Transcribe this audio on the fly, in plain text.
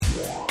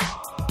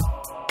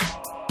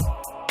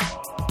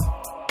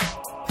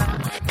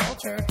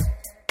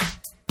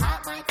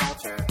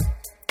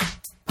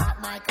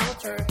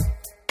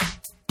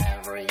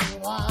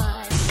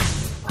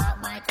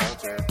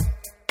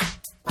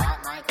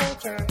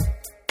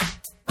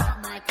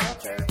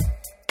culture,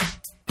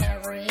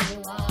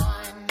 everyone.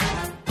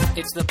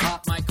 It's the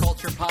Pop My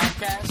Culture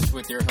Podcast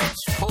with your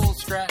hosts Cole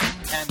Stratton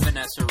and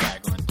Vanessa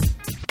Ragland.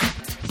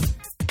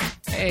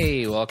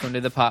 Hey, welcome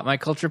to the Pop My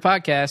Culture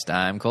Podcast.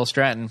 I'm Cole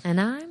Stratton. And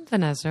I'm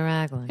Vanessa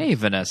Ragland. Hey,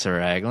 Vanessa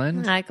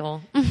Ragland. Hi,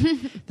 Cole.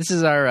 This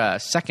is our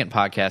second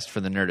podcast for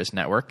the Nerdist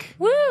Network,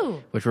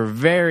 Woo! which we're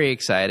very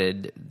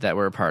excited that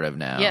we're a part of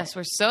now. Yes,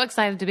 we're so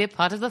excited to be a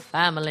part of the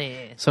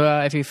family.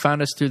 So if you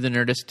found us through the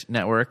Nerdist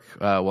Network,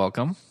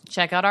 welcome.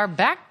 Check out our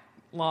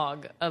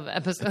backlog of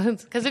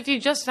episodes. Because if you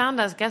just found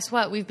us, guess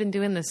what? We've been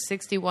doing this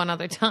 61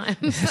 other times.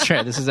 That's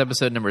right. This is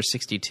episode number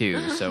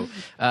 62. So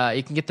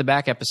you can get the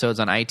back episodes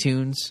on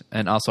iTunes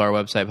and also our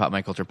website,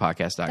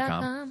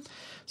 popmyculturepodcast.com.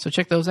 So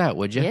check those out,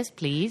 would you? Yes,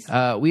 please.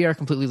 We are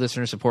completely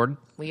listener supported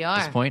We at are.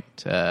 this point.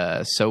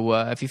 So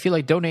if you feel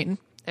like donating,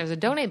 There's a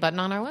donate button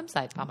on our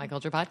website,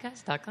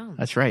 popmyculturepodcast.com.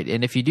 that's right.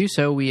 And if you do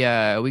so, we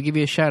give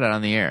you a shout out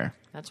on the air.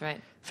 That's right.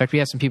 In fact, we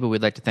have some people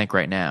we'd like to thank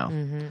right now.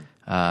 Mm-hmm.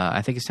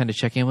 I think it's time to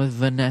check in with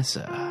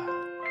Vanessa.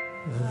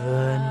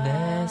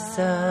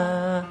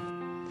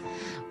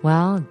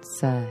 Well,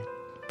 it's a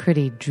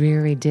pretty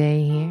dreary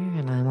day here,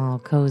 and I'm all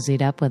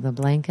cozied up with a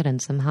blanket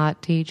and some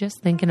hot tea, just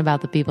thinking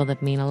about the people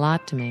that mean a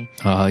lot to me.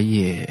 Oh,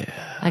 yeah.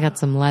 I got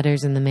some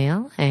letters in the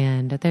mail,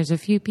 and there's a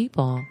few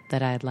people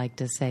that I'd like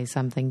to say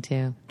something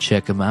to.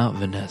 Check them out,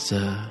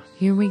 Vanessa.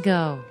 Here we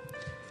go.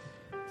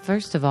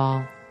 First of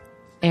all,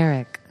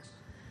 Eric.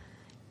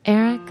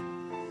 Eric,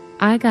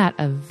 I got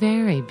a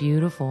very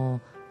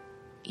beautiful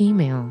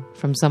email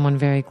from someone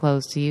very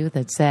close to you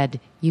that said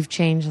you've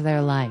changed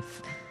their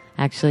life.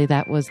 Actually,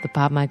 that was the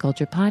Pop My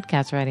Culture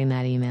Podcast writing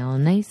that email,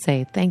 and they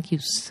say thank you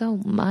so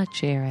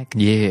much, Eric.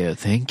 Yeah,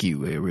 thank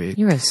you, Eric.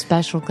 You're a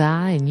special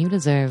guy, and you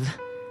deserve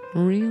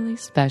really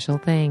special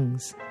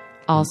things.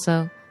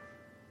 Also,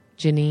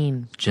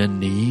 Janine.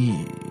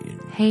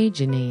 Janine. Hey,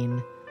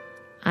 Janine.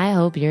 I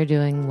hope you're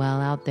doing well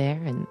out there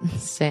in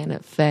Santa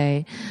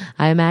Fe.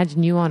 I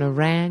imagine you on a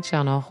ranch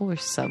on a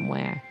horse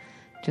somewhere.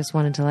 Just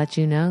wanted to let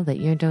you know that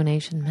your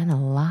donation meant a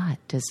lot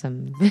to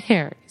some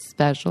very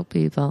special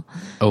people.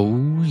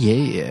 Oh,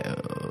 yeah.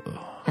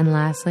 And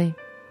lastly,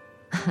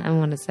 I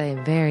want to say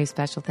a very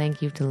special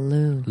thank you to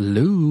Lou.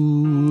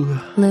 Lou.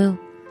 Lou,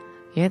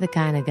 you're the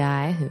kind of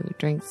guy who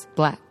drinks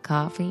black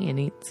coffee and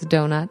eats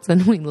donuts,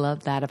 and we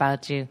love that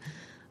about you.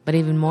 But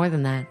even more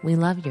than that, we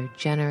love your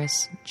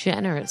generous,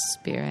 generous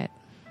spirit.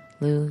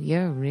 Lou,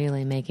 you're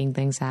really making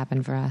things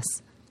happen for us.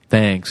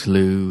 Thanks,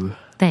 Lou.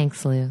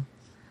 Thanks, Lou.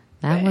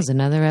 That was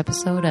another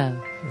episode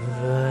of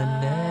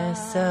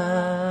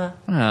Vanessa.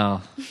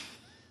 Well,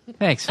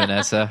 thanks,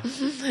 Vanessa.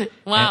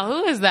 Wow,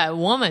 who is that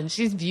woman?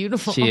 She's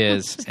beautiful. She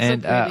is. She's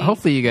And so pretty.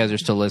 hopefully you guys are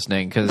still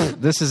listening because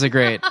this is a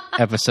great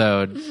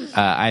episode,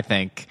 I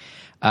think.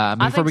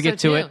 Before think we get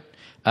so, to too. it,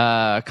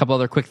 a couple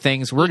other quick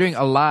things. We're doing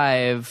a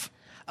live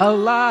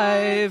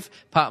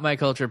Pop My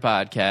Culture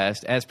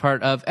podcast as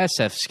part of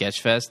SF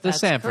Sketchfest, the That's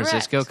San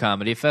Francisco correct.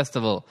 Comedy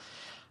Festival.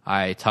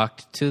 I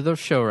talked to the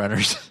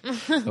showrunners,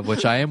 of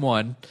which I am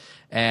one,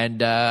 and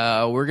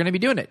we're going to be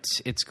doing it.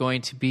 It's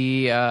going to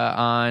be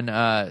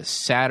on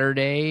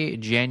Saturday,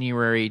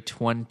 January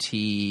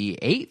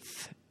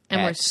 28th.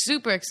 And we're at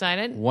super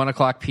excited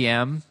 1:00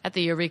 p.m. at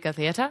the Eureka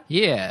Theater.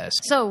 Yes.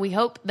 So we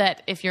hope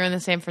that if you're in the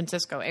San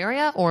Francisco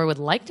area or would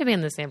like to be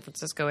in the San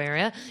Francisco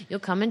area, you'll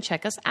come and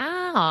check us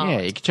out.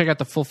 Yeah, you can check out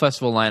the full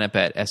festival lineup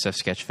at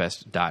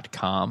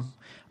sfsketchfest.com.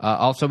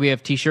 Also, we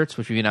have T-shirts,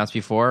 which we've announced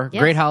before. Yes.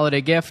 Great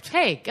holiday gift.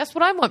 Hey, guess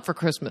what I want for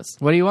Christmas?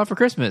 What do you want for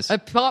Christmas? A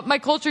Pop My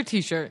Culture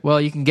t-shirt.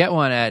 Well, you can get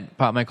one at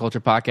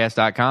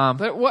popmyculturepodcast.com.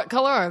 But what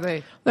color are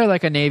they? They're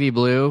like a navy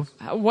blue.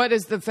 What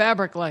is the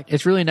fabric like?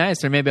 It's really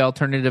nice. They're maybe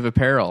alternative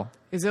apparel.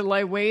 Is it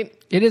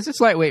lightweight? It is. It's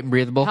lightweight and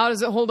breathable. How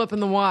does it hold up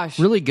in the wash?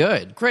 Really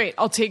good. Great.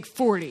 I'll take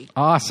 40.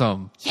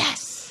 Awesome.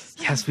 Yes.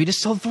 Yes, we just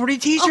sold 40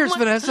 T-shirts, Oh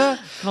my- Vanessa.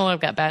 Well, I've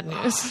got bad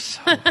news.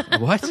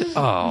 What?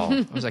 Oh,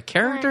 it was a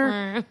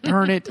character?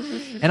 Darn it.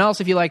 And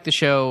also, if you like the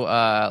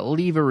show,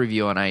 leave a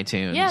review on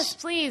iTunes. Yes,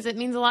 please. It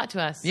means a lot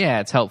to us. Yeah,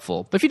 it's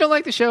helpful. But if you don't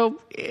like the show,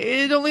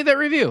 don't leave that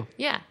review.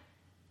 Yeah.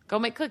 Go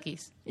make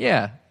cookies.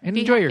 Yeah, and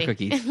Be enjoy your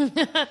happy. cookies.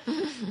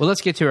 Well,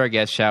 let's get to our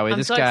guest, shall we? I'm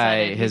This so guy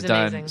excited. has He's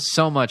done amazing.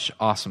 so much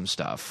awesome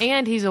stuff.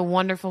 And he's a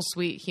wonderful,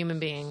 sweet human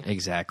being.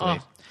 Exactly.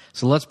 Oh.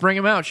 So let's bring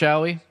him out,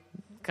 shall we?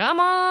 Come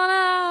on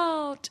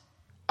out.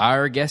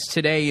 Our guest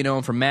today, you know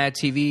him from Mad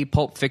TV,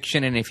 Pulp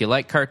Fiction, and if you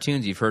like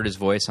cartoons, you've heard his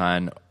voice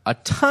on a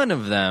ton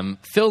of them.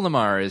 Phil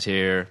LaMarr is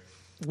here.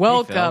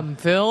 Welcome,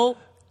 Phil.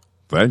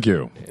 Thank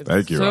you.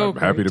 Thank you. So I'm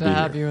happy to be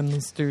have here. you in the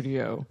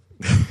studio.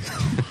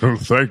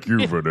 Thank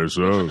you,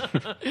 Vanessa.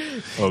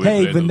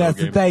 Hey,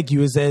 Vanessa, thank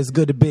you. It's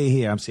good to be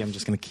here. I'm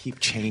just going to keep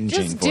changing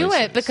Just do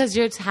voices. it because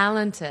you're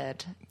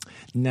talented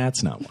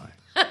That's not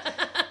why.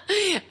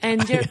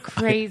 and you're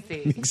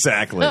crazy.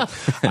 Exactly.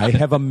 I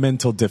have a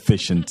mental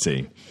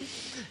deficiency.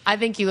 I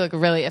think you look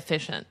really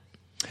efficient.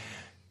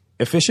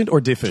 Efficient or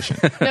deficient?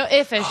 No,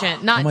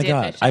 efficient, not Oh my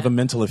God. deficient. I have a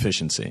mental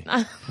efficiency.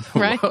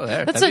 right? Whoa,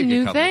 That's that'd a be a good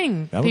new couple.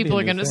 thing. That would be People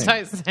a are new going to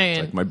thing. start saying.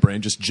 Like my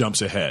brain just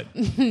jumps ahead.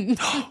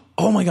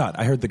 Oh my God.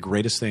 I heard the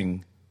greatest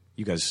thing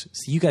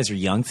You guys are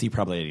young, so you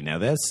probably already know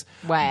this.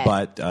 What?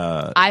 But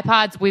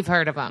iPods, we've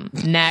heard of them.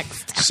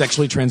 Next.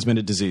 sexually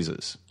transmitted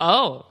diseases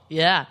Oh,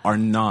 yeah. are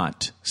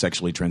not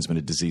sexually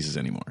transmitted diseases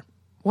anymore.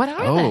 What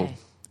are Oh. they?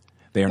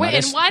 They are Wait,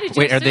 not. and why did you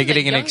Wait, are they assume that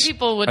getting young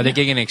people would are they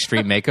getting an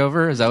extreme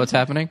makeover? Is that what's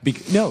happening?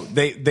 No,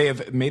 they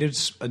have made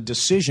a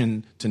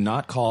decision to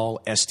not call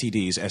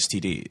STDs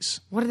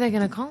STDs. What are they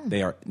going to call them?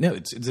 They are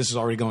this is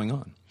already going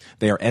on.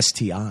 They are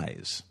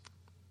STIs,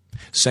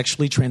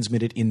 sexually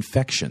transmitted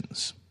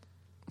infections.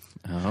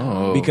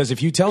 Oh, Because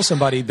if you tell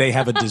somebody they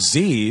have a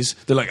disease,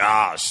 they're like,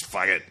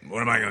 fuck it.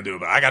 What am I going to do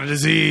about it? I got a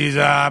disease.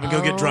 I'm going to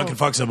go get drunk and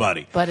fuck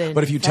somebody. But an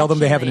if you tell them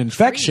they have an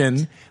infection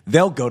infection,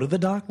 they'll go to the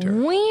doctor.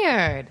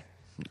 Weird.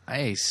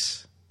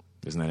 nice.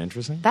 Isn't that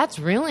interesting? That's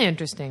really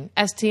interesting.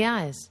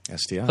 STIs.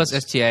 STIs. Plus,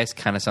 STIs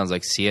kind of sounds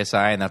like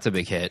CSI, and that's a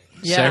big hit.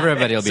 So Yeah.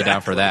 everybody will be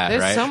down for that,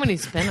 There's right? so many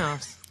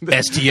spinoffs.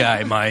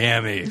 STI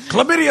Miami.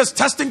 Chlamydia's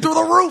testing through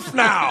the roof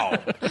now.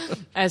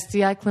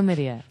 STI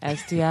chlamydia.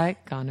 STI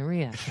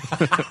gonorrhea.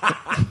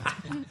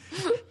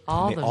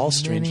 They the all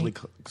strangely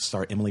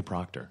star Emily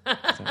Proctor.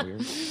 Is that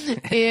weird?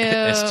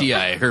 Ew.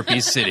 STI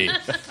Herpes City.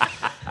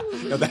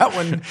 No, that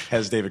one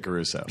has David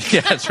Caruso.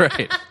 Yeah, that's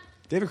right.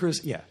 David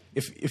Caruso, yeah.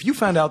 If you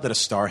found out that a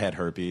star had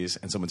herpes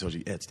and someone told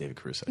you, it's David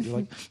Caruso, you're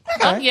like,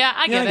 Oh, yeah,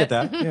 I get it.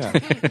 that.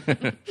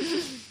 Yeah.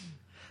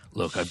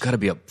 Look, I've got to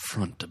be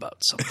upfront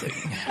about something.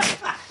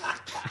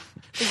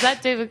 Is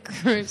that David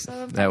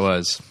Caruso? That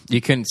was. You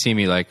couldn't see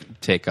me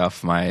take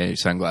off my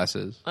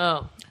sunglasses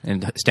Oh.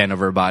 and stand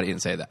over her body and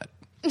say that.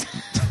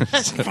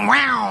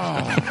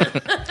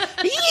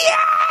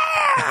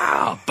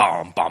 Yeah!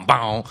 Boom, boom,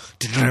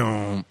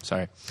 boom.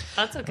 Sorry.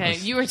 That's okay.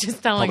 You were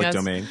just telling Public us.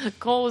 domain.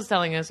 Cole was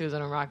telling us he was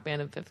in a rock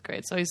band in 5th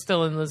grade, so he's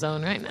still in the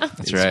zone right now.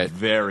 That's right.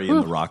 Very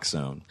in the rock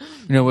zone.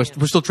 You know, we're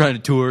still trying to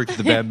tour, get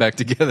the band back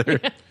together.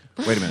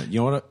 Wait a minute. You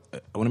know what?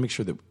 I want to make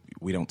sure that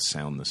we don't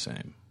sound the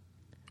same.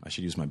 I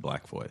should use my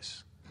black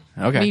voice.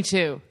 Okay. Me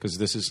too. Because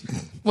this is...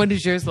 What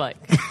is yours like?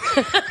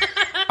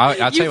 I'll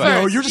tell you what.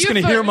 first. Oh, you're just You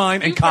going to hear first.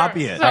 mine and You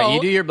copy first. it. All right,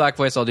 you do your black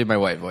voice, I'll do my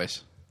white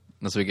voice.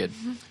 That's what we good.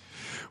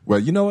 Well,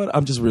 you know what?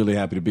 I'm just really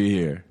happy to be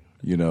here.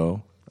 You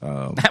know?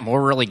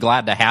 We're really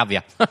glad to have you.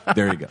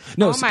 There you go.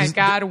 No, Oh my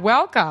God,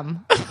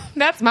 welcome.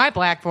 That's my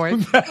black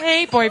voice.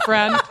 Hey,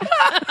 boyfriend.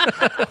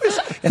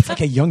 That's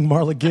like a young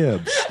Marla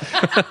Gibbs.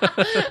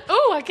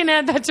 Oh, I can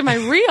add that to my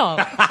reel.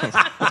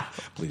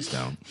 Please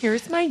don't.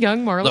 Here's my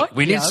young Marla. Look,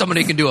 we need Gibbs.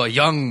 somebody who can do a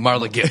young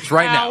Marla Gibbs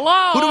right now.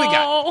 Hello. Who do we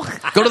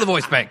got? Go to the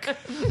voice bank.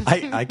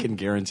 I can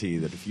guarantee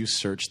that if you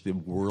search the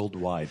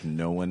worldwide,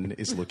 no one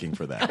is looking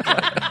for that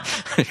right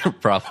now. You're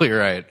probably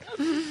right.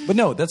 But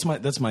no, that's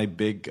my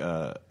big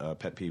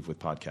pet peeve with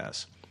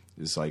podcasts.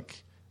 Is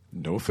like,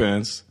 no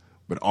offense,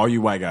 but all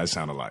you white guys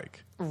sound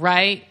alike.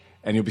 Right?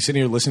 And you'll be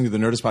sitting here listening to the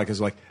Nerdist podcast,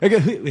 like, okay,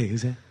 wait,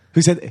 who's that?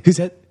 Who's that? Who's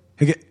that?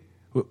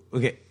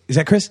 Okay, is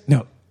that Chris?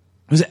 No,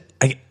 who's that?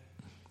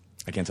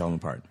 I can't tell them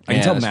apart. I can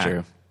Yeah, tell that's Matt.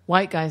 true.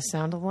 White guys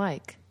sound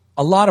alike.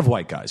 A lot of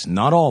white guys,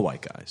 not all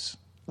white guys.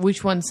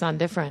 Which ones sound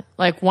different?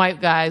 Like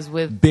white guys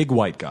with. Big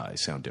white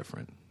guys sound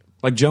different.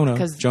 Like Jonah.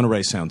 'Cause- Jonah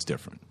Ray sounds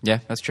different. Yeah,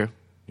 that's true.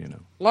 You know.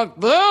 Like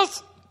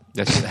this?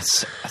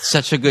 That's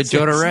such a good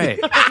Jonah Ray.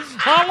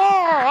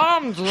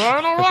 Hello, I'm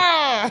Jonah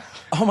Ray.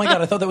 Oh my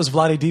God, I thought that was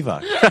Vlade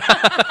Divac.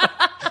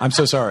 I'm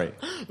so sorry.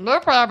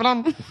 No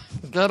problem.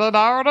 Get it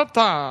out of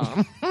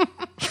time.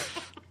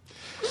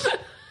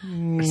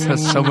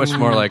 So much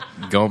more like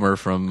Gomer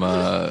from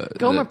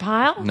Gomer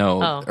Pyle?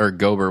 No, Oh. or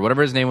Gober,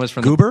 whatever his name was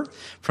from Goober?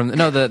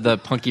 the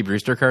Punky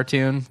Brewster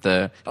cartoon.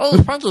 The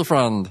Punky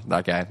Friend,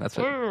 that guy. That's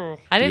it.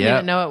 I didn't Yep.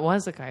 even know it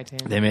was a cartoon.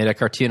 They made a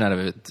cartoon out of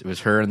it. It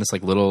was her and this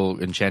little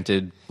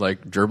enchanted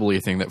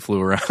gerbil thing that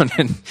flew around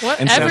and What?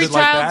 And Every sounded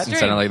like child's that? dream.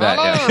 sounded like that.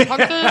 Hello, Yeah.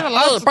 Punky,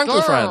 let's Punky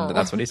go. Friend.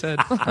 That's what he said.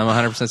 I'm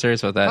 100%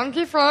 serious about that.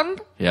 Punky friend?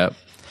 Yep.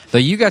 Though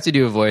you got to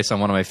do a voice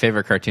on one of my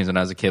favorite cartoons when I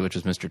was a kid, which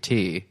was Mr.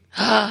 T.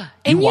 And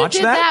you watched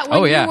did that? that when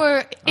Oh, yeah. you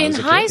were in was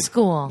a high kid.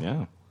 school.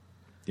 Yeah.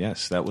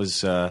 Yes, that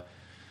was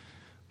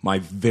my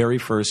very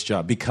first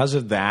job. Because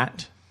of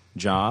that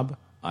job,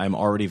 I'm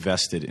already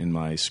vested in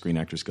my Screen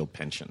Actors Guild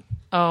pension.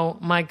 Oh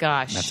my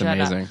gosh. That's shut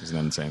amazing. Up. Isn't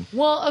that insane?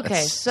 Well,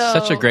 okay, so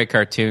Such a great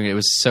cartoon. It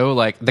was so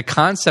the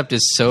concept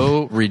is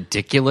so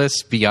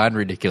ridiculous, beyond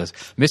ridiculous.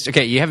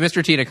 Okay, you have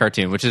Mr. T in a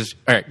cartoon, which is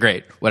all right,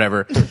 great,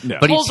 whatever. No.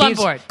 But Cole's on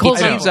board. Cole's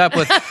he on teams board. up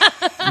with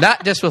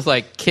not just with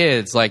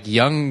kids,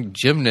 young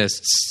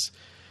gymnasts.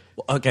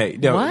 Okay,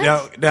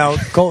 What? now,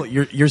 Cole,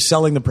 you're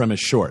selling the premise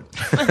short.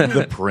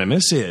 The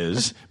premise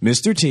is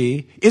Mr.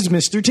 T is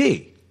Mr.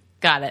 T,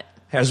 got it.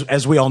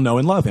 as we all know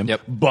and love him.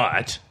 Yep.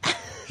 But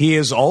he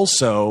is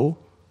also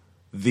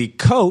the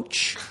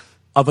coach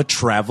of a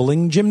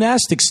traveling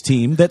gymnastics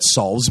team that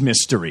solves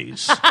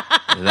mysteries.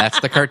 That's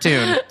the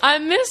cartoon. I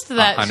missed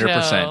that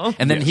 100%. show.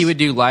 And then Yes. he would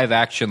do live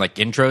action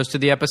intros to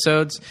the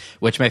episodes,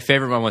 which my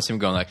favorite one was him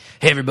going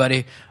 "Hey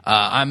everybody,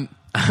 I'm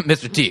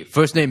Mr. T.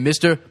 First name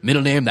Mr.,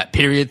 middle name that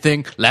period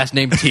thing, last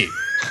name T."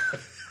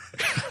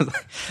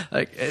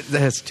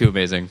 That's too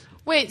amazing.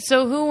 Wait,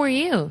 so who were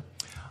you?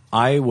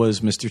 I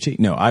was Mr. T.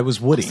 No, I was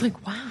Woody. I was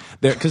like, wow.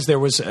 Because there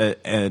was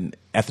an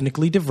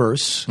ethnically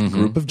diverse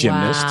group of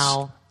gymnasts,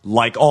 Wow.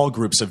 like all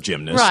groups of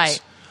gymnasts. Right.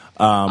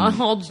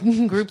 All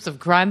groups of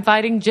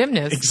crime-fighting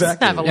gymnasts.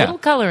 Exactly. Have a little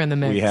color in the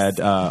mix. We had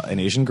an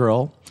Asian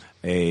girl,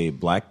 a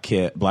black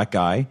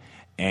guy,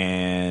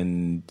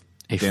 and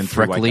A then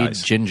 3 white freckly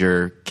guys.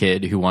 ginger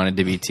kid who wanted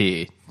to be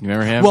T. You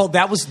remember him? Well,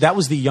 that was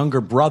the younger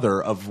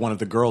brother of one of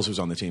the girls who was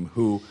on the team.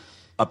 Who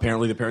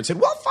apparently the parents said,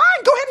 "Well,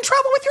 fine, go ahead and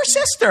travel with your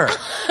sister.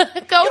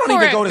 Go You don't for need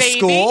to it, go to baby.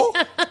 school."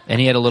 and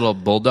he had a little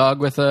bulldog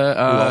with a... Who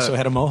also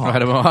had a mohawk.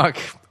 Had a mohawk.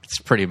 It's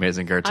a pretty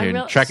amazing cartoon.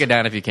 really- Track it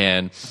down if you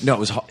can. No, it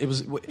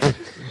was.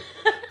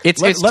 It's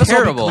Let us all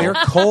terrible. be clear.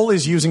 Cole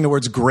is using the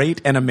words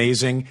 "great" and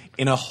 "amazing"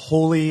 in a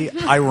wholly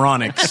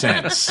ironic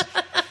sense.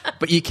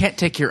 But you can't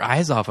take your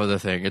eyes off of the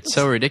thing. It's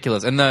so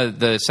ridiculous. And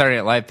the Saturday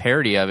Night Live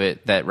parody of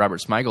it that Robert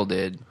Smigel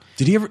did.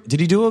 Did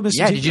he do a Mr.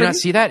 Yeah, T did you not parody?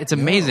 see that? It's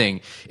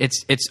amazing.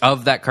 It's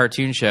of that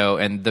cartoon show,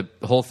 and the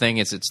whole thing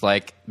is it's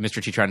like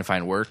Mr. T trying to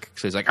find work.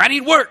 So he's like, I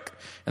need work.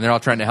 And they're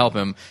all trying to help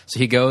him. So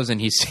he goes and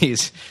he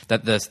sees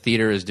that the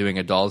theater is doing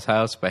A Doll's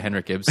House by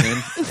Henrik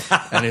Ibsen.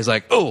 And he's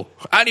like, oh,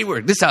 I need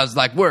work. This sounds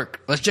like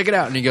work. Let's check it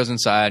out. And he goes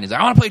inside and he's like,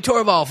 I want to play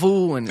Torvald,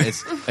 fool. And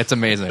it's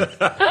amazing.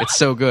 It's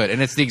so good.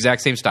 And it's the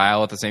exact same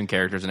style with the same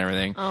characters and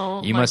everything.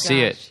 Oh, you my must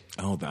see gosh. it.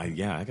 Oh,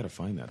 yeah, I got to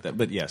find that.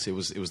 But yes, it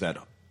was that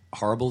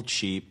horrible,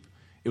 cheap.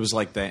 It was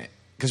like that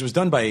because it was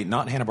done by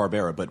not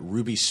Hanna-Barbera but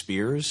Ruby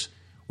Spears,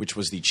 which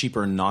was the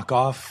cheaper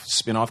knockoff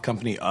spin-off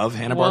company of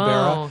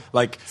Hanna-Barbera. Whoa.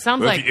 Like,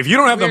 Sounds if, like if you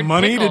don't have the weird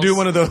money to do pickles.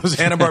 one of those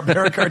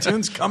Hanna-Barbera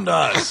cartoons, come to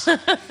us.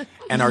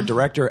 And our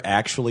director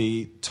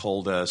actually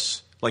told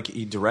us, like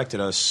he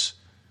directed us,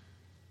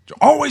 to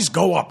always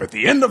go up at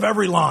the end of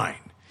every line.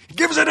 It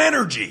gives it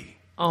energy.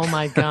 Oh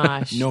my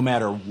gosh. No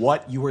matter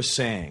what you were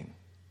saying.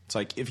 It's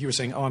like if you were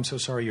saying, oh, I'm so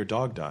sorry your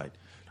dog died.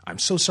 I'm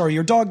so sorry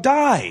your dog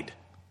died.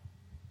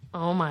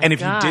 Oh my And if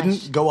gosh. you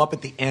didn't go up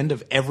at the end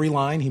of every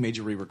line, he made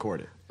you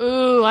re-record it.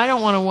 Ooh, I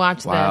don't want to watch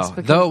this. Wow.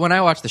 Because Though when I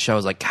watched the show, I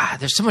was like,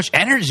 God, there's so much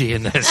energy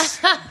in this.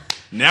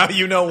 Now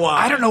you know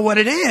why. I don't know what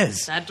it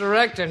is. that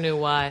director knew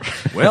why.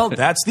 Well,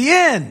 that's the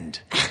end.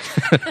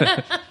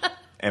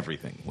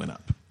 Everything went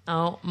up.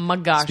 Oh my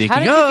gosh. Speaking How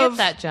did you of- get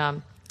that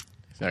job?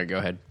 Sorry, go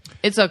ahead.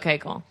 It's okay,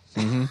 Cole.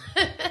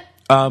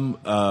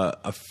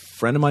 A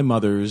friend of my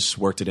mother's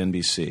worked at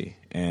NBC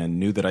and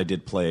knew that I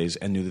did plays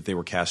and knew that they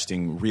were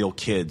casting real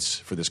kids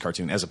for this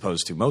cartoon, as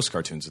opposed to most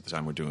cartoons at the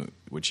time were doing,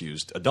 which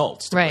used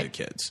adults to play Right.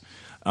 kids.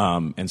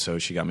 And so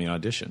she got me an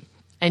audition.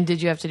 And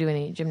did you have to do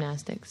any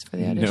gymnastics for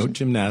the audition? No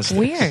gymnastics.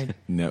 Weird.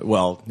 No.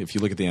 Well, if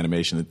you look at the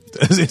animation,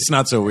 it's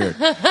not so weird.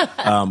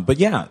 But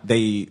yeah,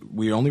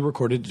 we only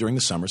recorded during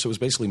the summer, so it was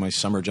basically my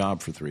summer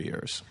job for 3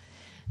 years.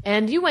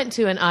 And you went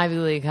to an Ivy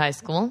League high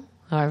school,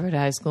 Harvard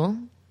High School,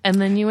 and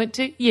then you went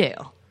to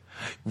Yale.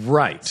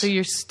 Right. So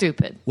you're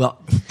stupid.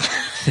 Well,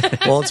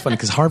 it's funny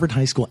because Harvard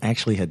High School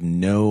actually had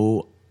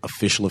no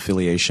official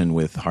affiliation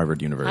with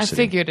Harvard I University.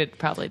 figured it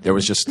probably did. There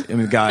was just,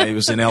 the guy who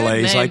was in LA.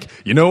 He's name. like,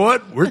 you know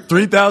what? We're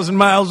 3,000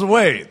 miles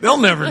away. They'll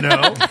never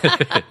know.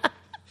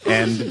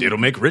 And it'll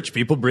make rich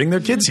people bring their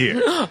kids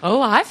here.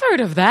 Oh, I've heard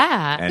of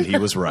that. And he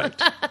was right.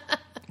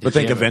 But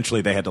think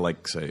eventually they had to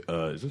say,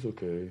 is this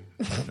okay?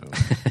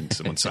 And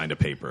someone signed a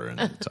paper and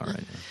it's all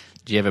right.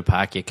 Do you ever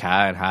park your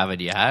car in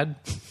Harvard Yard?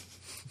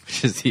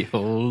 Which is the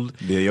old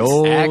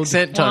Accent.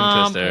 accent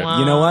tongue twister. womp.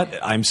 You know what?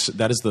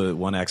 That is the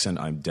one accent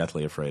I'm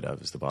deathly afraid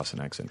of is the Boston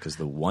accent because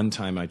the one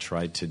time I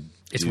tried to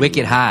It's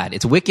wicked hard.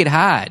 It's wicked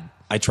hard.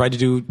 I tried to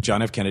do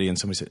John F. Kennedy and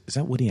somebody said, is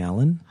that Woody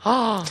Allen?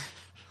 Oh,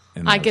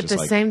 And I was get just the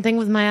like, same thing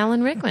with my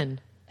Alan Rickman.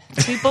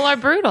 People are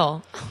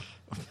brutal.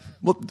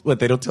 Well, what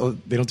they don't tell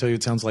you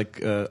it sounds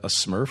like a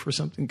Smurf or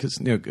something because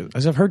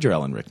as I've heard your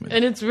Alan Rickman,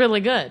 And it's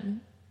really good.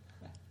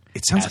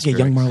 it sounds like a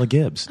young Marla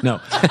Gibbs. No,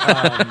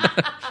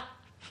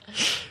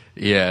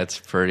 Yeah, it's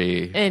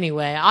pretty.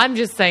 Anyway, I'm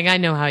just saying I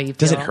know how you feel.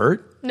 does it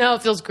hurt? No,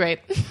 it feels great.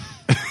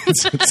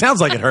 It sounds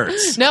like it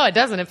hurts. No, it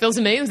doesn't. It feels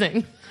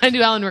amazing. I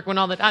do Alan Rickman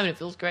all the time, and it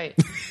feels great.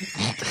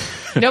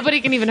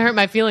 Nobody can even hurt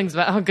my feelings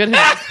about how good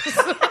it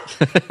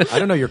is. I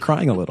don't know. You're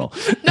crying a little.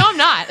 No, I'm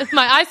not.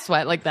 My eyes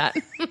sweat like that.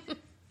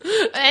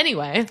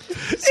 Anyway,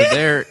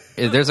 So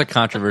there's a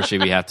controversy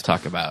we have to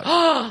talk about.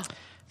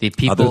 The Other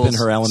People's than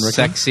her Alan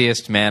Rickman?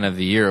 Sexiest Man of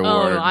the Year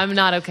award I'm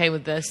not okay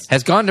with this.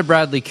 has gone to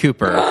Bradley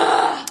Cooper.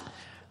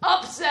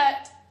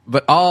 Upset.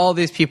 But all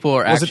these people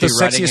are Was it actually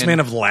the sexiest man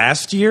of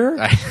last year?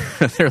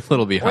 They're a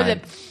little Or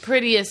behind. the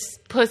prettiest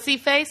pussy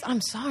face.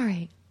 I'm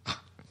sorry.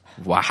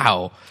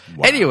 Wow.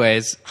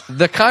 Anyways,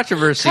 the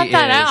controversy Cut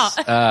that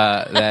is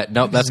out. that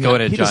nope, that's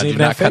going in, He John. doesn't Do even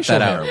not have cut facial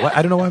that hair. out. What?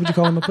 I don't know why would you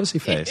call him a pussy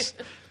face.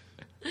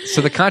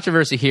 So the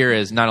controversy here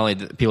is not only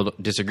that people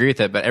disagree with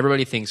it, but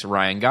everybody thinks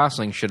Ryan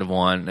Gosling should have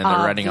won, and they're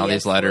writing all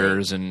these Obviously.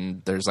 letters,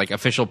 and there's like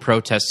official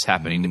protests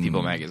happening to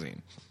People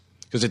Magazine.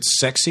 Because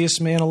it's sexiest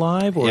man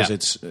alive, or Yeah. is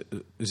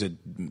it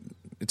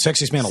it's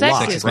sexiest man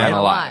alive? Sexiest Man man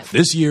alive. alive.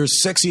 This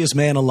year's sexiest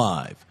man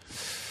alive.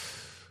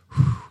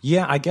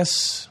 Yeah, I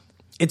guess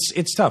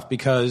it's tough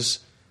because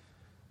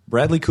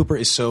Bradley Cooper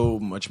is so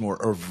much more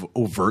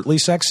overtly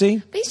sexy.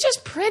 But he's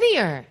just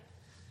prettier.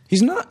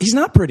 He's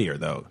not prettier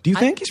though. Do you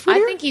think he's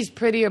prettier? I think he's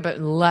prettier, but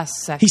less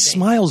sexy. He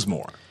smiles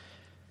more.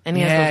 And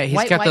he Yeah, has those he's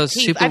white, got white those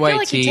teeth. super I white feel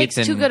like he takes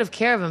teeth too and- good of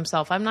care of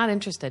himself. I'm not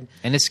interested.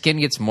 And his skin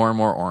gets more and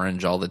more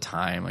orange all the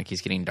time. Like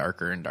he's getting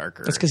darker and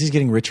darker. That's because he's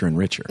getting richer and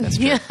richer.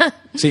 Yeah,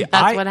 See,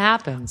 that's what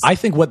happens. I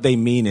think what they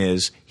mean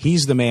is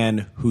he's the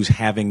man who's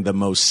having the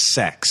most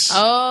sex.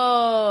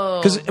 Oh,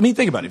 Because, I mean,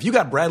 think about it. If you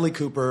got Bradley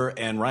Cooper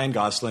and Ryan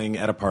Gosling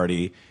at a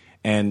party,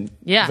 and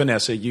Yeah.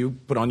 Vanessa, you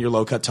put on your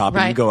low-cut top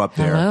and right. you go up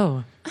there,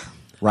 Hello.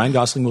 Ryan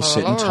Gosling will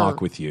sit and Hello. talk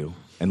with you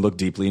and look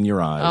deeply in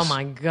your eyes. Oh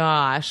my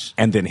gosh.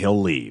 And then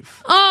he'll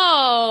leave.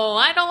 Oh,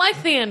 I don't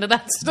like the end of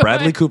that story.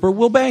 Bradley Cooper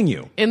will bang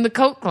you. in the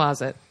coat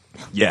closet.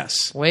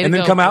 Yes. Way to and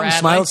then go, come out and Bradley.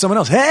 smile at someone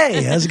else.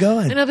 Hey, how's it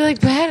going? And I'll be like,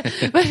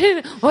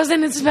 but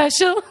wasn't it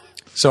special?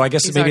 So I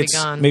guess He's maybe already it's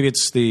gone. maybe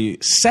it's the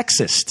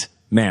sexist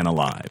man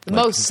alive. The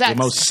most sex. The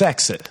most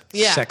sexist.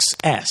 Yeah.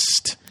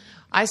 Sexest.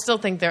 I still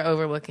think they're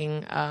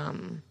overlooking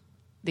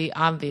the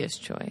obvious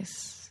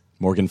choice.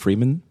 Morgan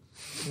Freeman?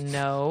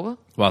 No.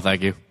 Well,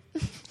 thank you.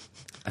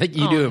 I think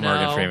you do have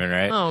Morgan no. Freeman,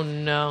 right? Oh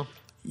no.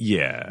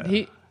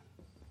 Yeah.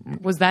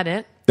 Was that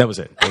it? That was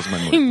it. That was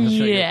my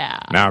movie. Yeah.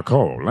 Now,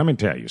 Cole, let me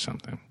tell you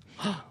something.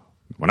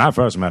 When I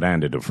first met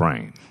Andy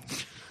Dufresne,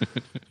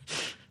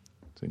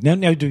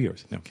 No, do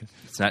yours. No, I'm kidding.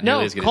 It's not No,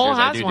 nearly as good Cole as yours.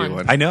 I has do one. do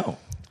one. I know.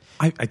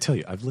 I tell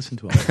you, I've listened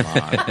to a lot of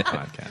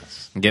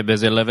podcasts. Get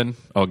busy living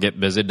or get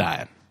busy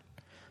dying.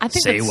 I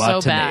think Say it's what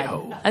so to bad.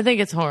 me-ho. I think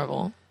it's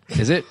horrible.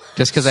 Is it?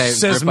 Just because I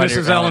Says grip on your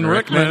Mrs. Ellen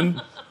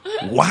Rickman.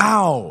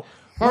 Wow.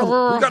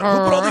 Well, who put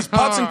all these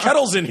pots and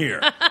kettles in here?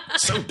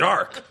 It's so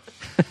dark.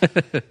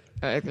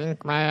 I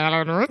think my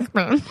Alan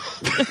Rickman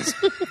is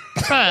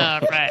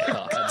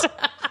perfect.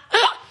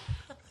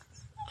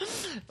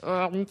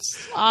 I'm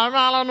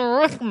Alan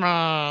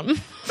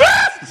Rickman.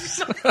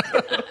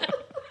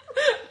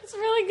 It's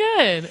really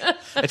good.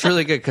 It's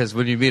really good because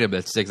when you meet him,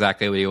 it's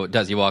exactly what he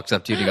does. He walks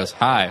up to you and he goes,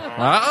 "Hi,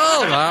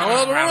 oh,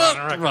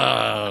 Alan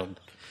Rickman.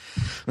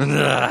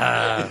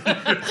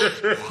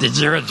 Did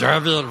you enjoy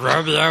me and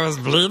Romeo was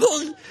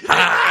bleeding?"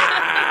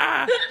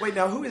 Wait,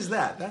 now who is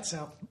that? That's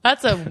how.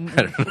 That's a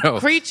don't know.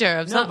 creature.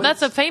 Of some, but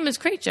that's a famous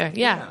creature.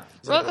 Yeah.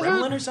 Is it a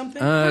gremlin or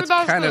something? It's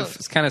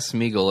kind of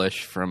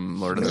Smeagol-ish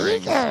from Lord of the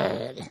Rings.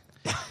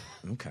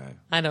 Okay.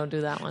 I don't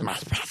do that one.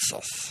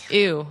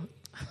 Ew.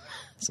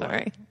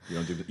 Sorry.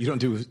 You don't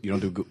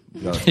do.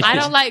 I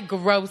don't like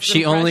gross.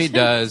 She only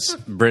impressions.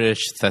 does British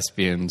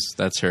thespians.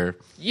 That's her.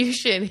 You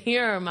should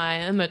hear my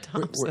Emma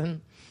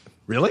Thompson.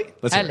 Really?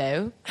 Let's hear it.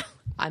 Hello,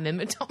 I'm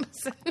Emma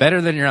Thompson. Better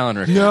than your Alan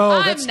Rickman. No,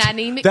 I'm that's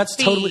Nanny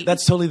McPhee.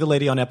 that's totally the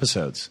lady on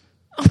Episodes.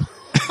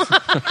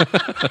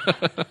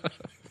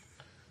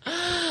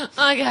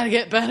 I gotta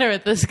get better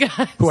at this guy.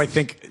 Who I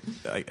think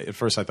at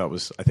first I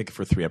think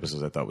for 3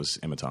 episodes I thought was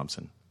Emma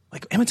Thompson.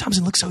 Like Emma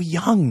Thompson looks so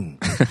young.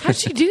 How'd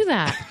she do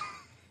that?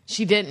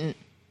 She didn't.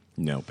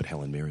 No, but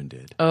Helen Mirren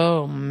did.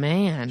 Oh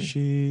man,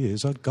 She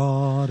is a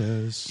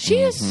goddess. she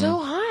is so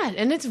hot,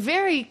 and it's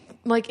very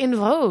like in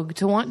vogue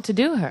to want to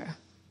do her.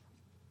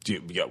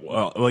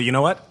 Well, you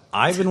know what?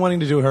 I've been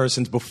wanting to do her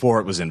since before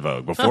it was in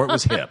vogue, before it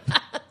was hip,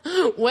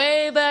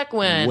 Way back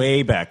when.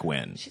 way back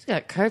when. She's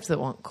got curves that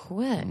won't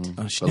quit.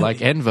 But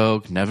like En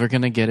Vogue, never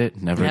gonna get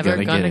it. Never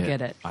Never gonna,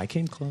 get it. I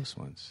came close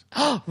once.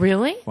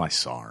 Really? Well, I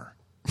saw her.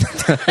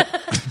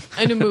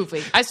 In a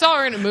movie. I saw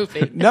her in a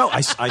movie. No,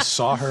 I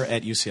saw her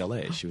at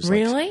UCLA. She was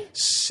Really? like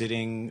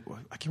sitting.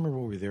 I can't remember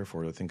what we were there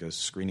for. I think a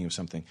screening of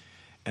something,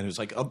 and there was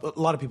like a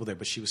lot of people there.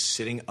 But she was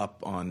sitting up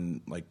on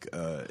like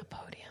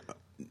Podium.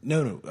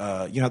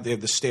 no. You know, they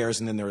have the stairs,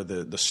 and then there are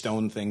the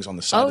stone things on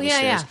the side Oh, of the yeah,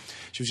 stairs. yeah.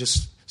 She was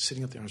just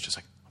sitting up there. And I was just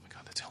like, oh my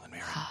god, that's Helen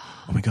Mirren.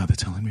 Oh my god,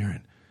 that's Helen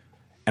Mirren.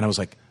 And I was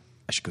like,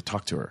 I should go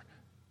talk to her.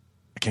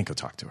 I can't go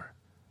talk to her.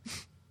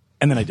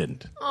 And then I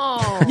didn't.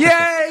 Oh.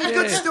 Yay!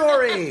 Good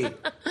story.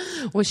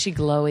 Was she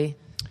glowy?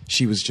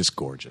 She was just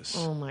gorgeous.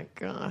 Oh my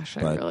gosh,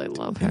 I But really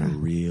love they her.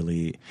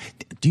 really.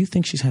 Do you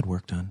think she's had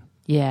work done?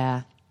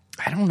 Yeah.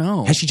 I don't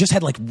know. Has she just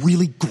had like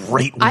really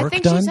great work I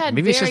think done? she's had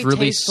Maybe it's very just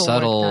really tasteful work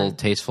subtle, done.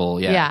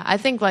 tasteful. Yeah. Yeah, I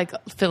think like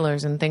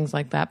fillers and things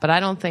like that, but I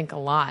don't think a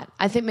lot.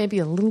 I think maybe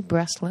a little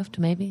breast lift,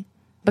 maybe.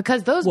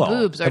 Because those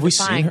boobs are have we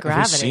seen defying her,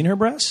 gravity. Have we seen her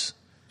breasts?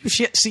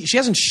 She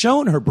hasn't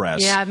shown her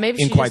breasts. Yeah,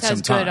 maybe in she quite just has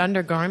some time. good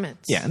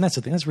undergarments. Yeah, and that's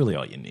the thing. That's really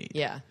all you need.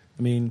 Yeah.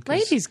 I mean, 'cause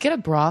Ladies, get a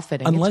bra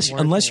fitting. unless It's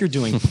worth unless it. you're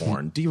doing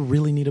porn, do you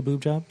really need a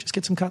boob job? Just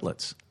get some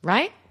cutlets.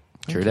 right?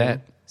 True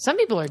that. Some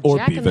people are Or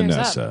jacking be theirs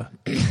Vanessa.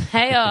 up.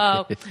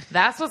 Hey-o.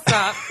 That's what's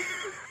up.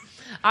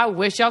 I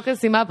wish y'all could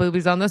see my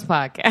boobies on this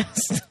podcast.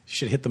 You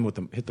should hit the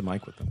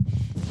mic with them.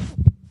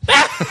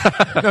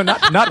 No,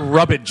 not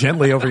rub it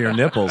gently over your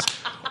nipples.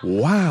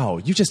 Wow,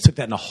 you just took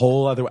that in a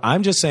whole other.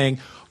 I'm just saying,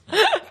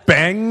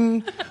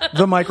 bang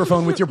the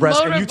microphone with your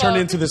breast, and you turn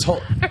Motorboat. into this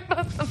whole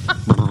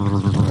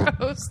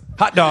Gross.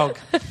 hot dog.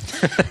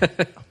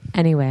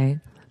 Anyway,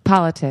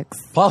 politics.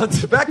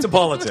 Back to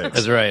politics.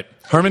 That's right.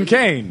 Herman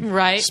Cain.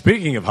 Right.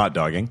 Speaking of hot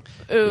dogging,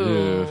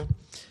 Ooh.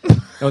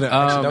 oh,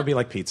 that would be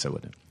like pizza,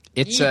 wouldn't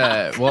it? It's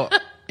well,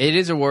 it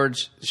is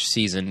awards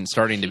season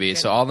starting to be.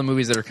 So all the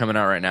movies that are coming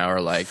out right now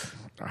are like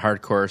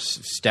hardcore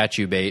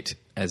statue bait.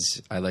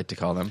 as I like to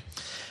call them.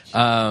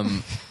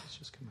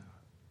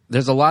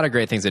 There's a lot of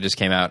great things that just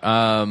came out.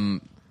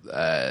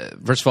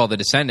 First of all, The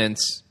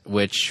Descendants,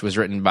 which was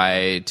written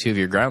by two of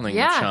your Groundling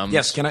chums.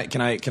 Yes, can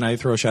I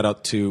throw a shout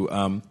out to?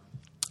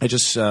 I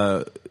just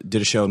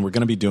did a show, and we're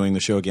going to be doing the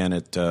show again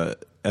at SF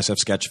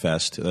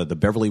Sketchfest. The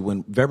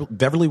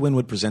Beverly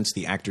Winwood presents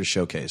the Actors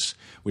Showcase,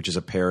 which is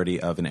a parody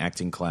of an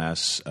acting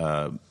class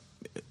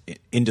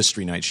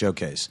industry night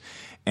showcase,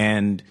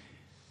 and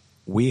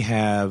we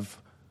have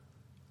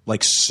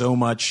like so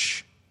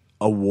much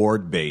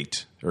award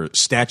bait or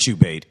statue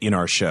bait in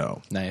our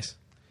show. Nice.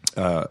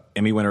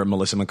 Emmy winner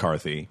Melissa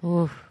McCarthy.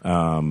 Who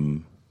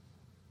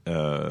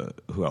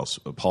else?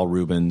 Paul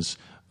Rubens,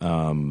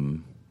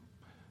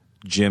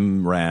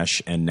 Jim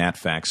Rash, and Nat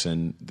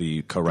Faxon,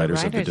 the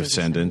co-writers of The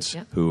Descendants,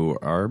 who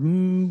are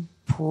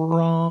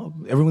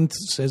everyone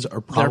says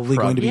are probably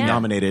going to be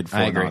nominated for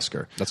an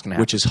Oscar. That's going to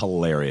happen. Which is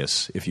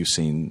hilarious if you've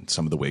seen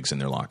some of the wigs in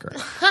their locker.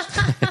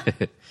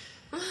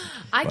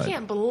 I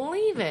can't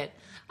believe it.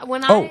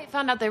 When I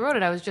found out they wrote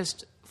it, I was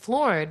just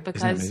floored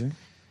because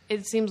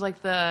it seems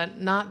like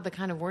not the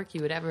kind of work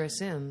you would ever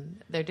assume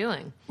they're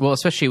doing. Well,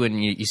 especially when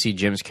you see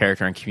Jim's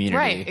character on Community.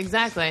 Right,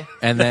 exactly.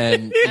 And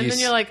then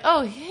you're like,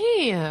 oh,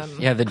 him.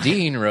 Yeah, the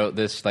dean wrote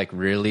this like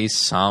really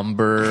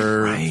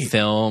somber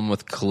film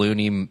with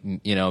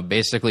Clooney,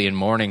 basically in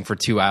mourning for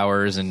 2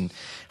 hours in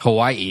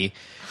Hawaii.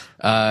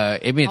 I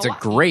mean, it's a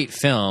great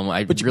film.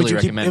 I really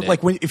recommend it.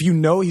 Like if you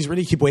know he's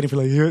ready, keep waiting for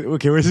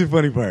okay, where's the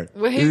funny part?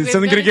 Is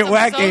something going to get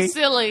wacky? So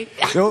silly.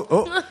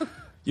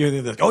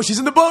 You're like, she's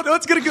in the boat. Oh,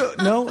 it's going to go.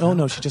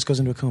 No. She just goes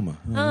into a coma.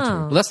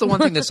 Well, that's the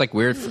one thing that's like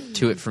weird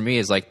to it for me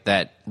is like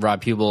that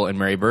Rob Hubel and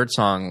Mary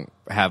Birdsong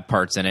have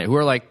parts in it who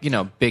are like,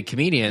 big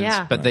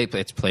comedians, but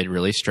it's played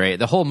really straight.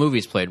 The whole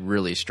movie's played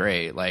really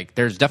straight. Like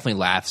there's definitely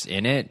laughs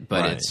in it,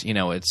 but it's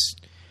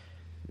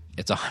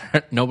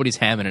nobody's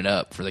hamming it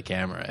up for the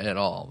camera at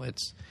all.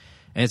 It's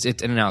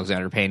an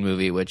Alexander Payne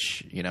movie,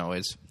 which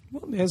it's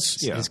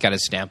got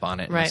his stamp on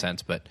it in a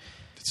sense, but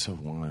it's so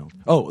wild.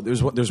 Oh,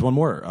 there's one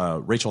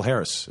more. Rachel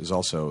Harris is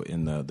also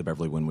in the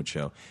Beverly Winwood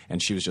show,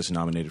 and she was just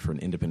nominated for an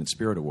Independent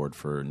Spirit Award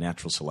for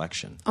natural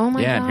selection. Oh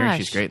my gosh! I'm hearing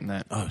she's great in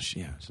that. Oh,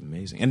 it's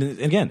amazing. And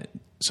again,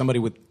 somebody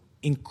with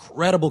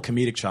incredible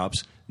comedic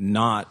chops,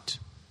 not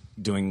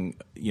doing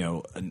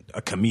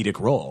a comedic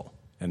role,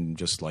 and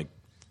just like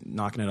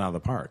knocking it out of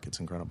the park. It's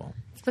incredible.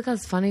 It's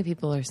because funny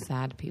people are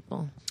sad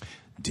people.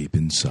 Deep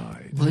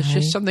inside. Well, there's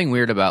just something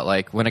weird about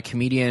like when a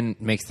comedian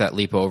makes that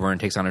leap over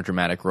and takes on a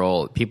dramatic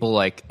role. People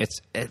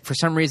for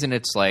some reason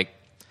it's like,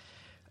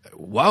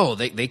 whoa,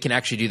 they can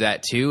actually do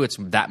that too. It's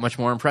that much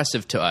more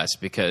impressive to us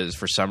because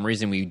for some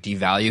reason we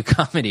devalue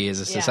comedy as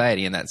a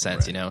society in that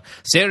sense.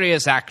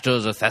 Serious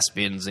actors are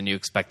thespians and you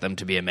expect them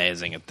to be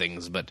amazing at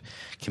things, but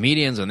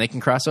comedians when they can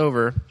cross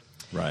over.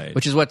 Right.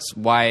 Which is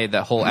why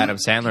the whole Adam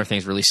Sandler thing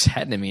is really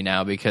sad to me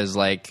now because,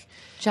 like...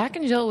 Jack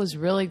and Jill was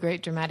really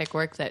great dramatic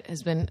work that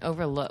has been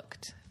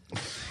overlooked.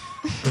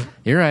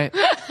 You're right.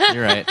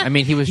 I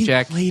mean, he was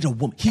Jack played a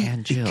woman.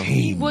 and Jill.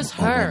 He was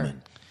her.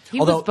 He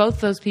was both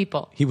those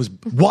people. He was...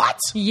 What?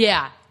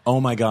 Yeah. Oh,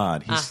 my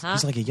God.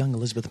 He's like a young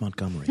Elizabeth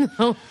Montgomery.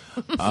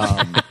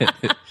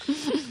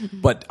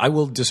 But I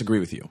will disagree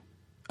with you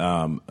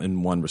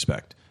in one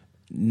respect.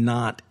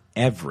 Not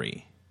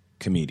every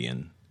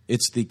comedian...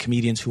 It's the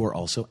comedians who are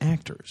also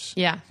actors.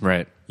 Yeah.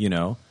 Right.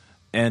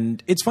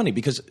 And it's funny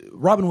because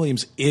Robin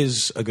Williams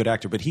is a good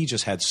actor, but he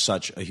just had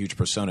such a huge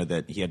persona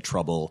that he had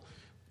trouble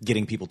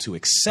getting people to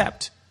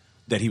accept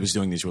that he was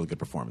doing these really good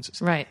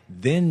performances. Right.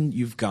 Then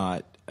you've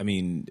got,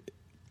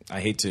 I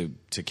hate to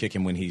kick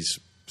him when he's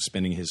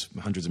spending his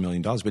hundreds of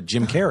 $millions, but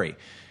Jim Carrey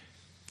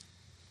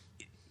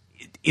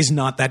is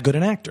not that good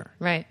an actor.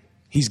 Right.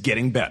 He's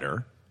getting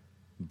better,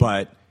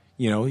 but,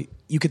 you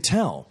could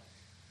tell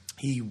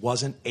he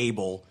wasn't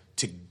able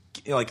to,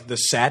 the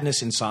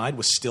sadness inside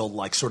was still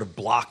like sort of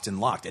blocked and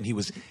locked, and he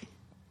was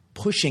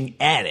pushing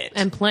at it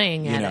and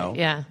playing at it.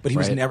 Yeah, but he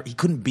was he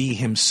couldn't be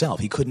himself.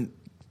 He couldn't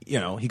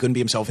be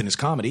himself in his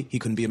comedy. He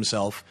couldn't be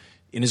himself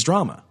in his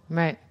drama.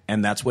 Right,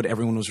 and that's what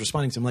everyone was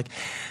responding to. I'm like,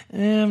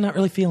 I'm not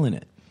really feeling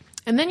it.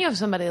 And then you have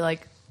somebody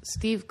like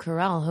Steve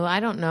Carell, who I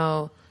don't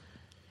know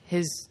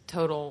his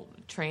total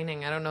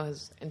training. I don't know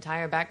his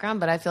entire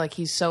background, but I feel like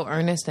he's so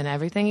earnest in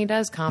everything he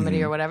does,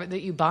 comedy or whatever, that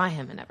you buy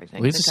him and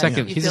everything. Well, he's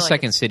a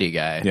second city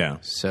guy. Yeah.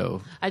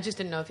 So I just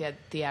didn't know if he had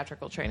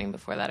theatrical training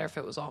before that or if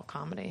it was all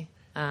comedy.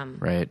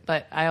 Right.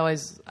 But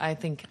I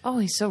think,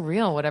 he's so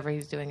real, whatever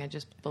he's doing, I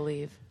just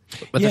believe.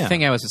 But the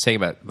thing I was saying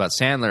about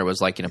Sandler was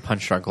like,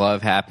 Punch Drunk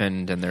Love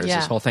happened, and there's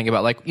this whole thing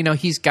about like,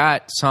 he's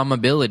got some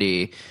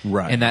ability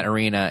in that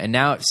arena, and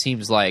now it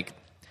seems like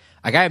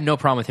Like, I have no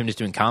problem with him just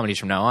doing comedies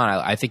from now on.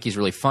 I think he's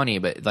really funny,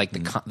 but like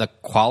the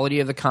quality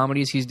of the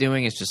comedies he's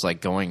doing is just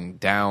like going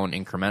down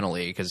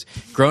incrementally. Because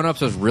Grown Ups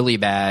was really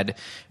bad,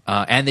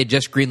 and they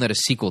just greenlit a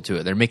sequel to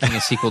it. They're making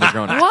a sequel to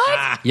Grown Ups.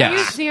 What? Yes. Are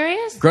you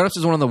serious? Grown Ups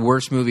is one of the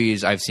worst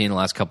movies I've seen in the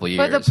last couple of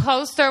years. But the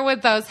poster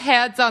with those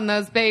heads on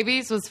those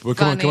babies was funny.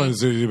 Come on,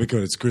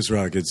 it's Chris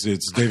Rock, it's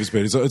David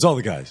Spade, it's all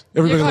the guys.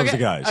 Everybody loves the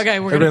guys. Okay,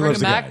 we're going to bring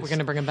him back. We're going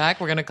to bring him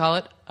back. We're going to call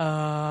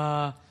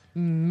it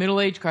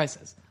Middle Age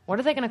Crisis. What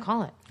are they going to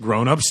call it?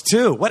 Grown Ups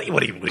 2. What are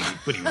you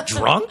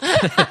drunk?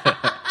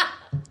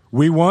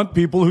 We want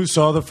people who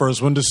saw the first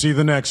one to see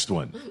the next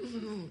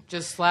one.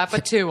 Just slap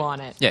a 2 on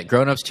it. Yeah,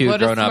 Grown Ups 2,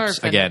 Put a Grown Ups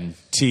Smurf in again.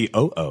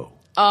 TOO.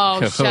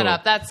 Oh, shut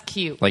up. That's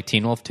cute. Like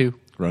Teen Wolf 2?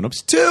 Grown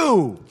Ups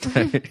 2.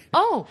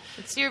 Oh,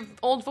 it's your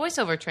old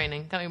voiceover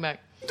training coming back.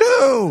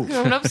 2.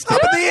 Grown Ups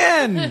Up 2. at the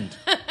end.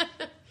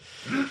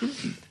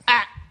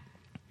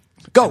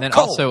 Go, And then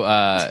Cole. also,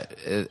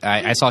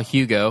 I saw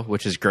Hugo,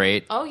 which is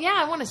great. Oh, yeah,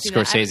 I want to see that. I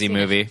haven't Scorsese seen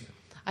movie. it.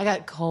 I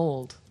got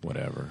cold.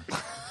 Whatever.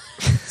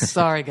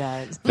 Sorry,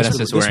 guys. Vanessa's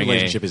this wearing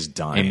relationship is a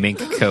dying. mink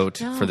coat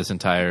for this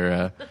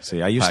entire See,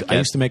 I used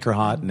to make her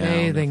hot. Now,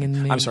 Bathing in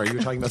mink. I'm sorry, you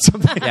were talking about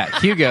something. Yeah,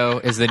 Hugo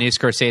is the new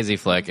Scorsese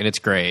flick, and it's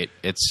great.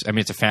 It's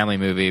a family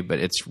movie, but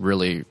it's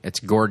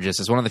gorgeous.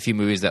 It's one of the few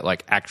movies that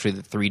like actually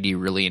the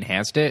 3D really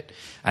enhanced it.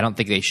 I don't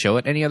think they show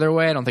it any other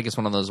way. I don't think it's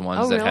one of those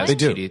ones Oh, that really? has They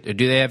do. 2D.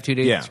 Do they have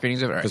 2D Yeah,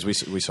 screenings of it? All right.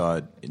 because we saw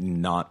it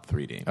not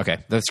 3D. Okay,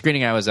 the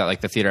screening I was at,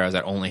 like the theater I was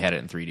at, only had it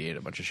in 3D at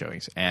a bunch of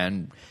showings,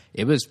 and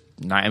it was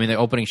nice. I mean, the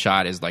opening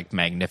shot is like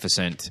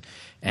magnificent,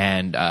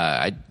 and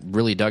I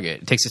really dug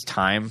it. It takes its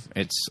time.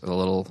 It's a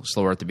little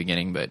slower at the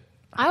beginning, but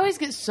I always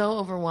get so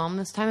overwhelmed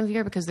this time of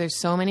year because there's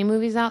so many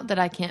movies out that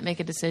I can't make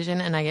a decision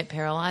and I get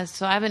paralyzed.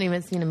 So I haven't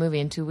even seen a movie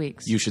in 2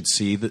 weeks. You should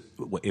see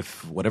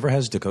if whatever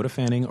has Dakota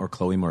Fanning or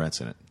Chloe Moretz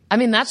in it. I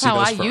mean, that's See how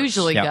those I first.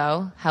 usually Yep.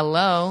 go.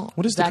 Hello.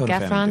 What is Zac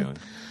Dakota Fanning doing?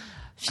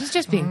 She's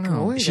just being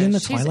gorgeous. Is she in the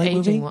She's Twilight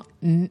aging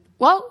movie?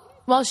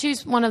 Well,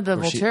 she's one of the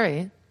Or she-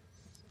 Volturi.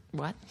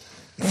 What?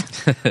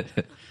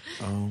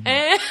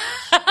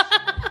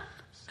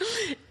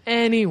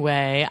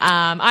 Anyway,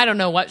 I don't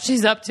know what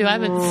she's up to. I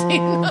haven't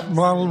seen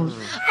those.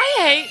 I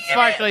hate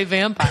sparkly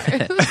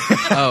vampires.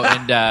 oh,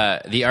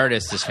 and The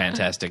Artist is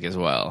fantastic as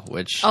well.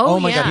 Which Oh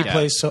my God, yeah. he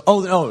plays so.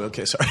 Oh,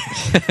 okay, sorry.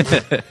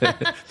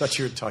 Thought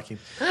you were talking.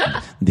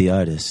 The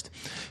Artist.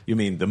 You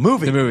mean the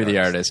movie? the movie The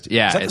Artist,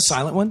 yeah, Is that the it's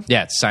silent one?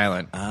 Yeah, it's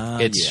silent.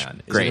 It's yeah. Is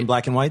it great. in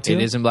black and white, too?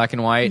 It is in black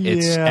and white.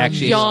 It's Yeah.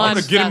 actually Yawn. I'm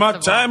gonna get in my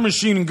Festival. time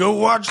machine and go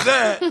watch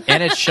that.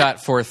 and it's shot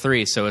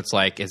 4:3, so it's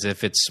like as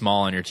if it's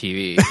small on your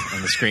TV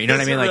on the screen. You know what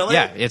I Is mean? it Like, really?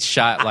 yeah, it's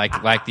shot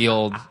like the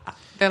old.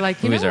 They're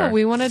like, you know Movies what are-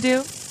 we want to do?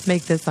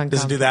 Make this uncomfortable.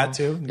 Does it do that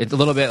too? It's a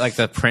little bit like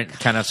the print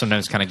kind of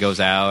sometimes kind of goes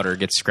out or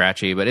gets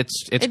scratchy, but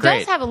it's It great.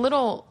 does have a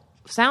little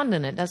sound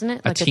in it, doesn't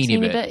it? a teeny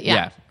bit.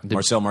 Yeah.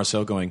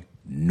 Marcel going,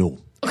 no.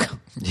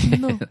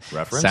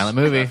 Reference? Silent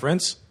movie.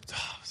 Reference? Oh,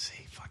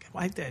 see, fuck it.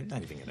 Why, I'm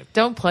not even going to.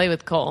 Don't play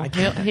with Cole.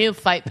 He'll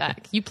fight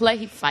back. You play,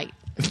 he fight.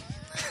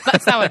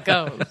 That's how it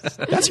goes.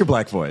 That's your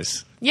black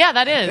voice. Yeah,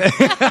 that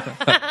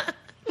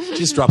is. She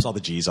just drops all the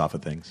G's off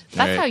of things.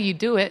 That's Right. how you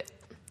do it.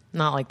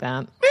 Not like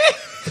that.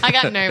 I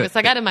got nervous.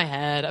 I got in my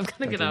head. I'm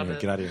gonna get out of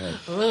it. Get out of your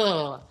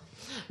head.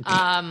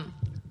 Ugh.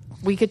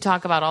 We could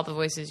talk about all the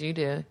voices you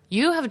do.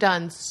 You have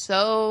done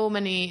so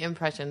many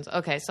impressions.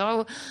 Okay,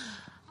 so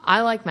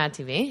I like Mad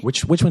TV.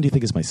 Which one do you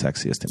think is my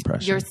sexiest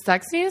impression? Your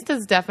sexiest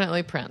is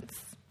definitely Prince.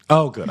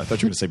 Oh, good. I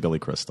thought you were going to say Billy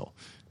Crystal.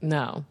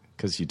 No.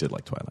 Because you did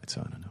like Twilight,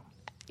 so I don't know.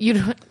 You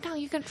don't. No,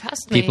 you can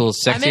trust me. People's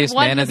I made sexiest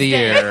one man of the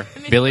mistake.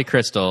 year, Billy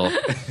Crystal.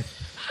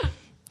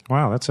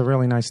 Wow, that's a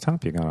really nice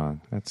top you got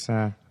on. That's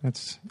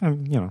you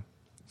know.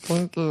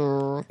 Thank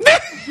you.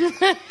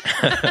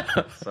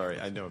 Sorry,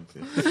 I know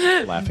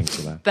I'm laughing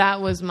to that.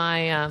 That was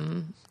my.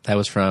 That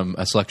was from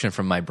a selection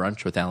from My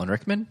Brunch with Alan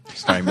Rickman,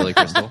 starring Billy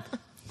Crystal.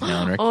 and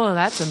Alan Rickman. Oh,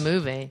 that's a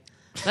movie.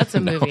 That's a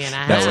movie and a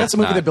half. That's a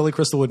movie not. that Billy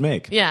Crystal would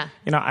make. Yeah.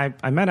 You know,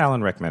 I met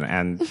Alan Rickman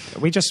and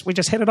we just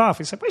hit it off.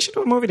 He said we should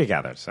do a movie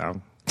together.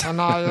 So,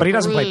 but he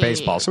doesn't play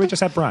baseball, so we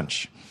just had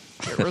brunch.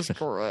 It was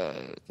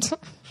great.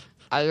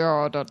 I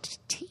ordered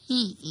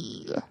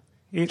tea.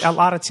 A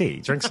lot of tea. He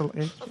drinks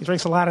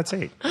a lot of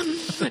tea.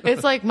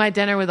 It's like My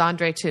Dinner with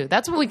Andre too.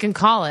 That's what we can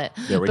call it.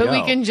 There we but go.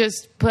 we can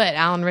just put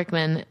Alan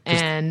Rickman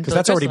and Because Billy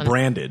that's already Crystal in it.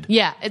 branded.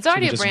 Yeah, it's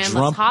already can a just brand.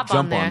 jump- Let's hop on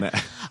jump there. on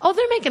that. Oh,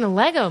 they're making a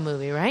Lego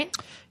movie, right?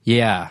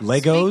 Yeah.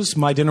 Legos,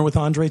 My Dinner with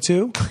Andre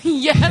too.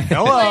 Yes.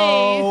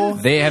 Hello.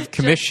 please. They have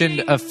commissioned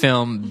a Cha-ching.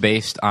 film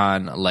based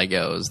on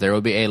Legos. There will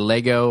be a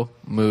Lego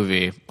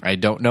movie. I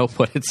don't know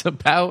what it's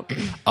about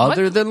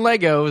other than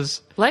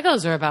Legos.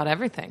 Legos are about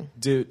everything.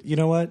 Dude, you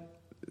know what?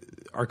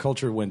 Our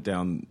culture went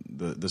down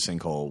the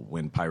sinkhole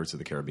when Pirates of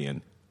the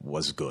Caribbean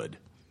was good.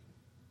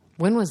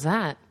 When was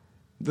that?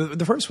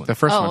 The first one. The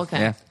first Oh, one. okay.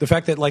 Yeah. The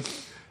fact that, like,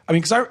 I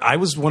mean, because I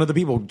was one of the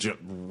people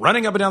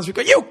running up and down the street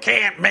going, you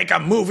can't make a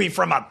movie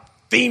from a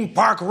theme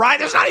park ride.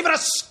 There's not even a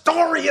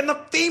story in the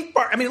theme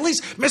park. I mean, at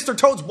least Mr.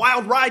 Toad's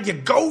Wild Ride, you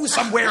go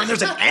somewhere and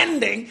there's an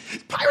ending.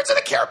 Pirates of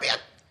the Caribbean.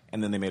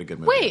 And then they made a good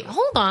movie. Wait,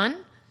 hold on.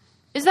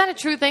 Is that a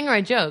true thing or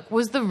a joke?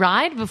 Was the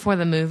ride before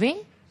the movie?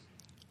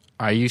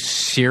 Are you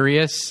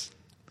serious?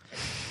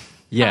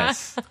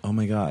 Yes. Oh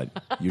my God,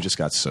 you just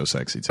got so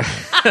sexy today.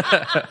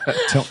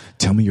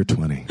 tell me you're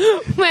 20.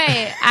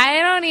 Wait, I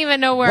don't even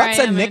know where What's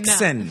I a am.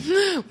 Nixon?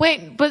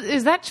 Wait, but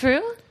is that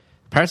true?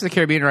 Pirates of the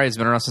Caribbean ride has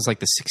been around since like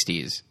the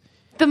 60s.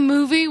 The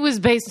movie was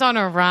based on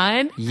a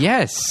ride?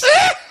 Yes.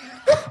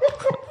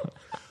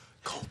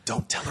 Cole,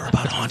 don't tell her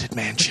about Haunted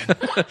Mansion.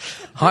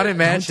 Haunted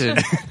Mansion.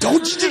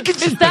 Don't.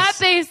 Is that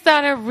based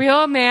on a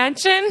real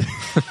mansion?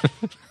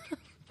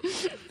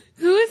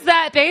 Who is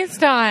that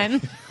based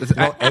on?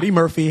 Well, Eddie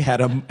Murphy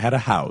had a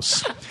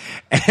house,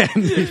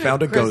 and he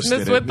found a ghost in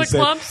Christmas it. with and the he said,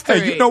 Clumps Hey,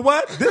 tree. you know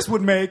what? This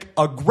would make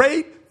a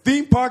great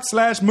theme park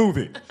 /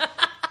 movie.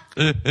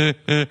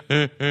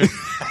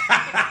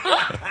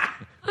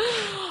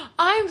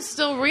 I'm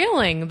still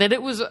reeling that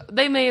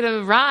they made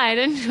a ride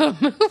into a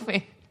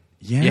movie.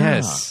 Yeah.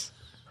 Yes.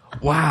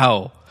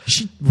 Wow.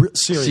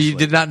 Seriously. So you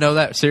did not know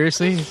that?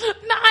 Seriously? No,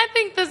 I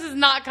think this is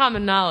not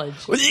common knowledge.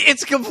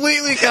 It's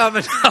completely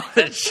common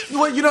knowledge.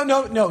 Well, you don't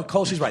know. No,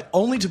 Cole, she's right.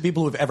 Only to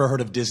people who've ever heard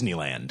of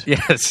Disneyland.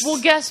 Yes.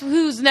 Well, guess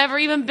who's never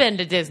even been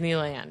to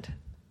Disneyland?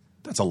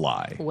 That's a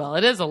lie. Well,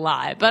 it is a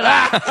lie, but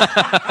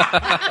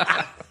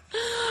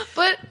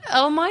but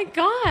oh my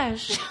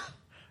gosh.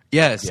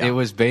 Yes, Yeah. it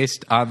was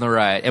based on the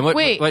ride. And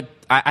Wait. what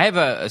I have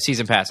a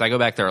season pass. I go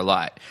back there a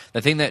lot.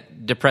 The thing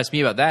that depressed me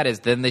about that is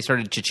then they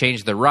started to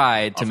change the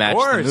ride to match the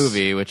course.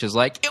 movie, which is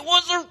like, it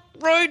was a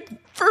ride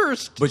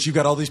first. But you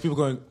got all these people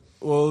going,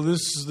 well,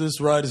 this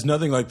ride is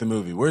nothing like the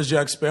movie. Where's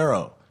Jack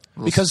Sparrow?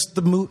 Because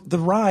the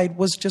ride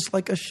was just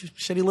like a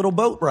shitty little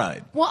boat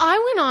ride. Well, I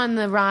went on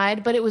the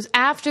ride, but it was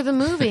after the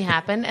movie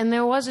happened, and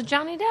there was a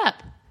Johnny Depp.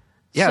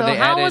 Yeah, so they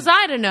how added- was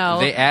I to know?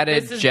 they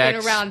added this has Jack's-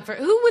 been around for.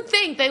 Who would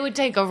think they would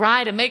take a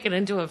ride and make it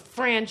into a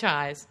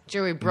franchise?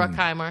 Jerry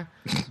Bruckheimer.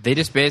 They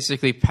just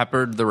basically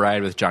peppered the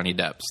ride with Johnny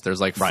Depps.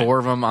 There's like Right. 4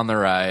 of them on the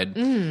ride.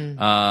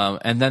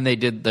 And then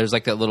there's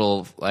like that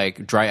little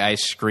like dry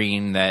ice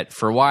screen that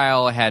for a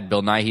while had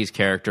Bill Nighy's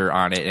character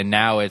on it. And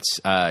now it's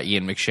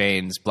Ian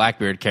McShane's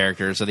Blackbeard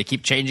character. So they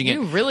keep changing it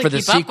You really for the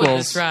keep up with sequels.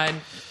 this ride.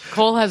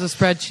 Cole has a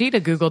spreadsheet,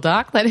 a Google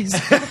Doc that is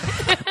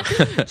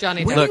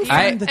Johnny Depp. Look,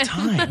 The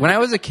time. when I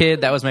was a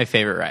kid, that was my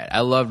favorite ride.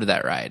 I loved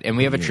that ride, and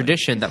we have a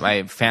tradition that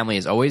my family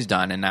has always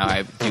done, and now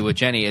I do with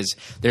Jenny. Is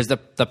there's the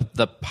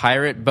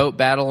pirate boat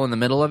battle in the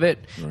middle of it,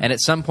 and at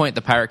some point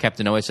the pirate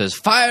captain always says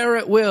 "Fire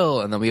at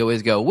will," and then we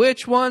always go,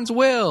 "Which one's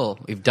will?"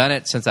 We've done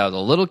it since I was a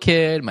little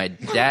kid. My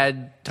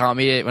dad taught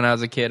me it when I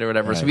was a kid or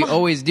whatever, so we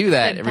always do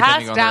that And every time we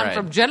passed go on the down ride.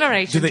 from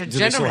generation Do to they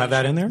generation. still have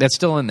that in there? That's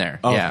still in there.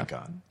 Oh, yeah. thank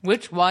God.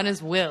 Which one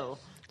is Will?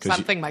 'Cause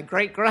Something my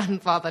great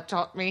grandfather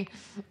taught me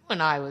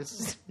when I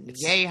was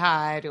yay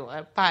high to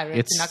a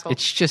pirate's knuckle.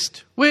 It's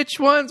just which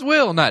one's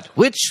will, not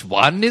which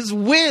one is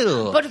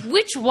will. But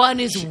which one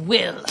is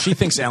Will? She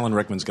thinks Alan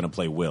Rickman's going to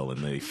play Will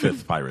in the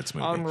 5th Pirates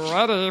movie. I'm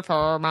ready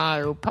for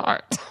my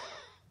part.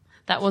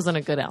 That wasn't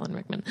a good Alan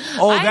Rickman.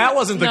 Oh, that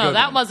wasn't the no, good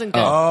that one. wasn't good.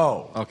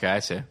 Oh, Okay, I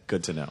see.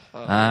 good to know.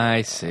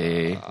 I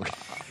see.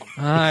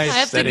 I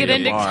have to setting get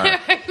into the bar.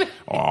 character.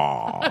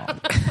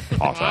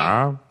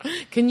 Awesome.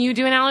 Can you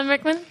do an Alan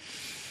Rickman?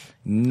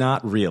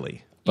 Not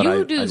really. But You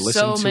I do listen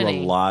so to many.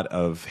 a lot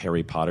of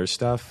Harry Potter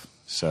stuff,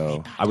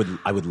 so I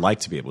would like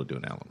to be able to do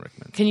an Alan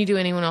Rickman. Can you do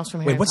anyone else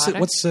from Harry Wait,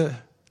 Potter?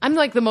 I'm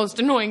like the most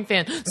annoying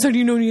fan. So do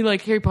you know any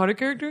like Harry Potter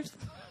characters?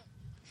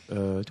 do I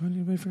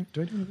need anybody from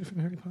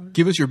Harry Potter?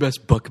 Give us your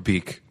best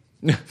Buckbeak.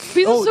 Be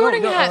the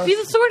sorting hat. Be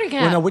the sorting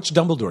hat. Well, now, which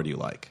Dumbledore do you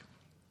like?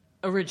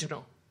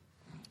 Original.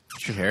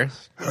 Richard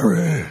Harris.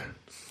 Harry,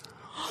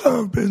 there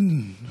have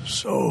been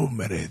so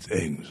many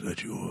things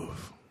that you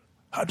have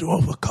had to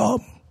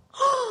overcome.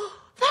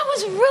 That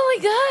was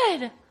really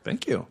good.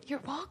 Thank you.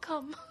 You're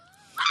welcome.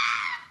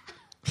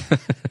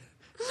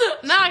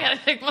 Now I gotta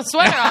take my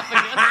sweater off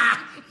again.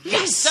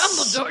 Yes,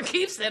 Dumbledore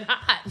keeps it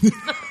hot.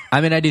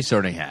 I mean, I do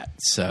Sorting Hat,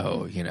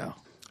 so, you know.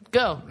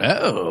 Go.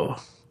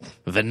 Oh,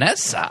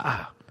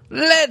 Vanessa.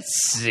 Let's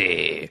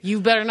see. You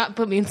better not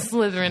put me in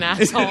Slytherin,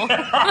 asshole.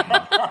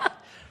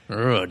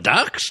 Oh,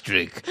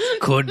 Darkstreak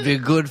could be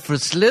good for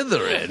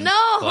Slytherin. No,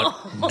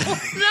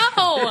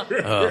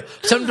 no.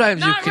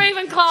 Sometimes Not you can.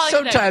 Ravenclaw either.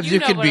 Sometimes You you,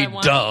 know can what be I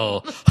want.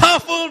 dull.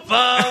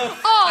 Hufflepuff.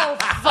 Oh,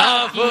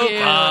 fuck you.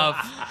 Hufflepuff.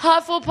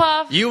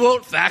 Hufflepuff. You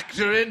won't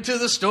factor into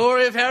the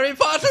story of Harry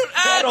Potter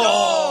at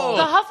all.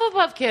 The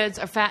Hufflepuff kids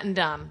are fat and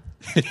dumb.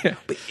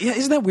 But yeah,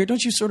 isn't that weird?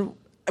 Don't you sort of?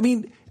 I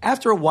mean,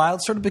 after a while,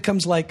 it sort of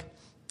becomes like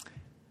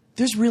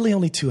there's really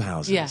only 2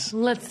 houses. Yeah,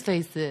 let's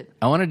face it.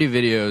 I want to do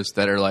videos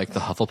that are like the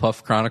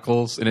Hufflepuff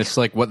Chronicles, and it's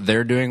like what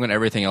they're doing when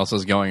everything else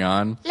is going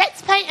on.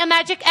 Let's paint a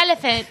magic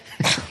elephant.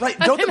 Right?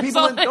 Don't the That's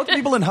people all in, I don't the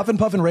people in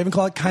Hufflepuff and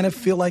Ravenclaw kind of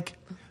feel like,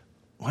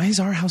 why is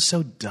our house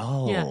so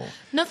dull? Yeah.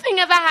 Nothing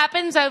ever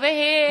happens over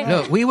here.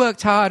 Look, we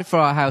worked hard for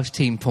our house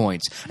team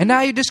points, and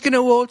now you're just going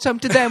to waltz up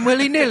to them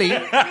willy-nilly.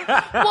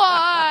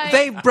 Why?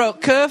 They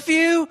broke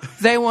curfew.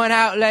 They went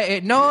out late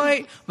at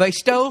night. They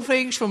stole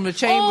things from the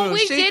Chamber All of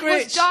we did was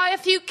Secrets. dye a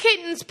few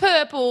kittens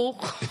purple.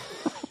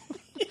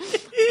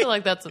 I feel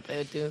like that's what they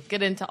would do.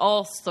 Get into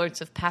all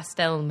sorts of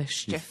pastel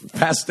mischief.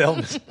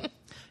 Pastel.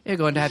 You're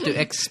going to have to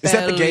expel. Is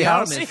that the gay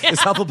house? Yarmouth. Is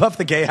Hufflepuff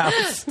the gay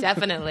house?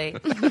 Definitely.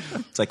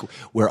 It's like,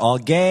 we're all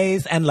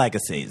gays and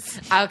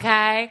legacies.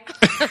 Okay.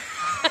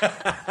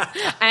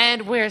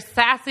 And we're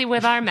sassy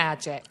with our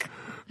magic.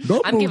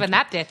 I'm giving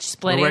that bitch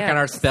split We're working ear.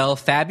 our spell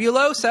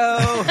Fabuloso.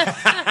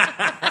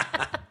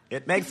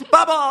 It makes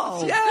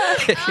bubbles.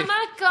 Oh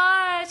my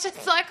gosh,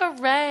 it's like a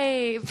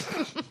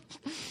rave.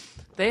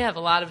 They have a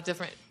lot of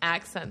different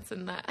accents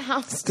in that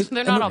house.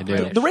 They're not all They do.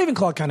 British. The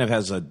Ravenclaw kind of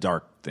has a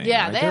dark thing.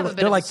 Yeah, right? they have a bit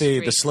they're of a like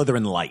the streak.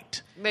 Slytherin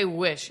light. They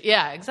wish.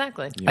 Yeah,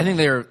 exactly. I think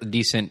they're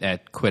decent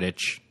at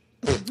Quidditch.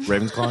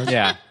 Ravenclaw?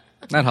 Yeah.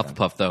 Not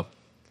Hufflepuff, though.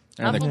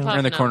 They're in the, Hufflepuff, they're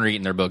in the no. corner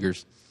eating their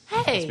boogers.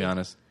 Hey, Let's be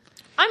honest.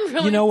 I'm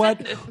really You know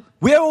what? offended.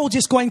 We're all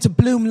just going to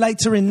bloom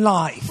later in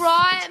life.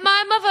 Right,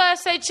 my mother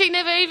said she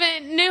never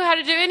even knew how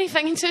to do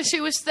anything until she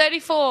was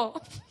 34.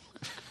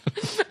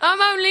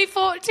 I'm only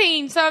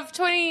 14, so I have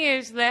 20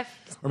 years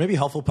left. Or maybe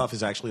Hufflepuff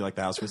is actually like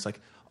the house where it's like,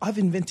 I've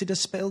invented a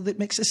spell that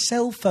makes a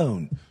cell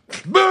phone.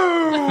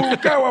 Boo!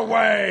 Go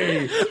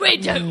away! We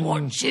don't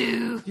want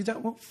you. You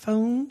don't want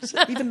phones?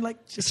 Even like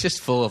It's just...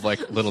 just full of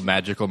like little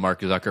magical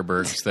Mark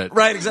Zuckerbergs that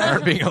Right, exactly.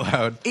 aren't being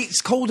allowed.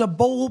 It's called a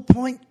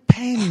ballpoint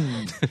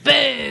pen.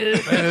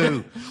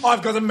 Boo.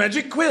 I've got a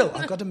magic quill.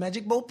 I've got a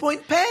magic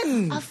ballpoint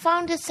pen. I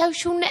found a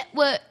social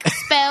network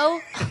spell.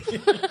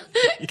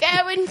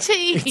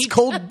 Guaranteed. It's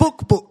called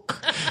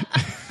Book.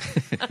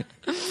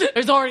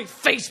 There's already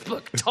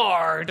Facebook,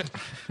 tard.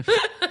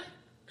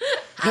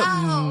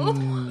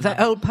 That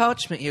old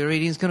parchment you're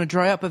reading is going to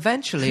dry up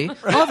eventually.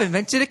 I've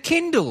invented a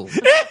Kindle.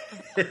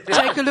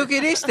 Take a look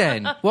at this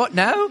then. What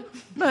now?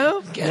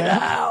 No? Get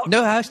out.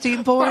 No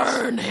housekeeping points?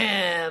 Burn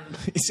him.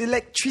 It's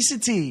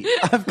electricity.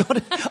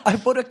 I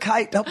put a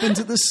kite up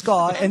into the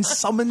sky and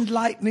summoned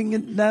lightning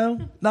and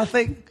no,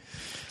 nothing.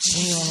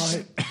 All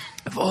right.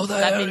 For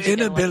That their means you're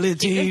gonna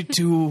inability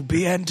to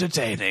be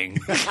entertaining.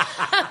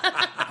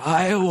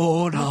 I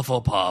award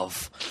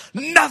Hufflepuff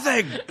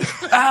nothing.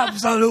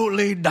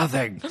 Absolutely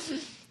nothing.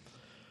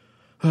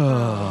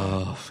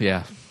 Oh,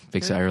 yeah.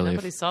 Big sigh of relief.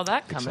 Nobody saw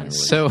that coming.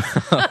 So,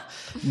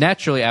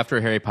 naturally, after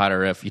Harry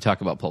Potter, if you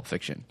talk about Pulp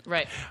Fiction,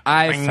 Right.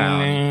 I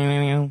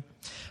found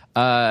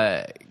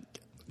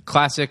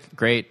classic,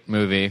 great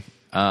movie,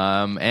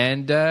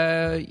 and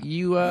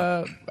you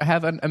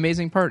have an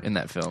amazing part in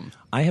that film.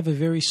 I have a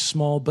very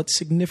small but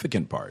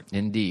significant part.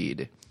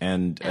 Indeed.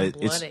 And, And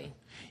it's... bloody.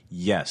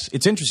 Yes.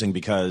 It's interesting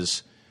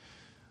because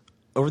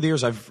over the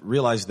years I've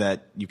realized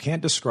that you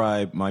can't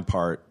describe my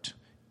part...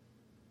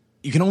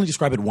 You can only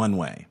describe it one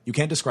way. You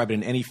can't describe it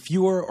in any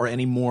fewer or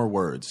any more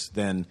words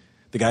than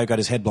the guy who got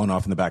his head blown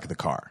off in the back of the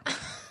car.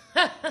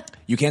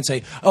 You can't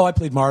say, oh, I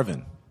played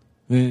Marvin.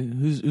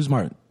 Who's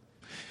Marvin?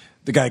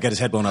 The guy who got his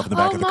head blown off in the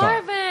back Oh, of the car.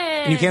 Marvin!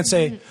 And you can't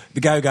say,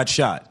 the guy who got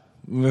shot.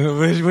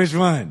 Which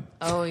one?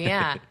 Oh,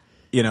 yeah.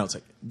 You know, it's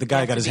like, the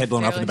guy who got his head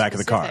blown off in the back of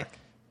the car.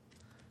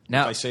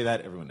 Now, If I say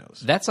that, everyone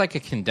knows. that's like a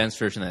condensed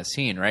version of that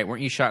scene, right?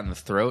 Weren't you shot in the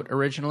throat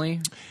originally?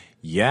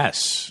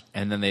 Yes.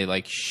 And then they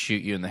like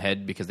shoot you in the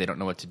head because they don't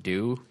know what to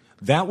do?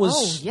 That was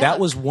Oh, yuck. that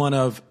was one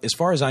of, as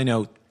far as I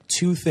know,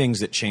 two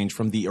things that changed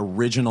from the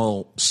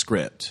original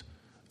script,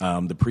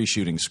 the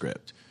pre-shooting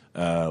script.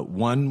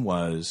 One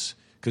was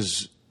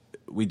because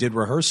we did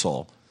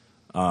rehearsal,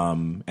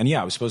 and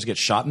I was supposed to get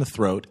shot in the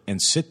throat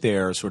and sit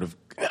there, sort of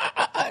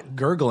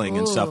gurgling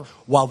and stuff,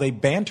 while they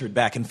bantered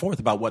back and forth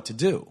about what to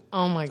do.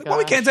 Oh, my God. Well,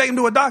 we can't take him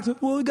to a doctor.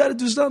 Well, we got to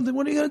do something.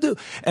 What are you going to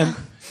do?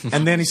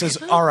 And then he says,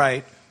 "All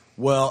right,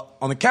 well,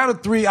 on the count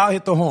of 3, I'll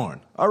hit the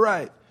horn." All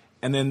right.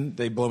 And then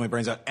they blow my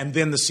brains out. And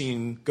then the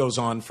scene goes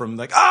on from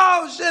like,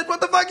 oh, shit,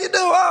 what the fuck you do?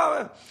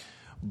 Oh.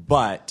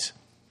 But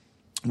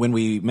when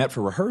we met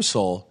for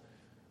rehearsal,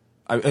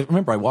 I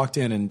remember I walked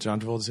in and John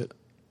Travolta said,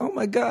 oh,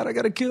 my God, I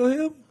got to kill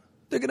him?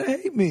 They're going to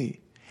hate me.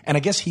 And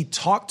I guess he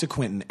talked to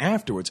Quentin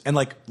afterwards and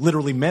like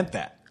literally meant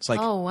that. It's like,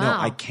 Oh, wow. no,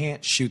 I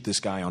can't shoot this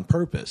guy on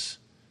purpose.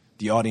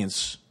 The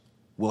audience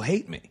will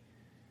hate me.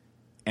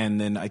 And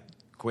then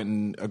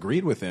Quentin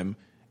agreed with him,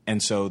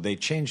 and so they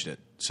changed it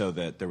so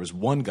that there was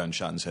 1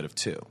 gunshot instead of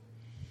 2.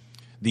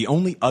 The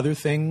only other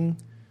thing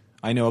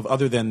I know of,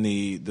 other than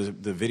the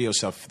video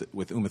stuff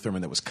with Uma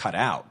Thurman that was cut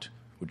out,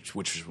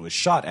 which was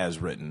shot as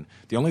written,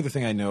 the only other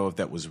thing I know of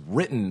that was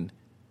written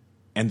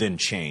and then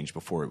changed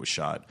before it was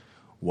shot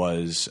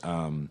was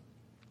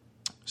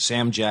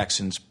Sam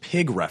Jackson's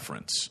pig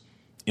reference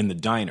in the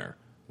diner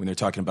when they're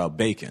talking about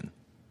bacon.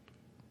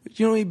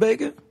 You don't eat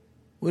bacon?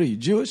 What are you,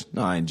 Jewish?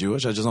 No, I ain't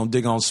Jewish. I just don't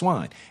dig on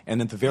swine. And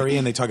then at the very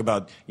end, they talk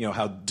about,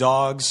 how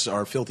dogs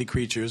are filthy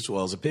creatures.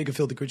 Well, is a pig a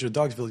filthy creature? A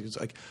dog's a filthy creature.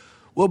 Like,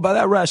 well, by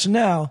that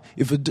rationale,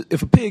 if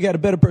a pig had a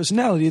better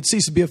personality, it'd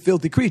cease to be a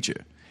filthy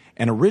creature.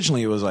 And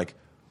originally it was like,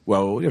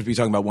 well, you have to be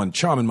talking about one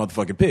charming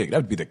motherfucking pig. That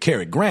would be the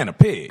Cary Grant of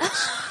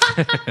pigs.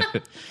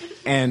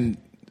 And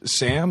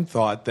Sam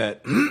thought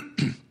that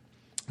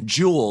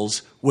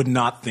Jules would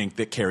not think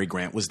that Cary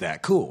Grant was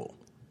that cool.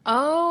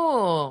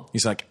 Oh.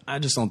 He's like, I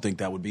just don't think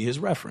that would be his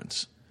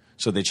reference.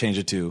 So they changed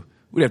it to,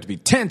 we'd have to be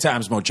 10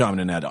 times more charming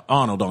than that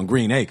Arnold on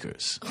Green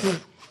Acres.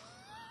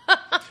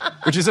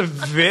 which is a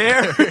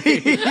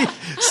very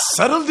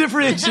subtle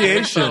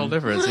differentiation. Subtle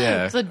difference,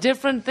 yeah. It's a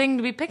different thing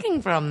to be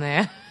picking from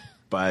there.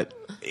 But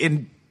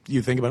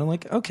you think about it,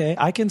 like, okay,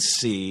 I can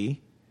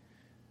see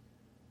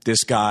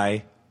this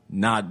guy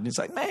not. It's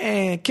like,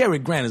 man, Cary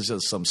Grant is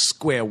just some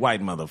square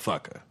white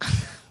motherfucker,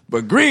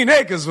 but Green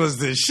Acres was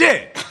the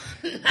shit,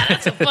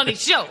 That's a funny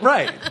show.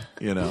 right?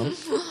 You know,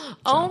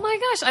 Oh my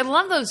gosh, I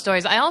love those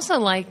stories. I also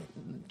like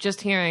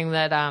just hearing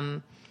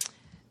that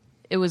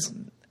it was.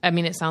 I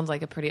mean, it sounds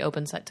like a pretty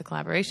open set to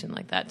collaboration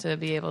like that to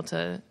be able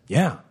to.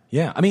 yeah.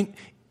 I mean,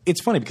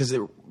 it's funny because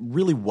it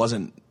really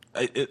wasn't.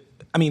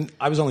 I mean,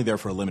 I was only there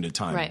for a limited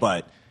time, Right.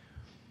 but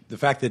the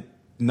fact that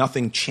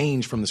nothing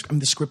changed from the script. I mean,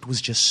 the script was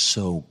just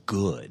so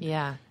good.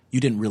 Yeah. You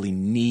didn't really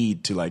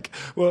need to like,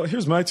 well,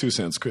 here's my 2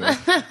 cents, Chris.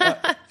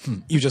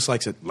 You just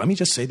like said, let me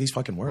just say these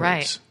fucking words.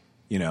 Right.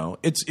 You know,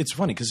 it's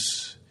funny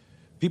because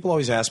people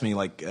always ask me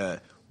like,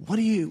 what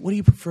do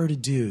you prefer to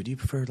do? Do you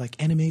prefer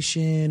like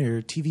animation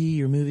or TV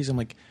or movies? I'm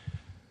like,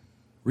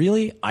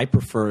 really? I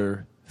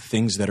prefer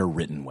things that are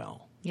written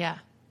well. Yeah.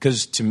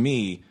 Because to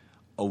me,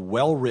 a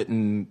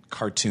well-written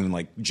cartoon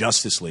like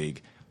Justice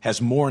League has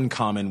more in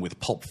common with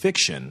Pulp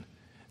Fiction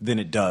than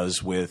it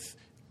does with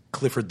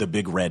Clifford the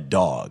Big Red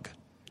Dog.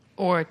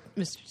 Or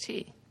Mr.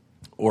 T.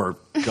 Or,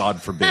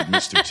 God forbid,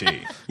 Mr.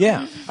 T.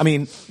 Yeah. I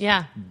mean,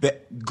 Yeah.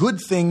 good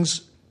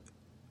things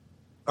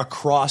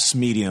across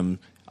medium,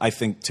 I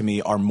think, to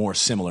me, are more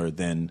similar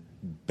than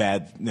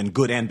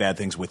good and bad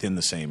things within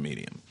the same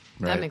medium.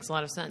 Right. That makes a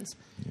lot of sense.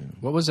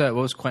 What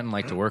was Quentin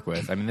like to work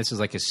with? I mean, this is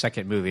like his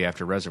second movie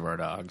after Reservoir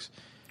Dogs,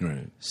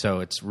 Right.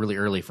 so it's really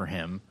early for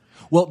him.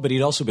 Well, but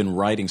he'd also been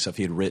writing stuff.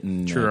 He had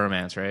written... True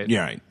Romance, right?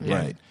 Yeah,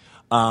 right.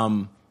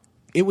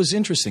 It was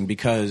interesting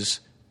because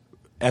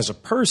as a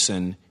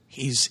person,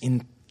 he's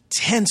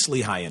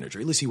intensely high energy.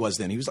 Or at least he was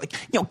then. He was like,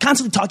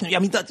 constantly talking. I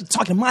mean,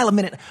 talking a mile a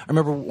minute. I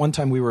remember one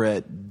time we were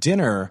at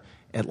dinner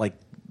at like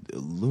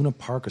Luna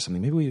Park or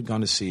something. Maybe we had gone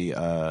to see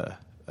what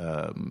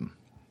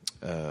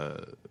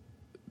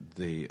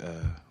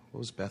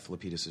was Beth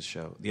Lapidus'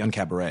 show? The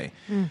Uncabaret.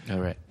 Oh,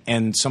 right.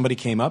 And somebody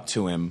came up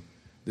to him.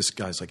 This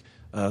guy's like,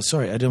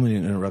 sorry, I don't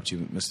mean to interrupt you,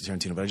 Mr.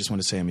 Tarantino, but I just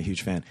want to say I'm a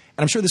huge fan. And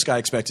I'm sure this guy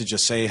expected to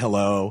just say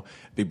hello,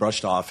 be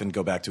brushed off, and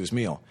go back to his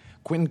meal.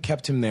 Quentin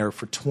kept him there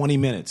for 20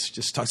 minutes,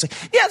 just talks like,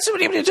 yeah, so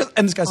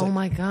and this guy's Oh like,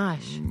 my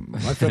gosh. my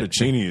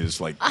fettuccine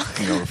is like,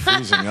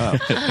 freezing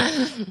up.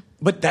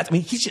 But that, I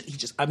mean,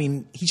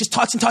 he just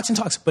talks and talks and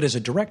talks. But as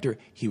a director,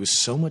 he was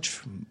so much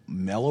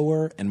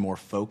mellower and more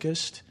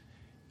focused.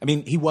 I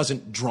mean, he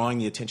wasn't drawing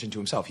the attention to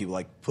himself. He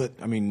I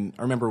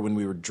remember when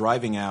we were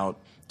driving out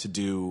to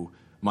do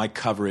my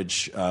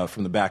coverage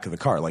from the back of the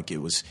car, like it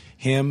was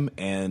him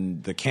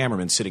and the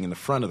cameraman sitting in the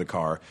front of the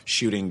car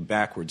shooting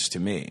backwards to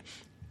me.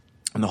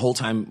 And the whole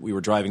time we were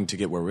driving to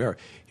get where we are,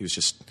 he was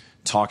just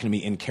talking to me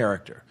in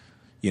character.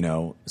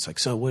 It's like,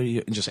 so what are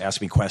you, and just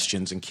asking me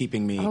questions and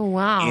keeping me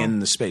in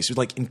the space. He was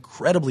like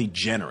incredibly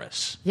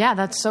generous. Yeah,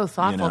 that's so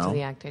thoughtful to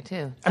the actor,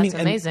 too. That's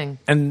amazing.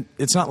 And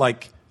it's not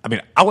like,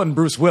 I wasn't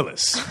Bruce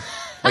Willis.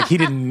 Like he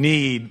didn't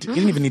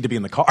even need to be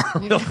in the car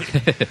really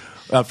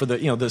for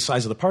the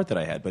size of the part that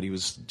I had. But he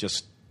was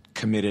just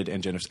committed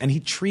and generous, and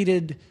he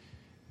treated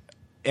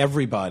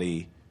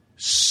everybody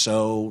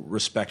so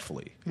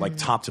respectfully, like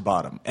top to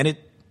bottom. And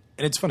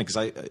it's funny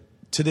because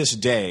to this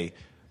day,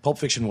 Pulp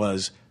Fiction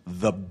was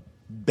the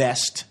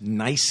best,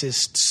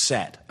 nicest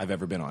set I've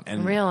ever been on.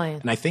 And really,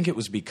 and I think it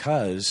was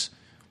because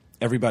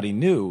everybody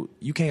knew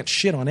you can't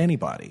shit on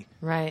anybody,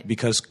 right?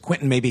 Because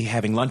Quentin may be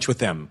having lunch with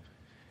them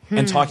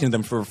and talking to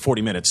them for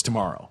 40 minutes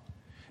tomorrow.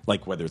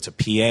 Like whether it's a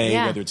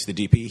PA, whether it's the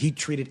DP, he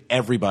treated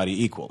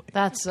everybody equally.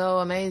 That's so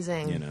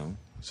amazing.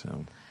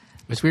 So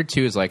What's weird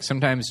too is like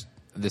sometimes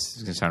this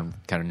is gonna sound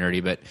kind of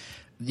nerdy, but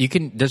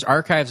there's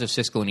archives of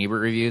Siskel and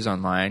Ebert reviews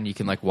online. You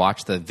can like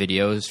watch the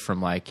videos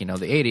from like the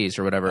 80s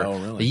or whatever. Oh,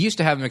 really? They used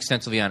to have them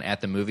extensively on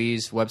At the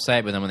Movies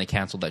website, but then when they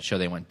canceled that show,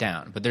 they went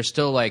down. But there's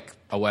still like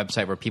a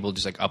website where people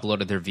just like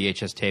uploaded their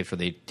VHS tapes where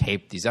they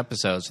taped these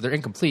episodes. So they're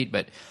incomplete,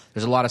 but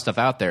there's a lot of stuff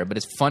out there. But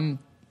it's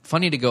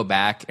funny to go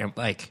back and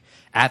like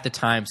at the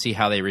time see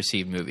how they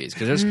received movies,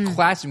 because there's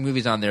classic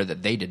movies on there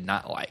that they did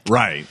not like.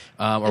 right.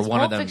 Or Is one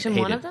Pulp of them Fiction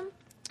hated. one of them?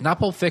 Not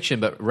Pulp Fiction,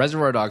 but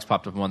Reservoir Dogs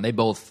popped up one. They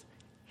both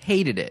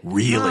hated it.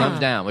 Really? Thumbs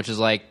down, which is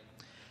like,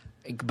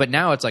 but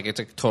now it's a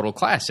total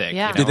classic.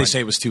 Yeah. Did they say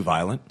it was too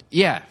violent?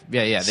 Yeah.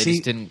 They See,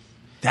 just didn't.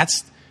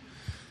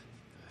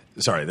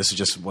 Sorry, this is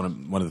just one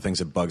of the things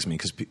that bugs me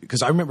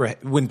because I remember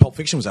when Pulp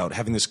Fiction was out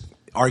having this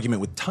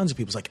argument with tons of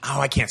people. It's like, oh,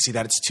 I can't see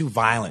that; it's too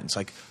violent. It's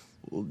like,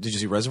 well, did you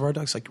see Reservoir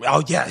Dogs? Like,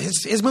 oh yeah,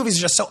 his movies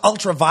are just so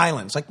ultra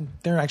violent. It's like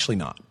they're actually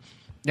not.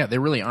 Yeah, they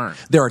really aren't.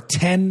 There are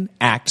 10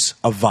 acts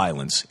of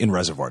violence in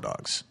Reservoir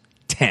Dogs.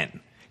 10,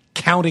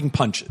 counting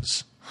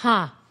punches.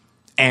 Huh.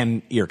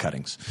 And ear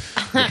cuttings.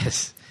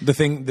 Yes. The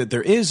thing that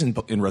there is in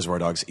Reservoir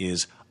Dogs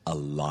is a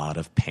lot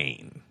of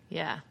pain.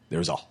 Yeah.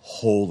 There's a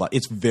whole lot.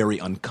 It's very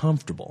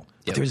uncomfortable.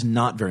 But Yep. there's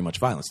not very much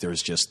violence.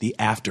 There's just the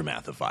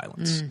aftermath of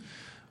violence.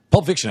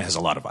 Pulp Fiction has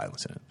a lot of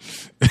violence in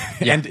it.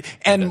 Yeah,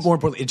 and more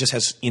importantly, it just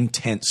has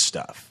intense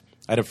stuff.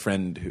 I had a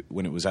friend who,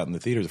 when it was out in the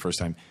theater the first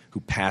time, who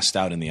passed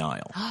out in the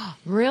aisle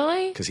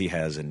Really? because he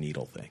has a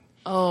needle thing.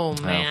 Oh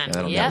man,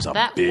 yeah, yeah, was a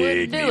that would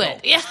big do needle.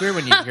 it. Yeah. It's weird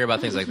when you hear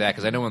about things like that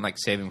because I know when like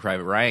Saving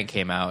Private Ryan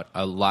came out,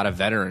 a lot of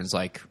veterans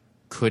like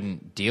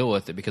couldn't deal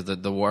with it because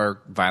the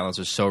war violence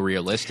was so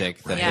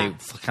realistic that Yeah.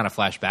 they kind of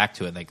flashed back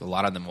to it. Like a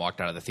lot of them walked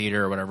out of the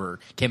theater or whatever,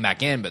 came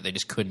back in, but they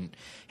just couldn't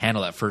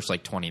handle that first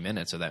like 20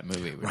 minutes of that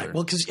movie. Right.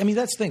 Well, because, I mean,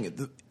 that's the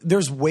thing.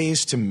 There's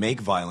ways to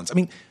make violence. I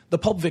mean, the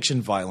Pulp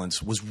Fiction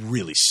violence was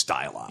really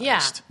stylized. Yeah,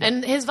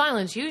 and his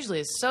violence usually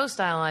is so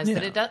stylized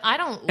that it does. I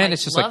don't. and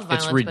it's just love like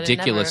it's violence, but it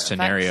ridiculous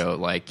never affects- scenario,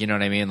 like you know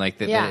what I mean.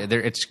 Like Yeah.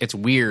 it's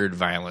weird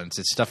violence.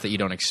 It's stuff that you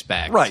don't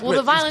expect. Right. Well,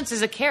 the violence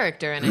is a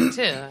character in it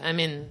too. I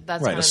mean,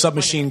 that's Right. kind A of the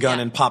submachine point gun of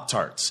it. and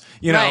Pop-Tarts.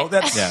 You know, Right.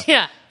 that's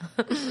yeah.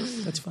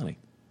 that's funny.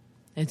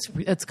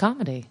 It's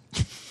comedy.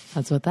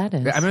 That's what that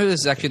is. I remember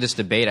this is actually this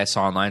debate I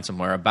saw online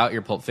somewhere about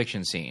your Pulp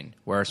Fiction scene,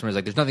 where somebody's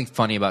like, "There's nothing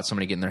funny about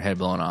somebody getting their head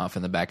blown off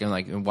in the back," and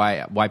like,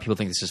 why people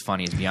think this is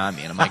funny is beyond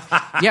me. And I'm like,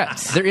 yeah,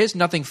 there is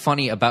nothing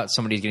funny about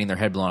somebody getting their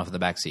head blown off in the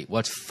back seat.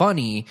 What's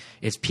funny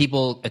is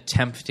people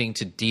attempting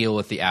to deal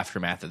with the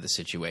aftermath of the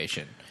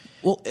situation.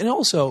 Well, and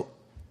also,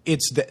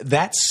 it's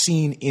that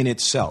scene in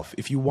itself.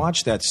 If you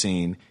watch that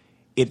scene,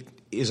 it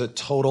is a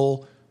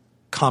total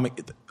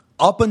comic.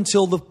 Up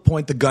until the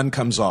point the gun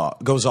goes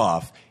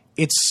off,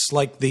 it's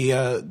like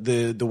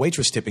the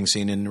waitress tipping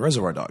scene in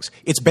Reservoir Dogs.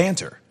 It's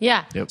banter.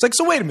 Yeah. Yep. It's like,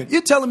 so wait a minute,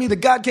 you're telling me that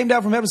God came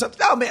down from heaven?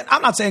 Oh man,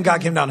 I'm not saying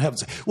God came down from heaven.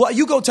 Well,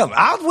 you go tell him.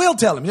 I will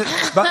tell him.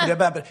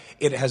 But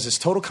it has this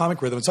total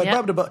comic rhythm. It's like,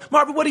 Yep.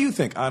 Marvin, what do you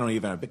think? I don't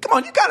even have an opinion. Come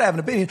on, you got to have an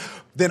opinion.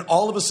 Then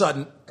all of a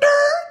sudden,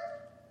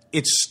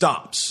 it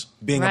stops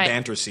being Right. a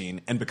banter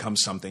scene and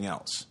becomes something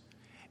else.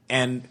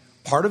 And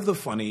part of the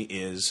funny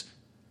is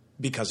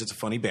because it's a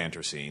funny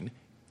banter scene,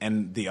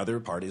 and the other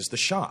part is the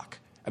shock.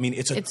 I mean,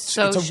 it's a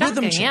so rhythm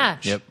shocking, change. yeah.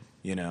 Yep.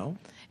 You know?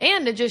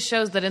 And it just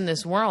shows that in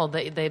this world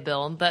that they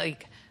build, that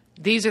like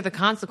these are the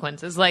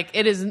consequences. Like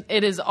it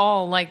is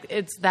all like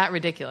it's that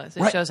ridiculous.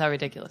 It Right. shows how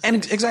ridiculous. And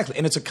it is. exactly,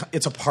 and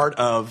it's a part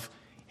of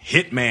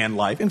hitman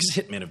life, and because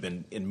hitmen have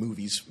been in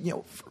movies, you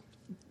know, for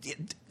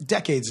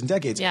decades and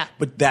decades. Yeah.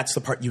 But that's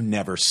the part you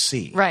never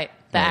see. Right.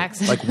 The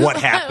accident. Like what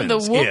happens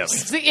the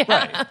whoops. if.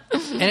 Yeah.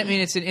 And I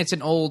mean, it's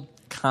an old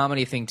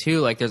comedy thing too.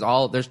 Like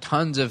there's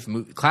tons of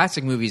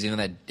classic movies even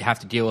that have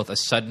to deal with a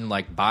sudden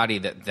like body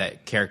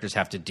that characters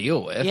have to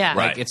deal with. Yeah.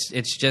 Like Right.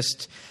 it's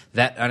just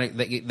that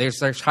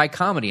there's high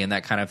comedy in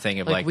that kind of thing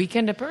of like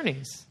Weekend at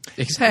Bernie's.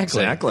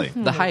 exactly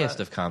the highest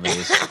of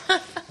comedies.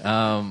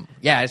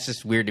 Yeah, it's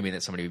just weird to me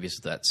that somebody would be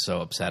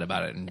so upset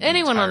about it. And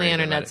Anyone on the tirade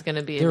about internet's it. going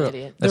to be There an are,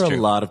 idiot. there That's are a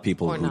true. lot of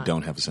people Or who not.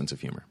 don't have a sense of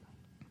humor.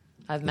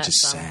 I've met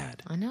is some.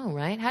 sad. I know,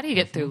 right? How do you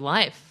get through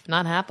life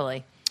not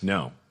happily?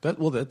 No.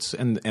 That's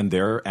and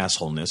their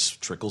assholeness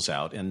trickles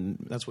out, and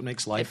that's what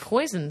makes It life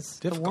poisons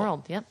difficult. the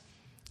world. Yep.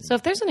 So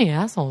if there's any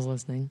assholes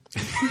listening,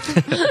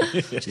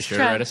 You sure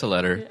try. write us a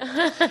letter.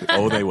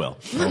 Oh, they will.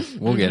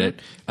 We'll get it.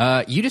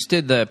 You just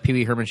did the Pee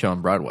Wee Herman show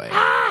on Broadway.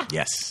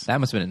 Yes. That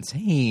must have been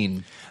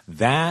insane.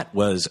 That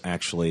was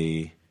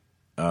actually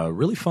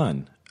really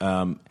fun.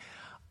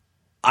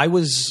 I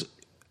was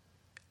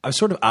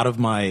sort of out of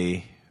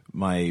my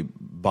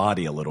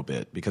body a little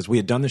bit because we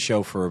had done the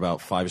show for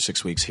about 5 or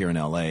 6 weeks here in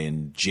LA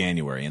in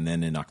January, and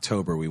then in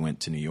October we went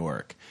to New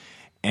York,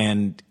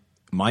 and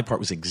my part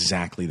was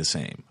exactly the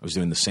same. I was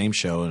doing the same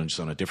show and just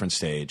on a different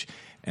stage,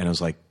 and I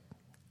was like,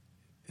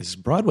 "This is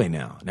Broadway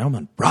now. Now I'm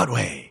on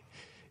Broadway.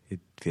 It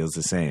feels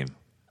the same.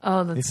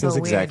 oh, that's It feels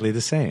so weird. exactly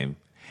the same."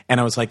 And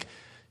I was like,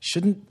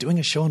 "Shouldn't doing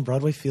a show on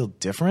Broadway feel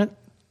different?"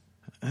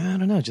 I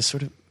don't know. Just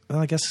sort of. Well,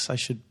 I guess I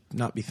should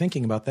not be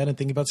thinking about that and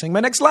thinking about saying my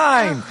next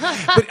line.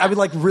 But I would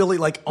like really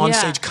like on Yeah.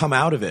 stage come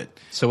out of it.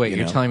 So wait, you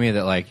you're know? telling me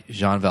that like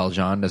Jean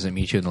Valjean doesn't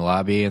meet you in the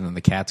lobby, and then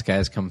the Cats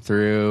guys come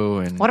through,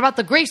 and What about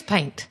the grease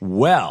paint?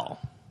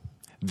 Well,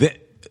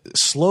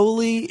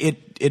 slowly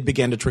it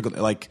began to trickle.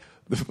 Like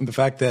the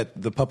fact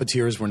that the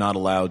puppeteers were not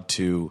allowed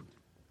to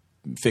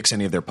fix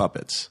any of their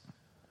puppets.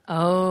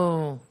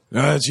 Oh,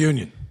 No, it's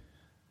union.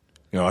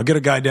 You know, I'll get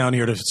a guy down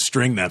here to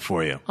string that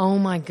for you. oh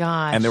my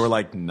gosh. And there were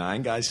like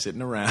 9 guys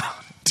sitting around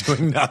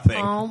doing nothing.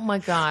 Oh my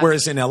gosh.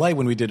 Whereas in LA,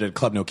 when we did it at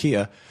Club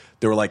Nokia,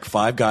 there were like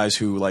 5 guys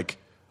who like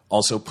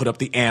also put up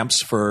the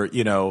amps for,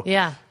 you know,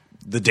 Yeah.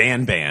 the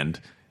Dan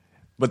band,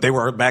 but they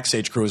were a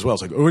backstage crew as well.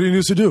 It's like, oh, what do you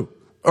need to do?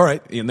 All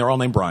right. And they're all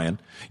named Brian,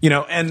 you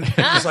know, and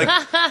it's like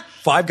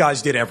 5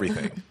 guys did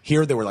everything.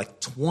 Here, there were like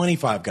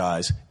 25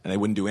 guys and they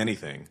wouldn't do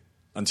anything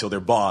until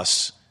their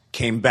boss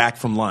came back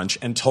from lunch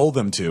and told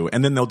them to,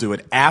 and then they'll do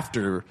it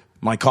after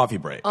my coffee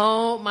break.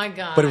 Oh my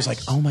gosh. But it was like,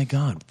 oh my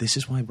God, this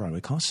is why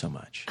Broadway costs so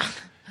much.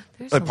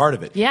 But part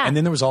of it. Yeah. And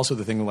then there was also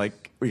the thing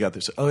like, we got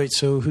this, oh, wait,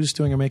 so who's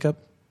doing our makeup?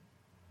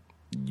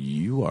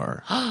 You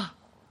are.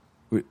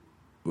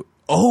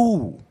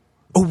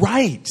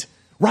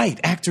 Right.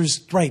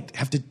 Actors, right,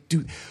 have to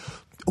do,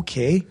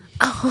 okay.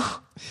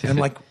 And I'm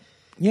like,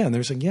 yeah, and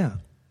they're saying, yeah,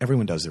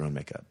 everyone does their own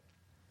makeup.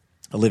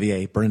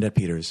 Olivier, Bernadette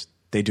Peters,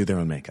 they do their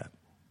own makeup.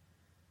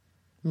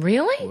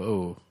 Really?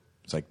 whoa.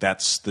 It's like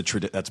that's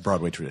that's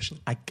Broadway tradition.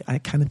 I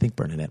kind of think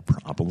Bernadette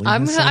probably.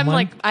 I'm has someone.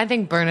 like, I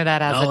think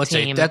Bernadette has a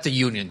team. That's a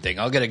union thing.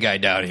 I'll get a guy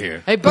down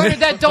here. Hey,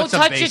 Bernadette, don't some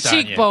touch your bass on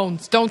you.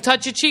 cheekbones. Don't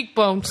touch your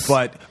cheekbones.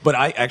 But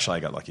I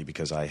got lucky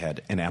because I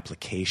had an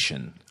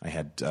application. I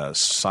had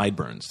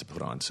sideburns to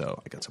put on,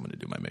 so I got someone to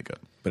do my makeup.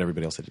 But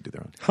everybody else had to do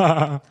their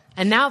own.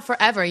 And now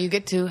forever you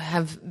get to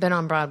have been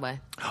on Broadway.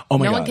 Oh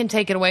my no God. one can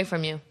take it away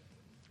from you.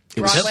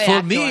 Except Broadway for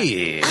actor.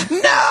 me.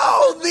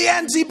 No, the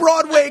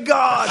anti-Broadway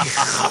god.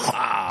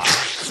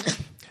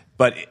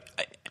 But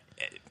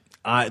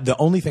the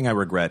only thing I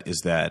regret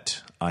is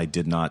that I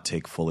did not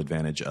take full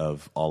advantage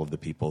of all of the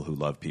people who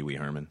love Pee Wee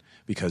Herman,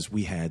 because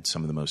we had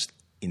some of the most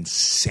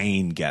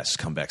insane guests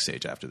come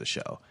backstage after the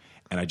show.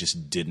 And I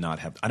just did not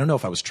have – I don't know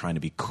if I was trying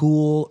to be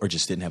cool or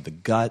just didn't have the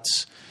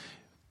guts.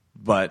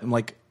 But I'm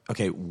like,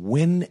 okay,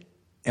 when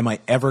am I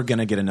ever going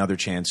to get another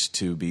chance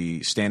to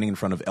be standing in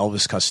front of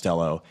Elvis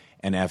Costello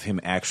and have him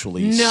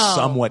actually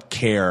somewhat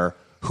care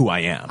who I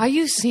am? Are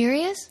you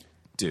serious?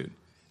 Dude,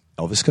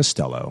 Elvis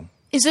Costello,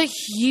 Is a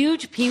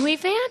huge Pee Wee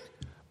fan?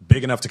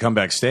 big enough to come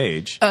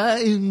backstage. I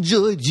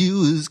enjoyed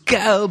you as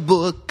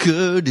Cowboy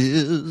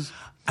Curtis.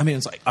 I mean,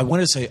 it's like I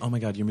wanted to say, "Oh my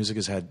God, your music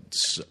has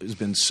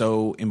been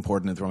so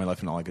important throughout my life,"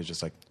 and all I could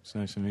just like, "It's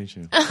nice to meet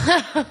you."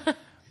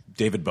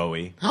 David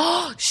Bowie,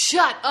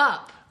 Shut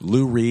up.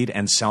 Lou Reed,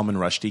 and Salman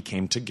Rushdie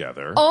came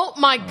together. Oh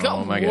my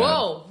God. my God.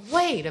 Whoa.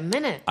 Wait a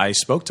minute. I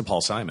spoke to Paul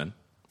Simon.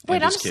 Wait,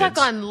 and I'm his stuck kids.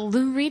 on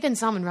Lou Reed and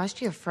Salman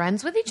Rushdie are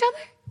friends with each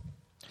other?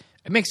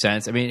 It makes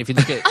sense. I mean, if you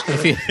look at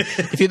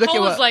if you look Paul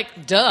at was what,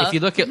 like, duh.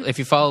 if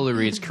you follow Lou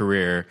Reed's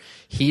career,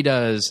 he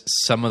does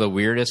some of the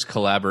weirdest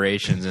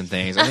collaborations and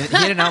things. I mean, he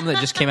had an album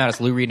that just came out.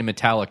 It's Lou Reed and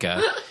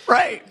Metallica,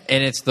 Right.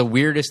 and it's the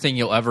weirdest thing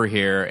you'll ever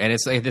hear. And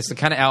it's the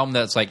kind of album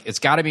that's like it's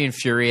got to be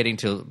infuriating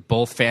to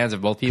both fans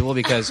of both people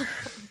because.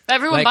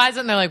 Everyone Like, buys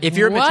it and they're like, if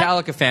you're what? a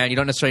Metallica fan, you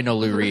don't necessarily know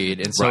Lou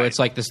Reed, and so Right. it's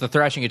like this: the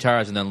thrashing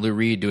guitars, and then Lou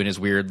Reed doing his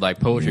weird like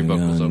poetry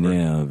vocals over.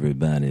 Now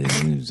everybody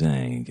who's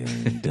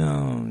hanging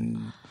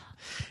down.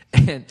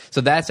 And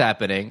so that's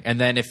happening.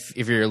 And then if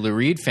you're a Lou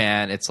Reed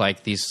fan, it's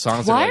like these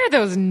songs. Why are like, are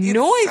those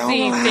noisy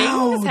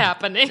things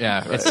happening?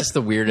 Yeah, it's just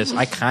the weirdest.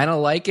 I kind of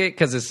like it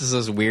because this is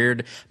this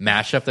weird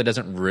mashup that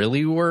doesn't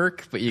really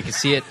work, but you can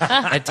see it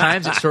at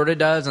times. It sort of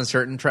does on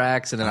certain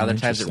tracks, and then other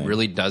times it interesting.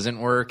 really doesn't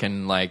work.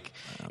 And like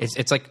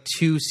it's like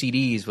 2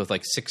 CDs with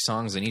like 6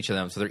 songs in each of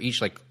them, so they're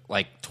each like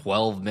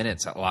 12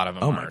 minutes. A lot of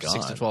them my are 6 to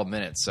God. 12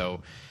 minutes.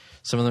 So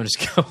some of them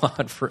just go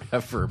on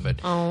forever.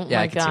 But Oh yeah,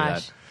 my I can see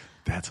gosh. that.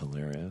 That's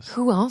hilarious.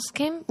 Who else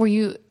came? Were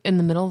you in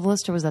the middle of the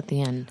list or was that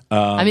the end?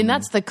 I mean,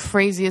 that's the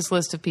craziest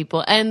list of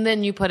people. And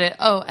then you put it,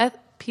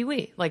 at Pee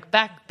Wee, like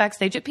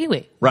backstage at Pee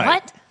Wee. Right.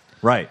 What?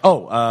 Right.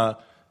 Oh,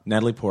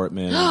 Natalie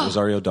Portman,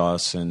 Rosario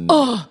Dawson,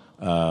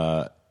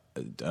 Daniel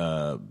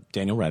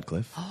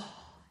Radcliffe.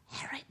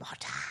 Harry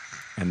Potter.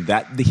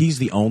 And he's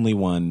the only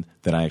one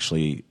that I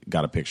actually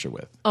got a picture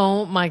with.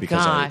 Oh my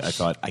Because gosh. I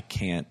thought I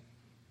can't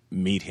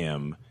meet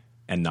him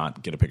and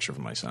not get a picture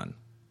from my son.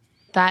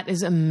 That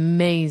is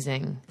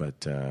amazing.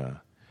 But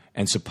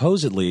and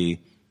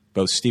supposedly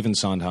both Stephen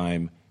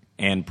Sondheim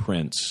and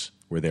Prince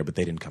were there, but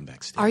they didn't come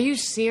backstage. Are you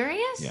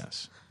serious?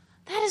 Yes.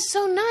 That is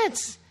so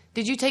nuts.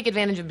 Did you take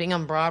advantage of being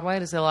on Broadway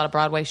to see a lot of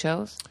Broadway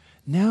shows?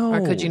 No. Or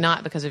could you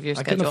not because of your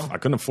I schedule?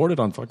 couldn't afford it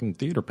on fucking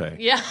theater pay.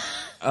 Yeah.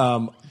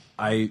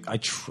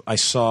 I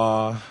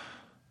saw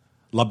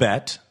La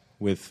Bette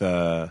with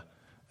David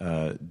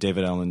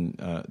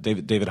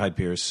Hyde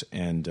Pierce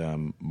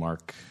and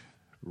Mark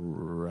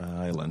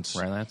Rylance.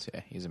 Rylance,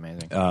 yeah, he's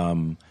amazing.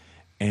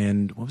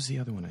 And what was the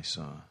other one I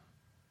saw?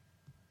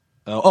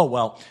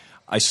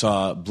 I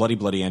saw Bloody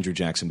Bloody Andrew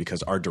Jackson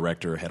because our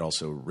director had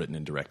also written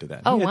and directed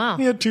that. Oh, wow.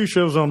 He had 2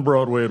 shows on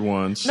Broadway at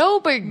once. No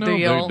big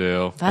deal. big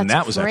deal. That's and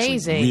that was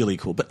crazy. actually really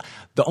cool. But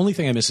the only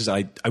thing I miss is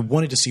I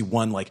wanted to see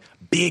one like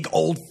big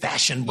old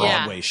fashioned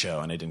Broadway show,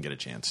 and I didn't get a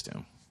chance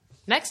to.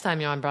 Next time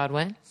you're on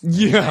Broadway.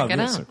 Yeah, Check it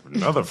that's out.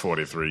 another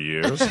 43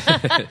 years.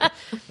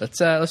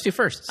 Let's do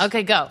firsts.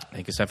 Okay, go. I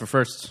think it's time for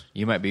firsts.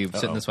 You might be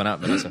sitting this one out,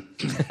 Vanessa.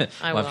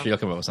 I Well, will. I'm sure you'll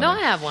come up with No,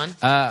 something. I have one.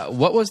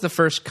 What was the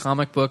first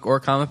comic book or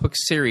comic book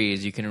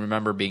series you can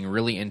remember being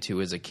really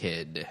into as a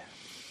kid?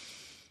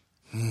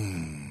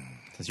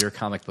 Because you're a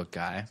comic book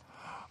guy.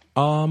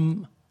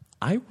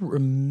 I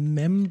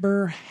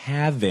remember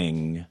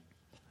having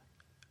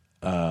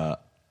an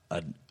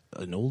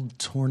old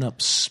torn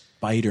up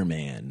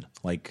Spider-Man,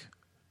 like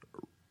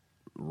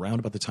round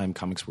about the time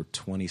comics were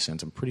 20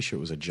 cents. I'm pretty sure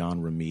it was a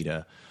John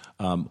Romita.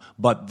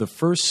 But the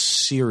first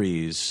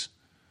series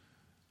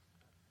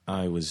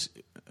I was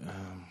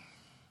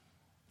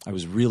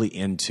really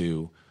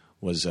into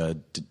was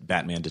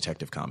Batman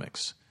Detective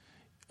Comics.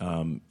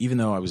 Even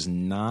though I was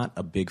not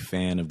a big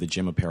fan of the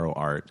Jim Aparo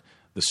art,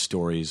 the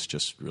stories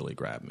just really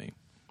grabbed me.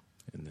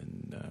 And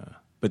then,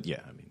 but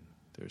yeah, I mean,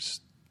 there's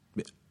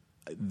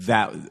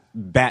that.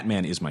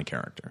 Batman is my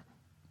character.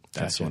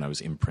 That's the one I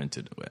was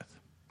imprinted with.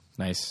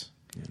 Nice.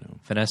 You know,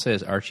 Vanessa,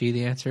 is Archie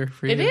the answer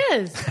for you? It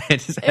is. I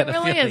just It had a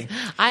really feeling. is.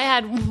 I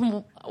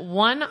had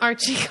one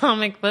Archie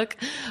comic book,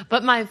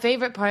 but my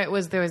favorite part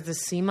was there was the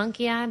sea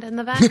monkey ad in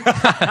the back.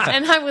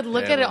 And I would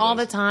look at it all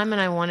the time,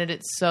 and I wanted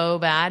it so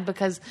bad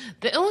because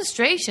the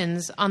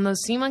illustrations on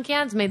those sea monkey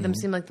ads made them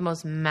seem like the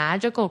most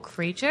magical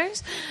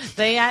creatures.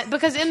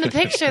 Because in the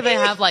picture they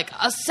have like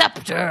a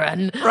scepter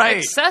and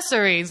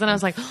accessories, and I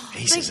was like,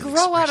 they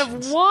grow out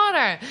of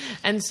water.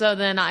 And so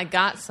then I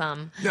got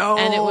some,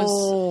 and it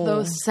was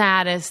the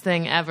saddest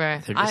thing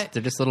ever.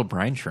 They're just little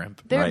brine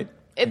shrimp. They're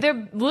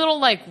little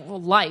like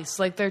lice,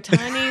 like they're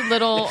tiny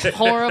little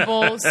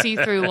horrible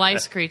see-through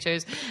lice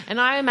creatures, and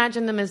I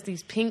imagine them as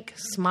these pink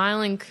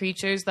smiling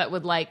creatures that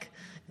would like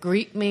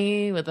greet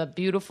me with a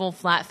beautiful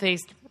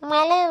flat-faced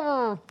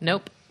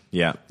nope.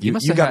 Yeah, You you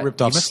must have got got-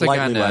 ripped you off must have slightly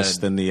gotten a- less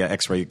than the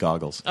X-ray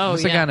goggles. Oh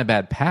Must have yeah. gotten a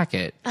bad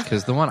packet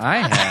because the one I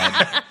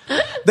had,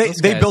 They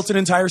guys- built an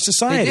entire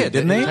society,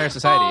 didn't the they? entire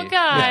society. Oh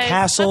guys,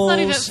 castles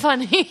that's not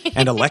even funny.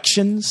 And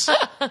elections.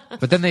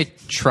 But then they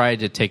tried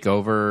to take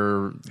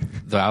over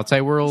the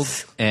outside world,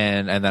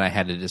 and then I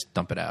had to just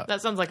dump it out.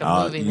 That sounds like a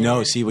movie.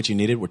 No, see what you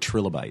needed were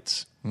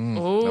trilobites.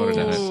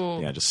 Ooh.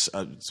 Yeah, just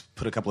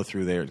put a couple of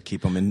through there to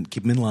keep them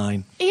in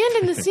line. And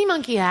in the sea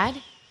monkey ad,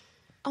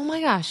 oh my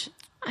gosh.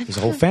 There's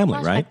a whole family,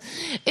 right?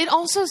 It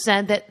also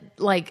said that,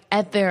 like,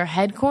 at their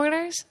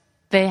headquarters,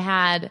 they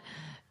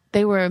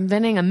were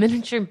inventing a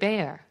miniature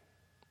bear.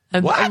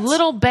 A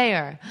little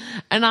bear.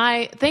 And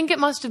I think it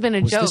must have been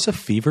a Was joke. this a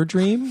fever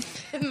dream?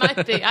 It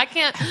might be. I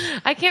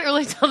can't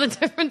really tell the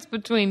difference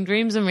between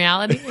dreams and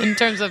reality in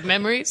terms of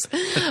memories.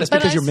 That's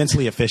because you're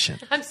mentally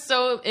efficient. I'm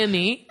so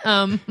Emmy.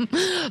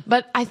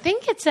 But I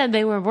think it said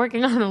they were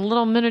working on a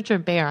little miniature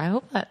bear. I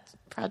hope that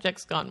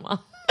project's gone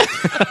well.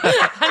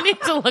 I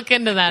need to look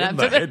into that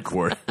after this.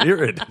 headquarters.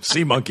 You're at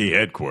Sea Monkey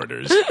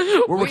headquarters.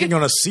 We're working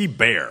on a sea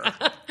bear,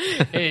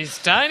 He's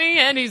tiny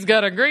and he's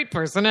got a great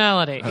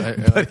personality.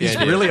 But he's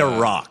really a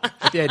rock.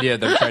 The idea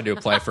they're trying to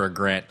apply for a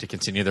grant to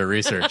continue their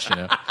research.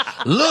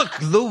 Look,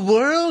 the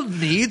world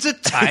needs a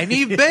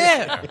tiny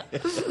bear.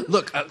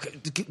 Look,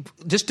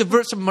 just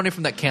divert some money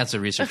from that cancer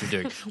research you're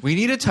doing. We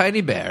need a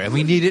tiny bear, and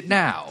we need it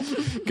now.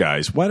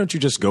 guys. Why don't you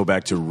just go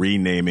back to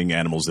renaming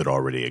animals that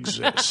already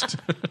exist?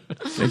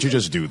 Can't you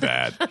just do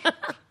that?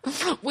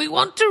 We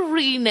want to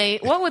rename.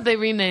 What would they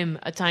rename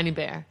a tiny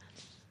bear?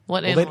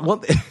 What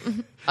animal?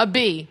 A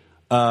bee.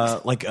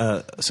 Like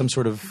some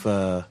sort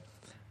of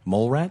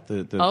mole rat.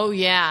 Oh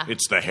yeah.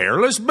 It's the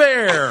hairless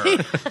bear.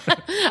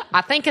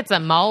 I think it's a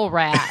mole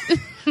rat.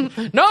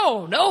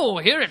 No,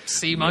 here at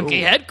Sea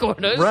Monkey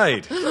headquarters.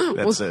 Right.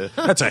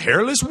 That's a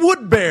hairless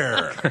wood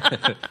bear.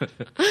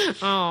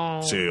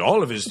 Oh. See,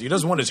 he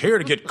doesn't want his hair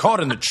to get caught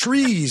in the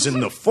trees in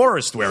the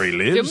forest where he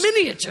The lives.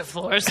 miniature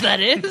forest, that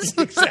is.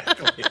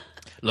 Exactly.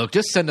 Look,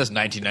 just send us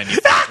 $19.95.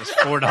 It's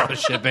 $4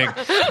 shipping.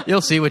 You'll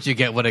see what you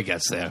get when it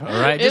gets there.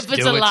 All right, just If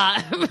it's do it.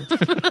 alive.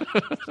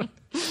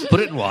 Put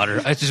it in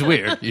water. It's just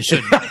weird. You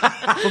shouldn't. But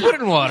put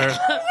it in water.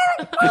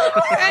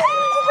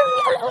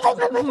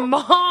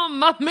 Mom,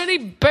 my mini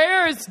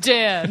bear is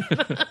dead.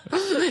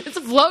 It's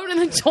floating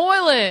in the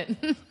toilet.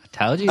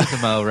 Told you it's a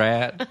mole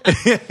rat.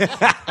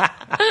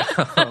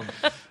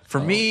 For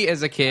me,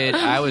 as a kid,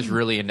 I was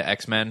really into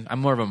X-Men. I'm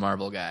more of a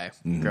Marvel guy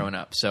growing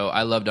up, so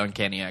I loved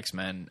Uncanny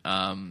X-Men.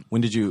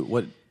 When did you?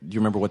 What do you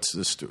remember? What's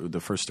the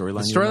first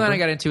storyline? The storyline I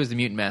got into was the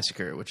Mutant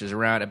Massacre, which is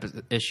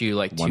around issue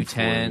like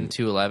 210,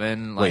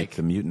 211. Wait, Like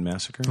the Mutant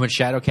Massacre. when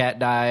Shadowcat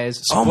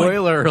dies. Oh my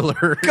Spoiler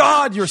alert.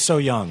 God, you're so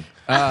young.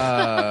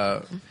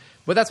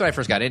 But that's when I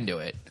first got into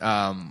it.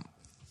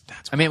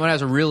 I mean, when I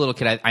was a real little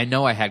kid, I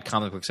know I had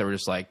comic books that were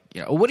just like,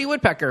 Woody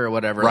Woodpecker or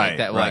whatever, Right, like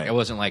that. right. Like I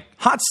wasn't like,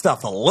 Hot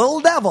stuff, the little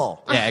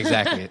devil. yeah,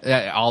 exactly,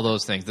 all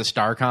those things, the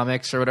Star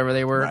Comics or whatever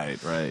they were. Right.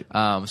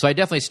 So I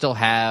definitely still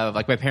have,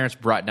 like, my parents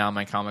brought down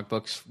my comic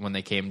books when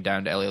they came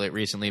down to LA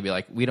recently. Be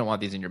like, we don't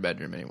want these in your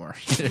bedroom anymore.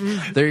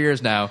 They're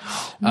yours now.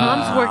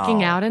 Mom's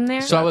working out in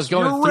there. So I was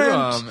going your through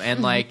rent. them,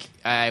 and like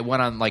I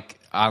went on like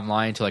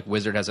online to like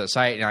Wizard has a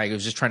site, and I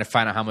was just trying to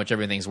find out how much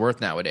everything's worth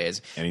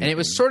nowadays. And it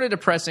was sort of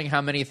depressing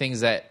how many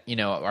things that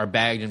are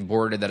bagged and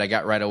boarded that I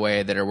got right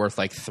away that are worth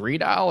like $3.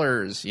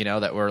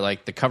 That were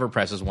like the cover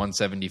price was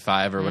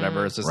 $175 or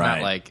whatever. It's just not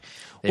Right. like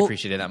they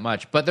appreciated that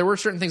much. But there were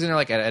certain things in there,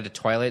 like at a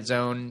Twilight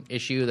Zone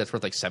issue that's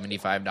worth like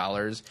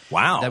 $75.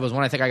 Wow. That was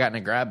one I think I got in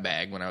a grab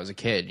bag when I was a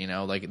kid.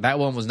 Like that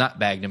one was not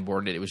bagged and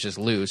boarded; it was just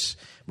loose,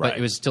 but Right.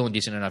 it was still in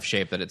decent enough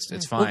shape that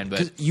it's fine. But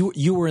 'Cause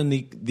you were in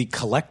the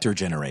collector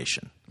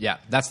generation. yeah,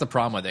 that's the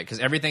problem with it, because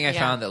everything I Yeah.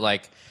 found that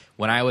like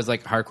when I was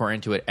like hardcore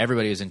into it,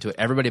 everybody was into it.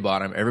 Everybody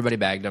bought them. Everybody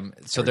bagged them.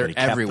 So Everybody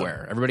they're kept everywhere.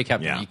 them. Everybody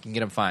kept Yeah. them. You can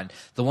get them fine.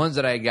 The ones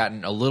that I had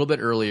gotten a little bit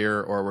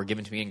earlier or were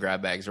given to me in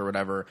grab bags or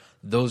whatever,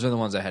 those are the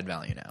ones that had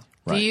value now.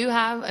 Do you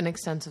have an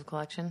extensive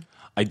collection?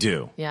 I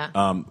do. Yeah.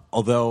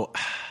 Although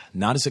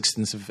not as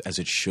extensive as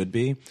it should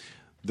be.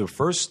 The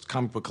first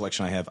comic book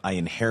collection I have, I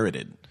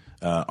inherited.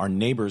 Our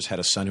neighbors had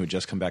a son who had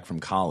just come back from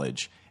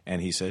college,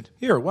 and he said,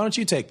 "Here, why don't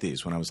you take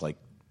these?" When I was like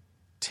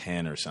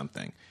 10 or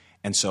something.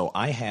 And so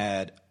I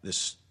had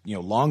this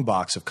long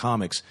box of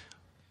comics.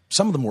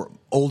 Some of them were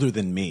older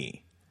than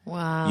me.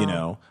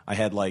 Wow. I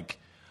had like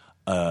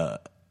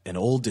an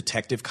old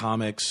detective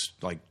comics,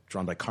 like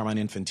drawn by Carmine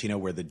Infantino,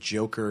 where the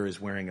Joker is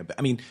wearing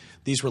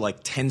these were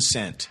like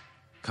 10-cent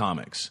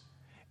comics.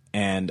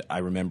 And I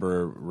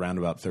remember around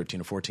about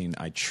 13 or 14,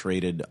 I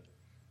traded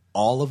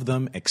all of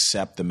them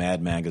except the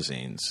Mad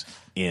magazines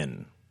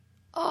in.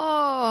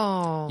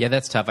 Oh. Yeah,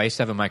 that's tough. I used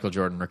to have a Michael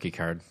Jordan rookie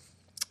card.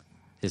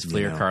 His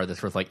Fleer Yeah. card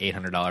that's worth like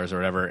 $800 or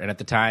whatever. And at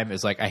the time, it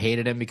was like I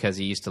hated him because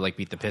he used to like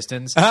beat the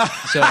Pistons.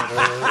 So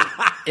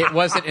it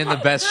wasn't in the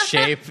best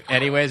shape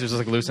anyways. It was just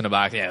like loose in a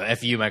box. Yeah,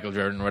 F you, Michael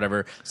Jordan or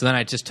whatever. So then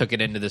I just took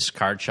it into this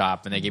card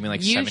shop and they gave me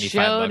like You $75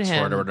 showed for it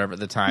him. or whatever at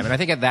the time. And I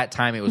think at that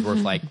time it was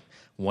worth like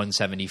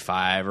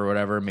 $175 or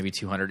whatever, maybe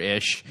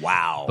 $200-ish.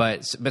 Wow.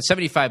 But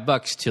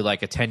 $75 to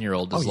like a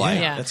 10-year-old is like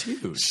Yeah. That's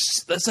huge.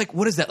 that's like,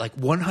 what is that, like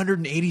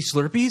 180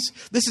 Slurpees?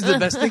 This is the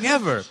best thing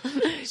ever.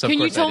 So of Can you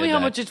course I tell me did how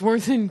that. much it's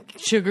worth in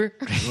sugar?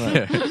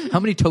 How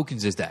many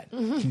tokens is that?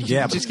 Can you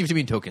Yeah, just give it to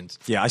me in tokens.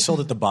 Yeah, I sold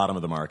at the bottom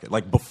of the market,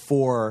 like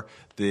before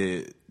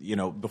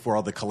before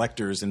all the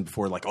collectors and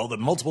before like all the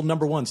multiple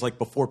number ones, like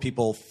before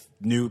people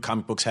knew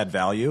comic books had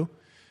value.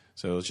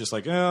 So it's just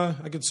like, I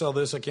could sell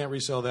this, I can't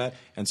resell that,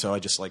 and so I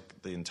just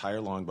like the entire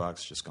long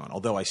box just gone.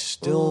 Although I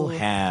still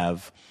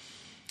have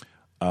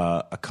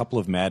a couple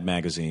of Mad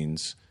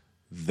magazines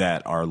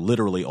that are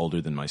literally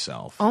older than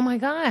myself, Oh my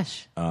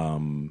gosh.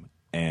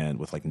 and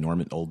with like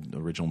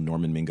original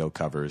Norman Mingo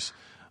covers,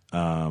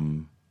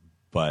 and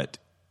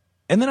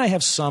then I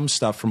have some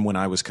stuff from when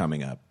I was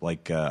coming up,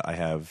 like I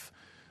have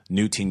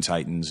New Teen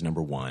Titans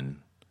 #1,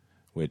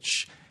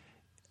 which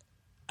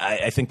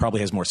I think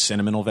probably has more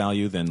sentimental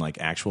value than like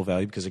actual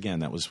value, because again,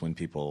 that was when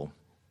people,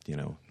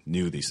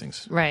 knew these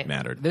things Right.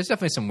 mattered. There's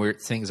definitely some weird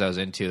things I was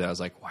into that I was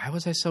like, why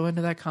was I so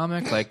into that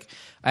comic? Like,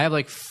 I have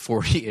like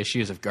 40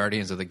 issues of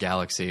Guardians of the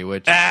Galaxy,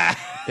 which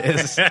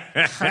is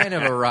kind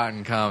of a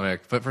rotten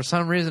comic, but for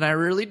some reason I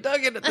really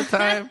dug it at the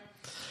time.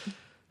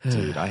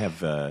 Dude, I have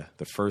the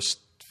first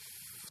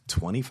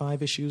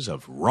 25 issues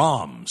of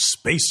ROM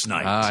Space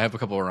Knight, I have a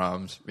couple of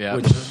ROMs. Yeah.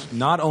 which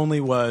not only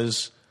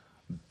was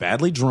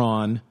badly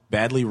drawn,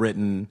 badly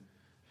written,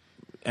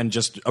 and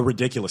just a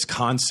ridiculous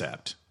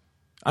concept.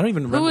 I don't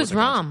even remember. Who what was the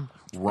concept-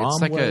 Rom? ROM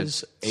It's like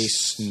was a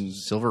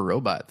silver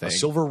robot thing.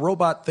 silver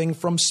robot thing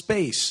from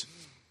space.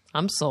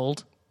 I'm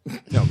sold.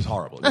 No, it was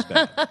horrible. It was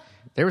bad.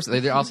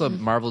 They also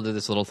Marvel did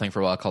this little thing for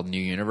a while called New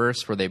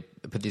Universe, where they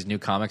put these new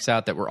comics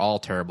out that were all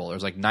terrible. There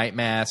was like Night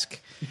Mask.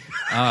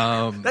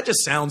 That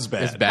just sounds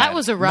bad. It's bad. That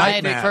was a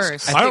riot Night at Mask.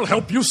 first. I'll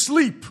help you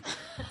sleep.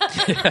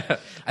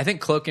 I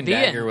think Cloak and The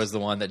Dagger end. was the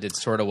one that did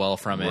sort of well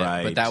from it,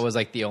 Right. but that was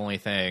like the only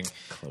thing.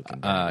 Cloak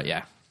and Dagger.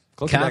 Yeah.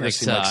 Cloak and Dagger Comics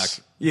seemed like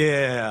suck.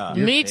 Yeah.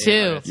 Me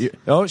too.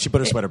 Oh, she put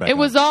her sweater back It on.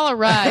 was all a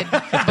ride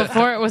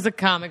before it was a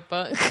comic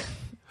book.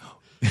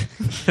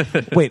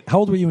 Wait, how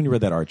old were you when you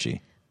read that,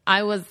 Archie?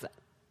 I was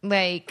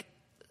like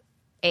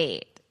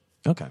 8.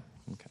 Okay.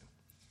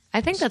 I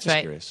think that's just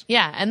right. curious.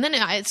 Yeah, and then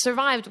it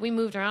survived. We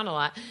moved around a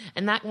lot,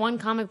 and that one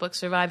comic book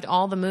survived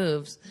all the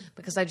moves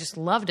because I just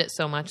loved it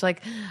so much.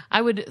 Like,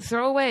 I would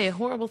throw away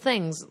horrible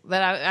things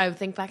that I would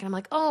think back, and I'm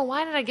like, oh,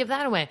 why did I give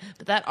that away?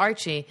 But that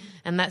Archie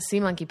and that sea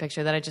monkey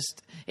picture that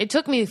it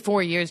took me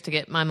 4 years to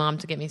get my mom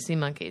to get me sea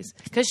monkeys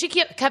because she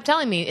kept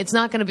telling me it's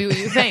not going to be what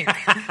you think.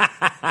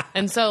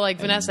 And so, like,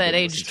 Vanessa at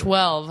age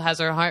 12 has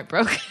her heart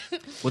broken.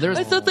 Well,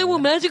 I thought they were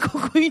magical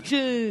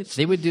creatures.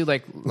 They would do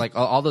like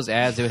all those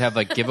ads. They would have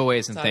like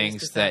giveaways and Sorry,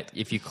 things just that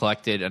if you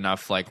collected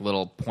enough like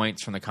little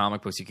points from the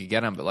comic books, you could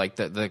get them. But like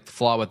the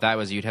flaw with that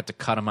was you'd have to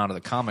cut them out of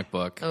the comic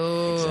book.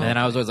 Oh. And then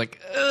I was always like,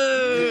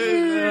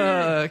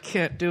 I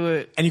can't do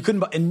it. And you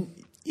couldn't buy, and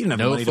you didn't have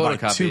No money to buy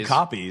photocopies. 2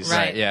 copies.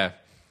 Right. Yeah.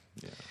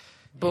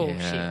 Bullshit.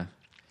 Yeah.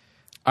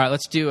 All right,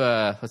 let's do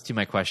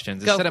my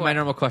questions. Go Instead of for my it.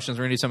 normal questions,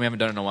 we're gonna do something we haven't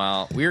done in a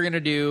while. We're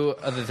gonna do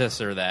this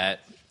or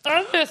that.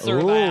 This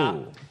or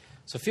that.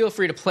 So feel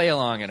free to play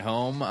along at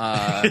home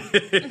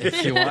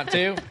if you want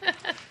to.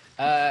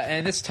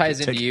 And this ties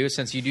into you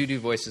since you do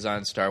voices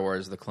on Star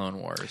Wars: The Clone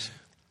Wars.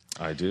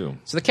 I do.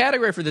 So the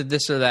category for the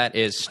this or that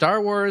is Star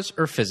Wars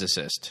or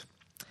physicist.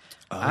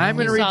 I'm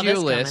going to You saw read you a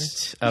this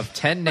list of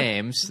 10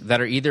 names that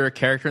are either a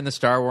character in the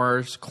Star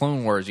Wars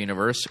Clone Wars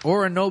universe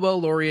or a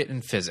Nobel laureate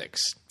in physics.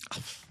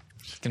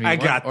 It's going to be I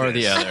one got or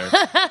this. the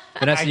other.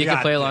 Vanessa, you can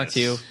got play along this.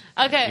 too.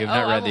 Okay. You've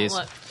not I read won't these.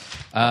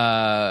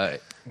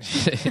 look.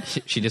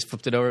 She just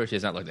flipped it over. She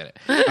has not looked at it.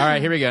 All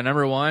right, here we go.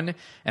 Number 1,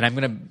 and I'm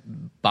going to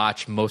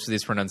botch most of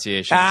these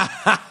pronunciations.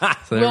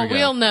 So there Well, we go.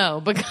 we'll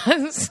know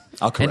because.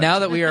 I'll correct. And now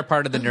that we are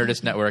part of the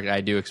Nerdist Network, I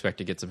do expect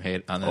to get some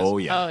hate on this. Oh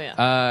yeah. Oh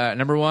yeah.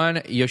 Number 1,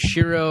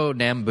 Yoshiro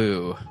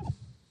Nambu.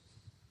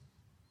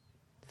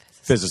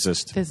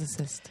 Physicist.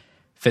 Physicist.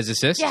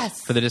 Physicist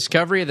Yes. for the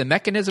discovery of the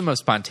mechanism of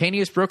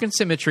spontaneous broken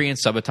symmetry in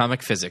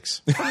subatomic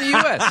physics from the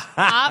U.S.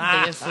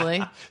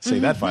 Obviously. Say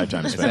that 5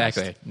 times fast.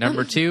 Exactly.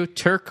 Number 2,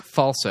 Turk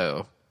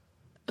Falso.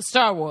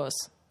 Star Wars.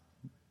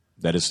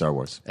 That is Star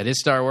Wars. That is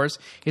Star Wars.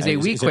 He's a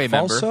Is it Weequay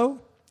member, Falso?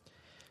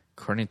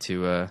 according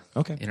to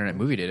Okay. Internet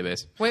Movie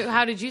Database. Wait,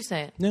 how did you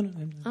say it? No.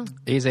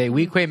 He's a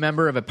Weequay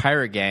member of a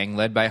pirate gang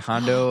led by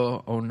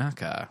Hondo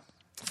Onaka.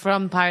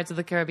 From Pirates of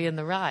the Caribbean: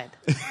 The Ride.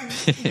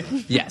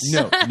 Yes.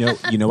 No.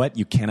 You know what?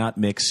 You cannot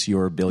mix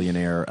your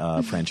billionaire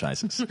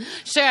franchises.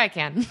 Sure, I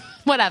can.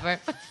 Whatever.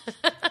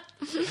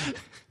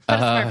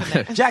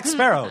 Jack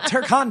Sparrow,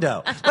 Turk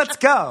Hondo. Let's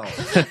go.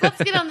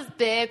 Let's get on this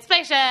big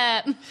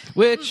spaceship.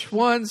 Which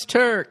one's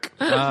Turk?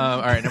 All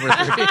right, number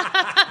 3.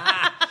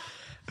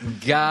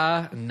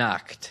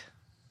 Ganacht.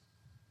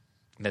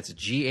 That's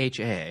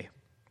Ghanachkt.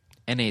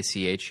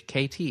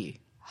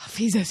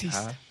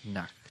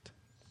 Nacht.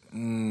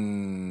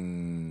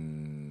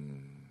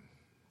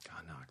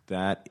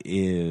 That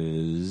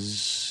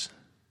is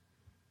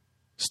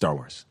Star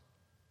Wars.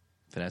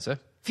 Vanessa?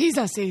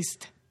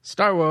 Visasist.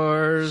 Star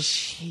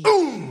Wars.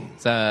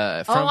 It's,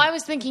 from, I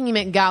was thinking you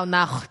meant Gau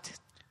Nacht.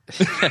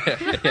 he's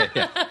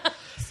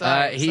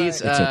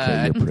It's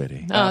okay, you're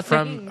pretty.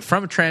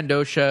 from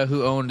Trandosha,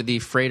 who owned the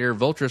freighter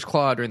Vulture's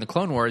Claw during the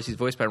Clone Wars. He's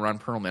voiced by Ron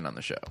Perlman on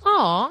the show.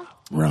 Aw.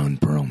 Ron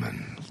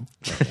Perlman.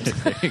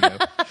 There you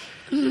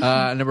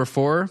go. Number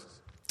 4,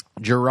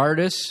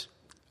 Gerardus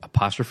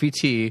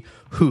 'T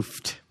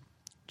Hooft.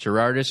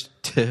 Gerardus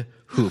T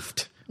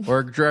Hooft.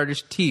 Or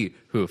Gerardus T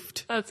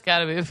Hooft. That's got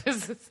to be a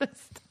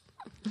physicist.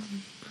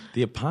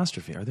 The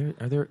apostrophe. Are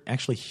there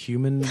actually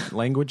human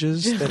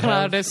languages that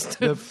have Loudest.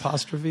 the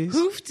apostrophes?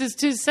 Hoofed is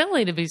too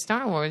silly to be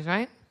Star Wars,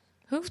 right?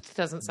 Hoofed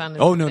doesn't sound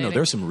Oh, no. intimidating.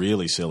 There's some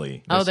really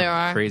silly. Oh, there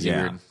are? Crazy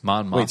Yeah. weird.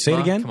 Mon Wait, say it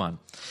Mothma? again? Come on.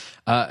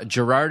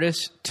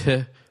 Gerardus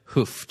T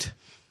Hooft.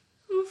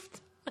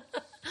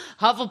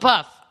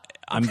 Hufflepuff.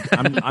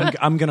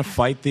 I'm going to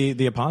fight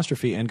the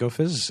apostrophe and go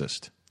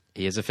physicist.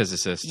 He is a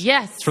physicist.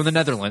 Yes. It's from the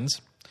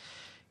Netherlands.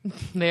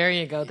 There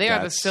you go. They are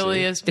the That's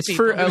silliest It's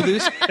people. for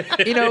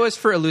it's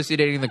for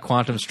elucidating the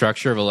quantum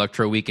structure of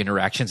electroweak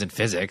interactions in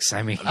physics.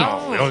 I mean,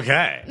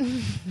 Okay.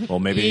 Well,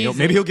 maybe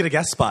Easy. he'll get a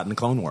guest spot in the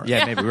Clone Wars.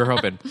 yeah, maybe we're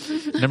hoping.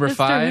 Number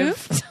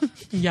 5.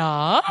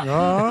 Yeah.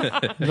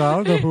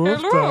 No, the hoof.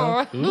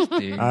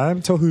 Oofty.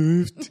 I'm to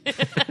hoofed.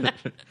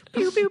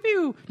 Pew, pew,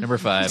 pew. Number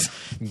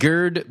 5.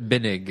 Gerd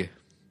Binnig.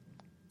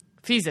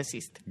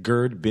 Physicist.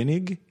 Gerd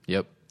Binnig,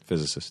 Yep.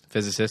 physicist.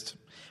 Physicist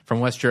from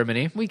West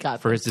Germany. We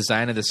got for this. his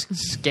design of the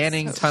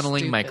scanning So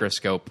tunneling stupid.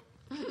 microscope.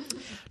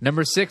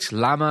 Number 6,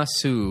 Lama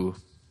Su.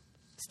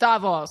 Star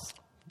Wars.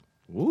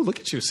 Ooh, look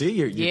at you! See,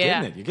 you're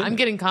Yeah. getting it. You're getting I'm it.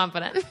 getting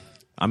confident.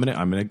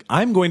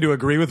 I'm going to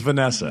agree with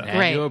Vanessa. And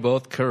Right. you are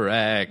both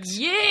correct.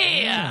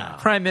 Yeah.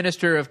 Prime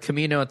Minister of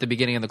Kamino at the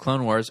beginning of the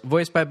Clone Wars,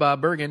 voiced by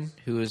Bob Bergen,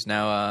 who is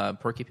now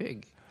Porky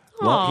Pig.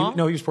 Well,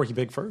 he was Porky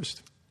Pig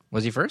first.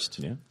 Was he first?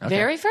 Yeah. Okay.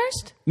 Very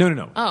first?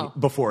 No. Oh.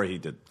 Before he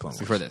did Clone Wars.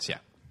 Before this, yeah.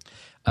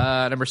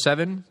 Number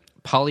 7,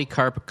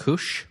 Polycarp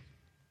Kush.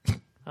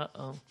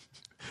 Uh-oh.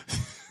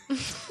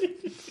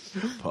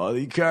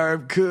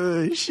 Polycarp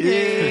Kush.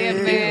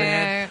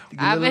 Yeah,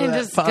 I've been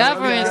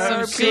discovering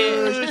some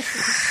shit.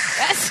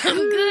 That's some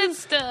good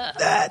stuff.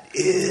 That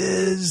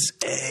is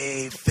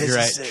a You're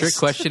physicist. right. Trick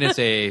question. It's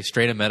a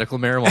strain of medical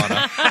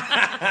marijuana.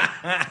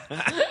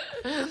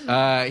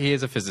 He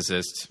is a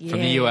physicist from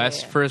the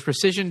U.S. Yeah. for his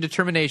precision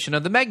determination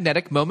of the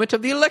magnetic moment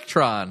of the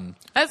electron.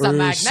 That's a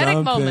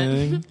magnetic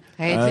moment.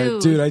 Hey,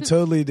 dude. I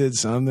totally did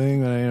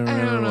something, but I don't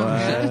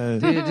remember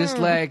what. Dude, just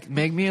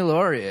make me a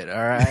laureate,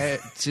 all right?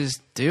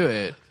 Just do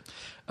it.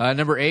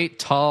 Number 8,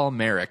 Tal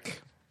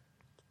Merrick.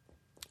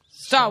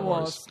 Star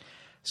Wars.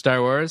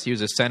 Star Wars. He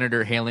was a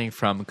senator hailing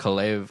from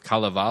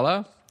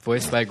Kalevala,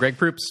 voiced by Greg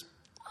Proops.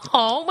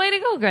 Oh, way to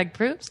go, Greg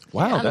Proops.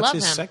 Wow, I that's love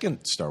his him.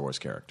 second Star Wars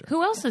character.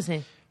 Who else is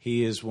he?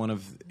 He is one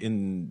of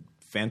in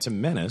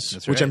Phantom Menace,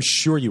 That's which right. I'm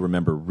sure you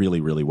remember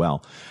really, really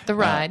well. The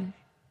Ride.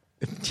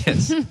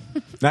 Yes.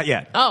 Not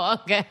yet. Oh,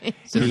 okay.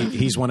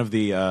 He's one of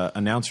the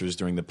announcers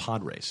during the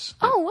pod race.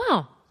 Oh,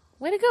 wow.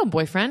 Way to go,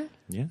 boyfriend.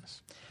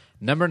 Yes.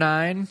 Number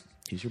 9,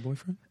 He's your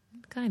boyfriend?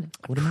 Kind of.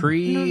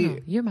 pre. No,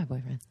 you're my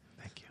boyfriend.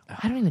 Thank you.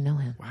 I don't even know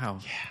him. Wow.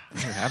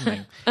 What's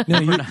happening? No,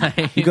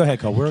 you go ahead,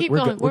 Cole. We're Keep good,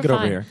 going. we're We're good over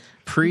fine. here.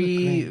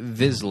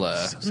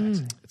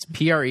 Pre-Vizsla. It's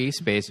PRE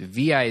space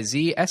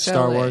VIZSLA.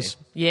 Star Wars.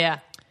 Yeah.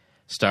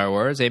 Star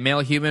Wars, a male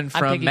human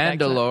from piggybacked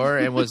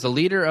Mandalore and was the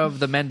leader of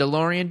the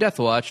Mandalorian Death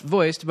Watch,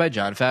 voiced by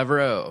Jon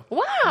Favreau.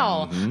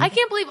 Wow. I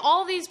can't believe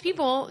all these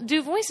people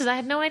do voices. I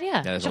had no idea.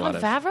 Yeah, there's a John lot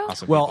of Favreau?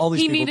 awesome Well, people. all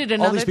these He people, needed all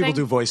another these people thing?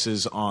 do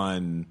voices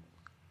on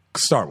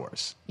Star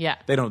Wars. Yeah.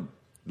 They don't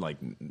like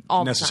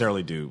All the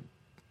necessarily do.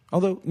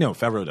 Although no,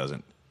 Favreau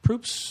doesn't.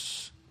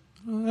 Proops.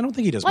 I don't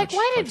think he does. Like, much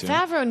why did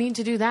cartoon. Favreau need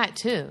to do that,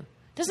 too?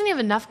 Doesn't he have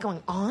enough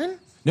going on?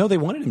 No, they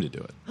wanted him to do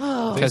it.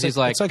 Because he's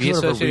like, it's like be sort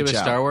of a associated with reach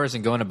out. Star Wars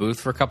and go in a booth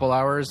for a couple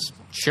hours?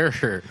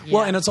 Sure.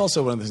 Well, and it's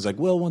also one of the things like,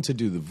 well, once I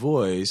do the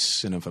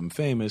voice, and if I'm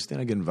famous, then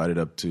I get invited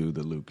up to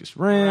the Lucas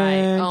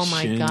Ranch. Oh,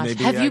 my and gosh.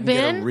 maybe Have I you can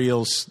get been? a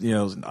real,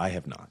 I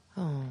have not.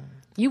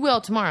 You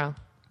will tomorrow.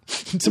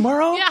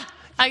 Tomorrow? Yeah.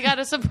 I got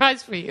a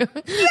surprise for you.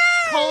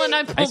 Cole and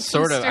I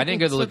pulled I didn't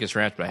go to some Lucas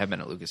Ranch, but I have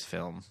been at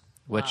Lucasfilm,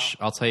 which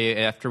I'll tell you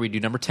after we do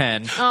number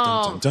 10.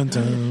 Oh. Dun,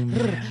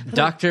 dun.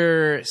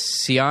 Dr.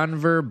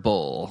 Sianver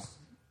Bull.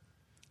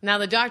 Now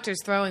the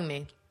doctor's throwing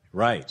me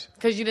Right.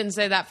 because you didn't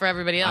say that for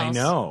everybody else. I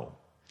know.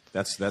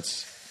 That's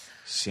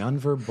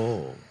Sianver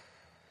Bull.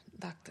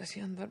 Dr.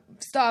 Sianver.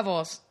 Star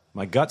Wars.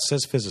 My gut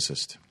says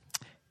physicist.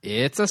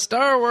 It's a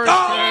Star Wars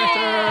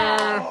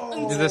character.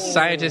 He's the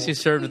scientist who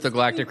served with the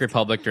Galactic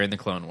Republic during the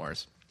Clone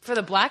Wars. For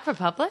the Black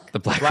Republic? The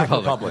Black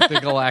Republic. The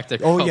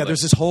Galactic Oh Republic. yeah,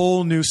 there's this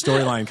whole new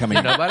storyline coming.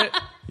 You know about it?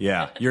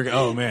 Yeah,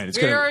 oh man, it's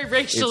Very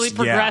racially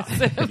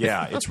progressive.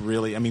 Yeah, it's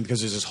really. I mean, because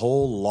there's this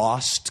whole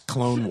lost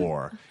Clone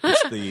War.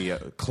 It's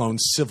the Clone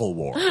Civil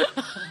War.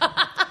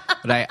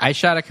 But I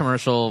shot a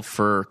commercial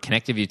for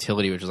Connective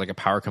Utility, which is like a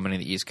power company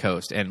on the East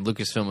Coast, and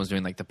Lucasfilm was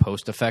doing like the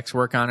post effects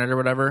work on it or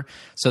whatever.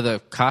 So the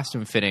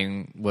costume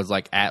fitting was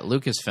like at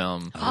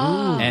Lucasfilm,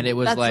 and it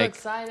was That's like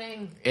so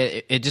exciting.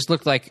 it just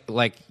looked like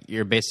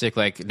you're basic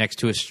like next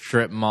to a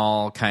strip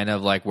mall kind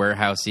of like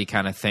warehousey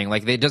kind of thing.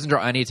 Like it doesn't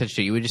draw any attention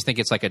to you. You would just think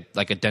it's like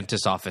a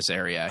dentist office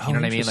area. You know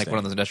what I mean? Like one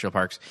of those industrial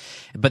parks.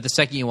 But the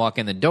second you walk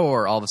in the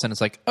door, all of a sudden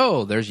it's like,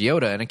 oh, there's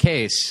Yoda in a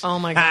case. Oh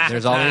my God.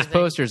 There's all these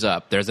posters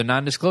up. There's a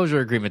non-disclosure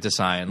agreement to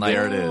sign. Like,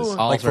 There it is.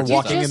 all Like for sorts of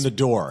walking stuff. in the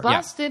door.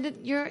 Busted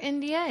your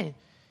NDA.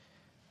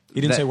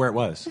 You didn't say where it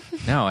was,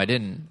 No, I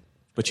didn't.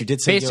 but you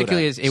did say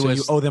Basically, Yoda. it So was-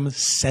 you owe them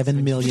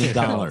 $7 million.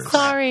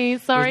 Sorry.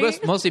 It was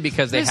mostly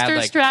because they Mr. had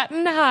like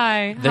Stratton,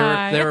 hi.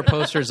 there were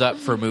posters up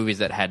for movies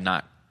that had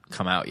not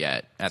come out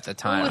yet at the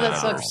time. Ooh,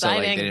 that's so like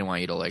exciting. they didn't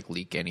want you to like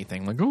leak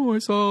anything. Like, oh, I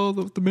saw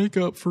the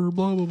makeup for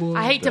blah blah blah.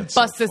 I hate to That's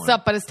so bust this funny.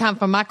 up, but it's time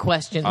for my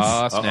questions.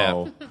 Oh snap!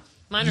 Uh-oh.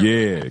 Mine are-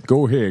 Yeah,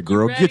 go ahead,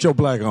 girl. ready? Get your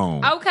black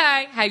on.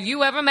 Okay. Have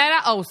you ever met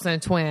an Olsen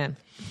twin?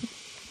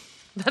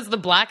 That's the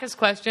blackest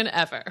question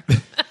ever.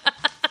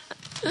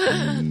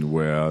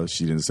 Well,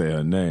 she didn't say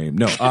her name.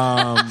 No,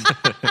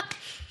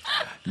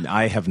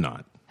 I have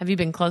not. Have you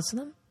been close to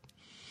them?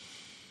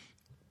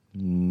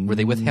 Were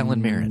they with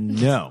Helen Mirren?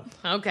 No.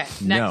 Okay.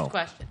 Next No.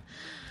 question.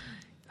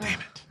 Damn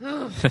it.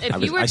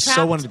 If you were I trapped,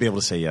 so wanted to be able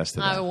to say yes to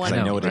that. I 'cause know,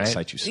 I know it right?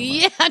 excites you so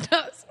much. Yeah.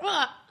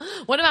 No.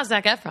 What about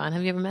Zac Efron?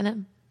 Have you ever met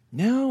him?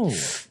 No.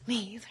 Me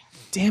either.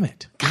 Damn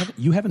it.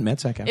 You haven't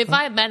met Zac Efron? If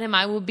I had met him,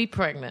 I would be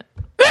pregnant.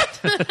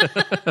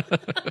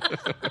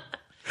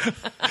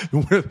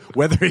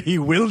 Whether he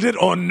willed it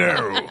or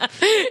no.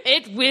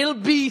 It will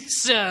be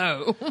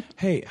so.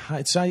 Hey, hi,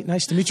 it's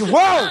nice to meet you.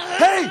 Whoa!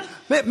 Hey,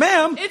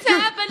 ma'am. It's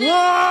happening.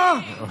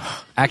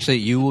 Ah! Actually,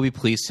 you will be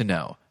pleased to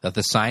know that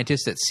the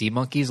scientists at Sea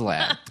Monkey's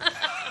lab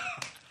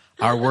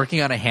are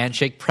working on a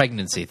handshake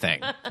pregnancy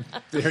thing.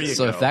 There you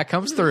So go. if that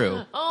comes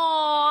through,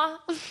 Aw.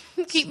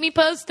 Keep me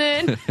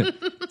posted.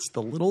 It's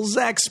the little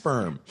Zac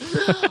sperm.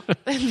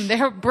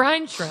 They're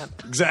brine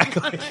shrimp.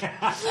 Exactly.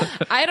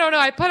 I don't know.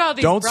 I put all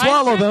these Don't brine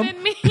swallow shrimp them.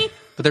 in me.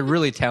 but they're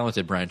really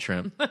talented, Brian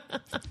Shrimp.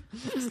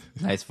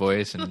 Nice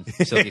voice and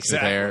silky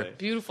smooth hair.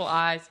 Beautiful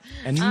eyes.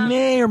 And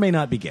may or may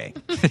not be gay.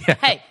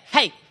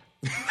 Hey.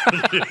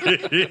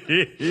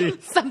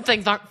 Some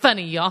things aren't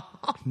funny, y'all.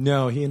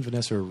 No, he and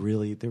Vanessa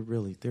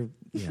are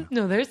yeah.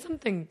 No, there's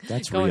something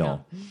That's going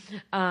real.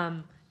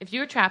 on. If you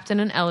were trapped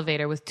in an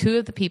elevator with two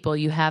of the people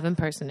you have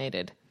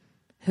impersonated,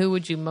 who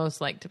would you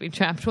most like to be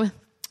trapped with?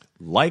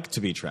 Like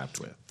to be trapped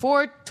with.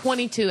 For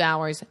 22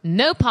 hours,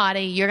 no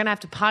potty. You're going to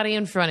have to potty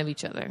in front of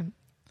each other.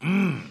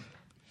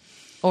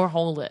 Or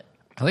hold it.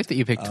 I like that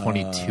you picked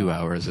 22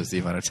 hours as the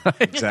amount of time.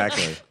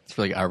 Exactly. It's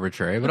really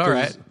arbitrary, but all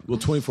right. Well,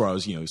 24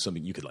 hours,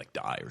 something you could like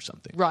die or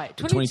something. Right.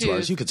 But 22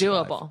 hours, is you could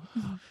survive.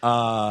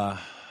 doable.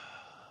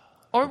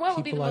 Or what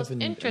would be the People most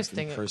I've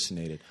interesting?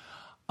 impersonated.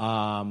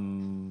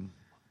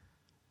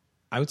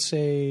 I would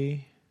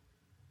say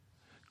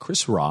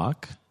Chris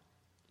Rock.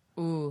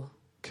 Ooh.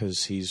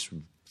 Because he's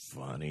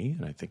funny,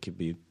 and I think it'd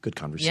be a good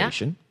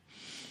conversation.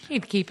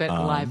 He'd keep it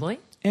lively.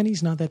 And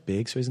he's not that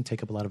big, so he doesn't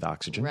take up a lot of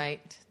oxygen.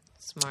 Right.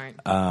 Smart.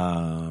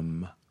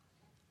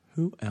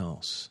 Who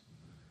else?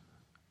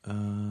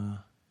 Trying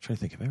to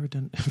think. Have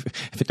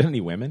I done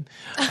any women?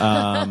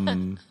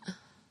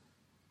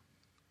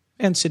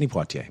 And Sidney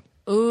Poitier.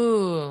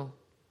 Ooh.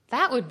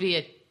 That would be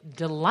a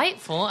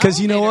delightful. Because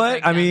you know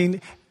elevator what? I breakdown.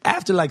 mean,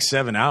 after like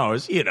 7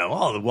 hours,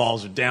 all the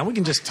walls are down. We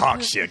can just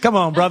talk shit. Come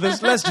on,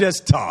 brothers. Let's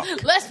just talk.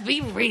 Let's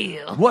be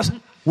real.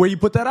 Where you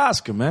put that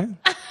Oscar, man?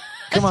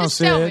 Come on, Just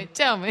Sid.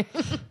 tell me.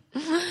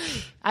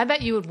 I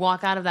bet you would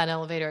walk out of that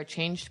elevator a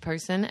changed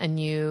person, and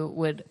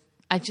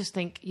I just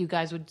think you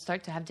guys would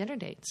start to have dinner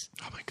dates.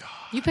 Oh, my God.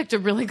 You picked a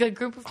really good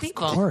group of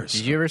people. Of course.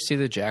 Did you ever see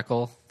The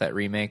Jackal, that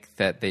remake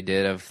that they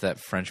did of that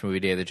French movie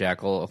Day of the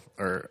Jackal?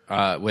 Or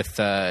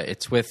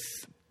it's with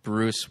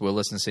Bruce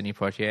Willis and Sidney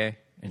Poitier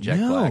and Jack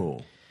Black.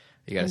 No.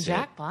 You gotta And see it.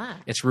 Jack Black.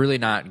 It's really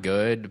not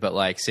good, but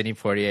like Sidney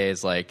Poitier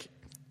is like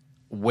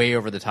way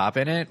over the top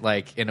in it,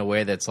 like in a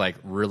way that's like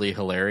really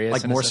hilarious.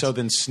 Like in a more sense. so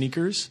than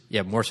Sneakers?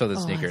 Yeah, more so than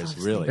I Sneakers.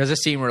 love Really? There's a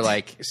scene where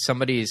like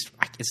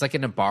it's like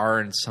in a bar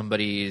and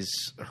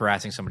somebody's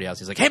harassing somebody else.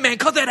 He's like, "Hey man,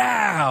 cut that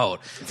out!"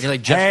 And you're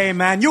like, just Hey,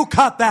 man, you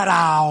cut that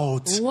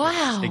out.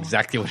 Wow.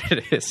 exactly what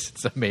it is.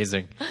 It's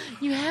amazing.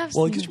 You have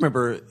Well, some- because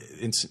remember,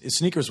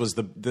 Sneakers was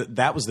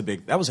that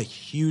was a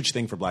huge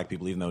thing for black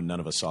people, even though none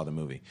of us saw the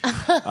movie,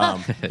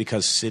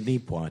 because Sidney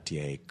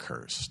Poitier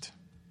cursed.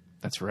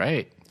 That's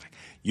right.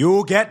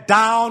 You get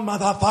down,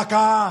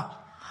 motherfucker.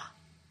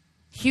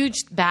 huge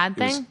bad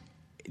It was thing?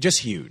 just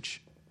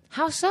huge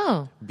How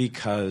so?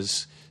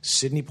 because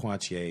Sidney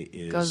Poitier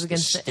is Goes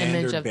against the standard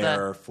image of the-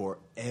 bearer for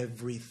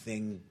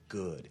everything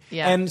good.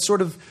 Yeah. And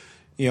sort of,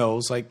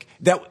 it's like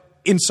that.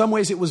 In some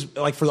ways, it was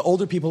like for the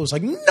older people, it was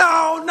like,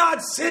 no,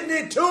 not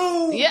Sidney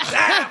too.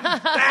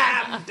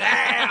 Yeah.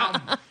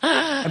 Damn.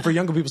 And for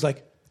younger people, it's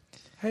like,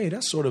 hey,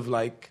 that's sort of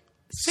like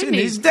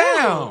Sidney's Sidney's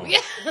down. Yeah.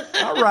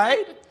 All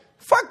right.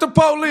 Fuck the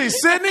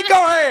police, Sidney.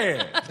 Go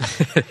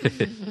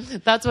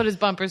ahead. That's what his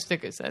bumper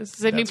sticker says.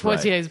 Sidney That's right.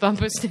 Poitier's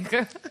bumper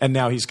sticker. And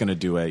now he's going to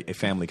do a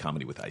family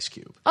comedy with Ice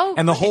Cube. Oh,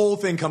 and the great. whole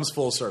thing comes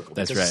full circle.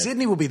 That's because right.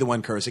 Sidney will be the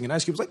one cursing, and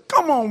Ice Cube's like,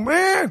 come on,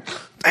 man.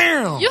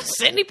 Damn. You're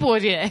Sidney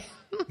Poitier.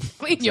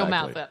 Clean your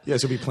mouth up.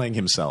 Yes, he'll be playing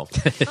himself.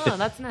 Oh,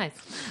 that's nice.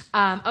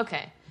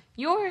 Okay.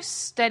 Your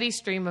steady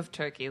stream of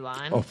turkey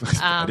line. Oh,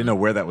 I didn't know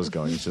where that was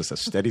going. It's just a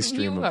steady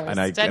stream You of, are and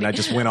I steady.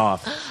 just went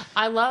off.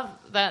 I love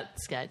that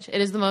sketch. It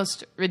is the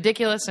most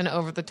ridiculous and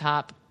over the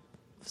top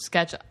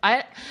sketch.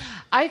 I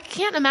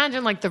can't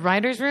imagine like the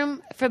writer's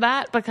room for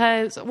that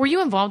because were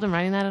you involved in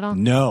writing that at all?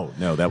 No,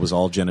 that was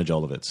all Jenna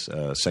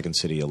Jolovitz, Second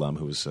City alum,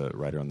 who was a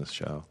writer on this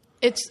show.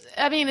 It's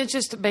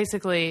just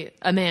basically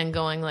a man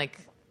going like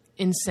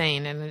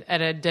insane and at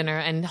a dinner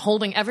and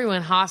holding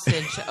everyone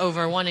hostage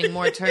over wanting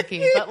more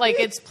turkey, but like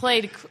it's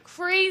played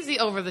crazy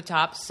over the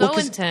top, so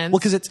intense. Well,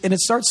 because it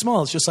starts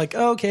small. It's just like,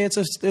 oh, okay, it's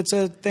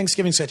a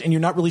Thanksgiving sketch, and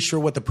you're not really sure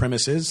what the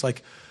premise is.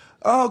 Like,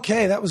 oh,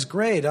 okay, that was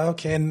great.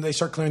 Okay, and they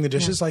start clearing the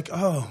dishes. Like,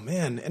 oh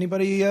man,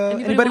 anybody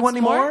want any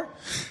more?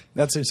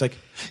 It's like,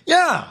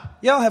 yeah,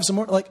 I'll have some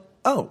more. Like,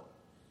 oh.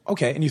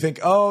 Okay, and you think,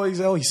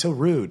 he's so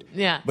rude.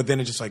 Yeah. But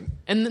then it's just like,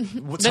 and then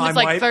what it's time,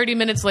 like wife? 30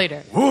 minutes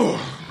later. Ooh,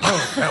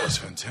 that was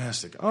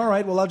fantastic. All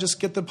right, well, I'll just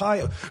get the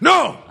pie.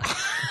 No!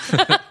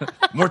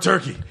 More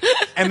turkey.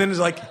 And then it's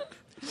like,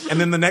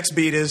 and then the next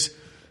beat is,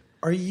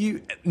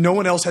 no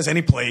one else has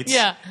any plates.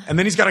 Yeah. And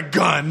then he's got a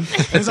gun. And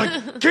he's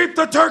like, keep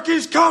the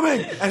turkeys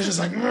coming. And it's just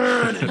like,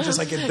 and it's just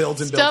like it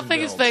builds and builds. Stuffing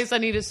his face, I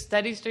need a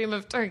steady stream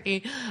of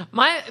turkey.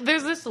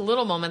 There's this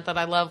little moment that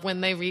I love when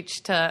they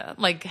reach to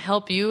like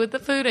help you with the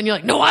food, and you're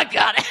like, "No, I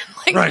got it."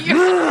 Like, Right.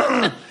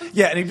 you're-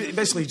 Yeah, and he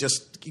basically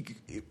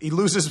he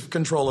loses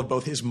control of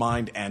both his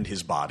mind and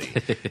his body.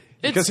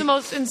 It's the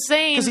most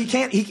insane. Because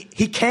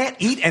he can't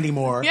eat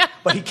anymore, Yeah.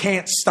 but he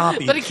can't stop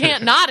eating. But he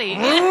can't not eat.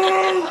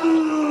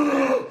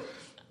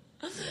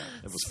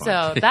 It was fun.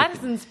 So that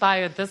has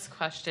inspired this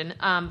question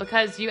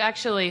because you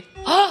actually.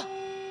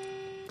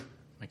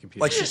 My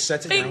computer. Like she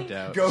sets it Bing.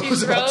 down, She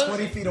goes about throws-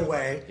 20 feet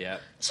away. Yeah.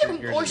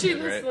 Or she's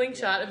in a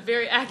slingshot, a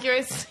very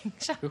accurate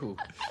slingshot. Ooh.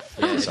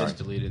 Yeah, I just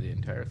deleted the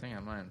entire thing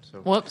on mine. So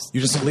Whoops.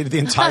 You just deleted the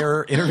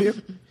entire interview?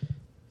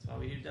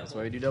 that's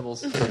why we do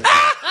doubles.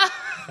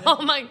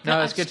 Oh my god. No,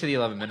 let's get to the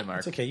 11-minute mark.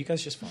 It's okay, you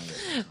guys just find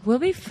it. We'll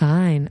be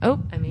fine. Oh,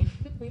 I mean,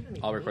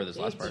 I'll record this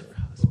last part.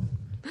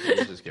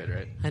 This is good,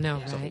 right? I know,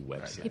 a right?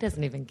 website. He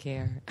doesn't even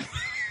care.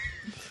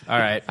 All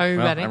right. Are you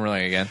Well, ready? I'm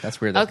rolling again. That's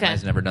weird. That's Okay.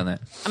 I've never done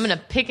that. I'm going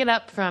to pick it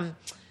up from.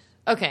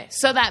 Okay,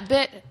 so that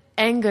bit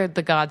angered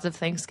the gods of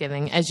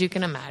Thanksgiving, as you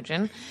can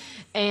imagine,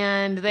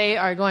 and they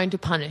are going to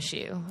punish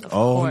you. Of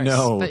course.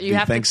 No, But you the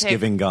have to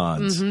Thanksgiving pick,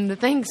 gods. the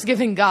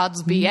Thanksgiving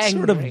gods be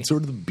angry.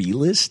 Sort of the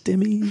B-list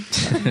Demi.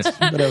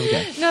 But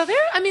okay. No,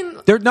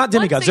 They're not once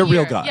demigods, a they're real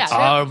year. gods. Yeah, they're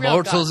Are real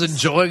mortals gods.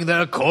 enjoying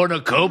their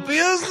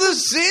cornucopias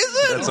this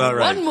season? That's all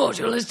right. One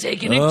mortal is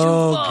taking it too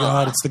Oh far.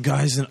 God! It's the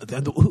guys.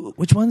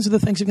 Which ones are the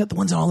Thanksgiving gods? The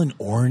ones all in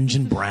orange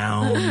and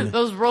brown.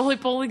 Those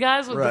roly-poly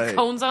guys with Right. the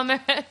cones on their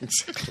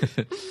heads.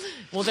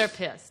 Well, they're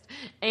pissed.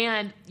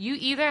 And you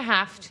either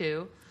have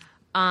to,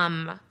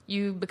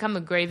 you become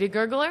a gravy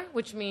gurgler,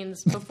 which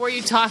means before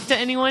you talk to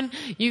anyone,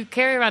 you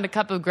carry around a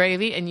cup of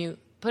gravy and you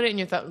put it in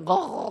your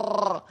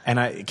throat. And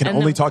I can And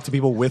only then- talk to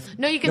people with.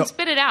 No, you can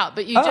spit it out,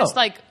 but you Oh. just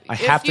like, I if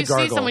have to you see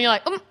gargle. someone, you're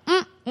like,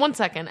 1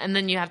 second, and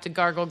then you have to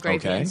gargle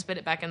gravy Okay. and spit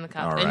it back in the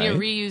cup. All And you're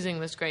right. reusing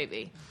this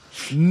gravy.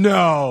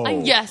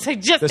 No. Yes, I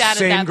just The added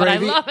same that,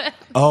 gravy? but I love it.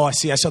 Oh, I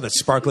see. I saw that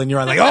sparkle in your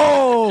eye. Like,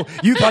 oh,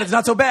 you thought it's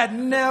not so bad.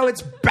 No,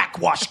 it's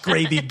backwash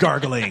gravy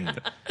gargling.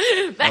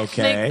 That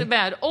Okay. makes it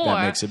bad. Or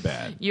That makes it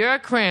bad. You're a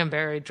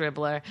cranberry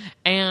dribbler,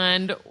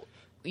 and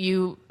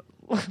you.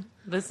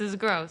 This is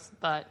gross,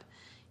 but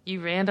you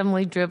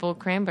randomly dribble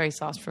cranberry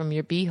sauce from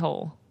your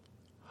beehole,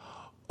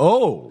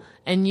 Oh.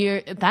 and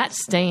that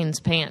stains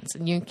pants,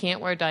 and you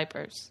can't wear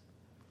diapers.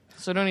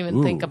 So don't even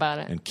Ooh. think about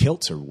it. And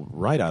kilts are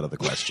right out of the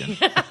question.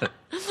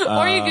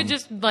 Or you could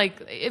just like,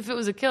 if it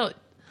was a kilt.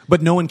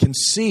 But no one can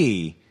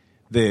see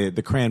the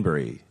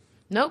cranberry.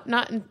 Nope,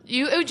 not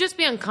you. It would just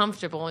be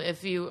uncomfortable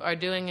if you are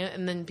doing it,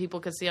 and then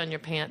people could see on your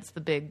pants the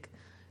big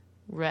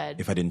red.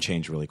 If I didn't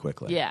change really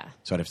quickly. Yeah.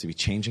 So I'd have to be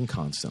changing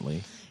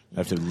constantly. I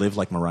have to live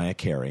like Mariah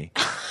Carey.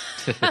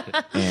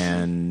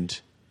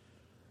 and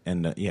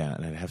and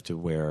I'd have to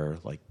wear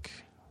like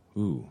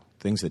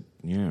things that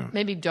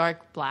Maybe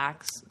dark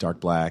blacks, dark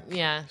black.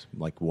 Yeah.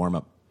 Like warm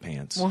up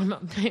pants. warm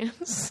up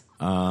pants,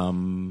 Or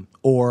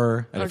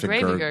I'd or have to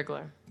gravy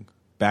gurgler.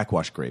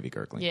 backwash gravy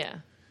gurgling. Yeah.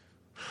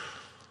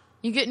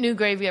 You get new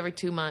gravy every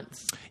 2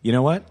 months. You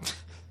know what?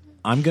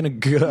 I'm gonna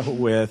go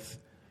with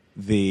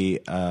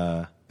the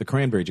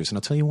cranberry juice, and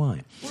I'll tell you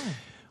why.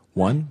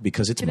 One,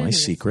 because it's my into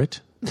this.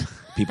 secret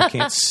People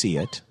can't see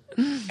it.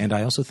 And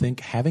I also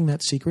think having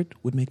that secret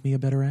would make me a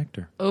better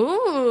actor.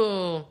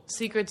 Ooh,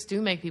 secrets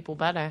do make people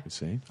better.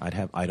 See,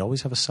 I'd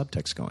always have a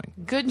subtext going.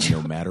 Good No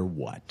job. matter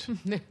what.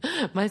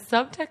 My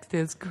subtext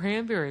is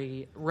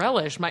cranberry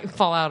relish might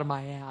fall out of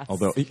my ass.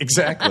 Although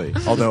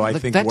I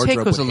think that take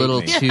wardrobe was a would hate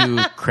little me.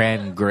 too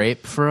cran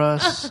grape for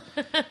us.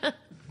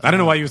 I don't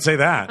know why you would say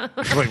that.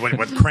 Wait,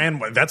 what cran?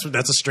 That's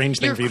a strange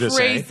thing You're for you to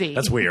crazy. say.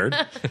 That's weird.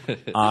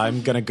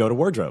 I'm going to go to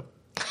wardrobe.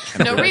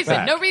 And I'll No be right reason.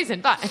 back. No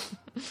reason. Bye.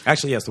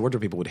 Actually, yes, the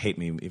wardrobe people would hate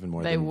me even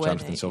more They than would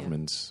Jonathan hate you.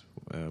 Silverman's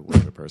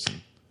wardrobe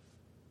person.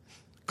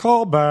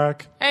 Call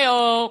back.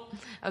 Hey-oh.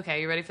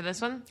 Okay, you ready for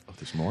this one? Oh,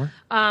 there's more?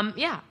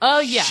 Yeah. Oh,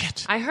 yeah.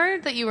 Shit. I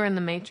heard that you were in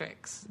The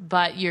Matrix,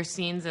 but your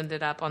scenes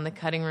ended up on the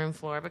cutting room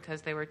floor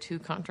because they were too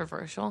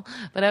controversial.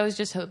 But I was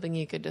just hoping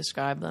you could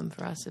describe them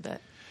for us a bit.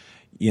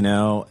 You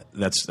know,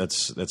 that's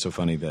so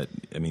funny that,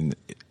 I mean,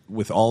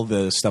 with all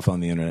the stuff on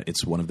the internet,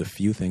 it's one of the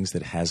few things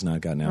that has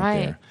not gotten out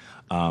Right.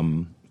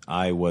 there.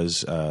 I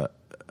was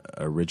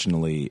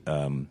originally,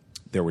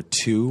 there were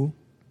two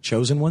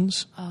chosen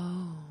ones.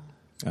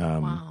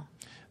 Wow.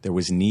 There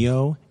was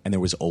Neo and there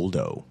was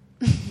Oldo.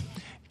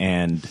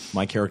 And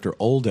my character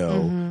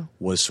Oldo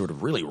was sort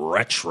of really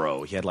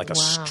retro. He had like a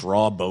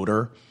straw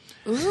boater.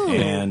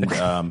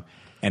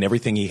 And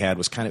everything he had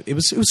was kind of, it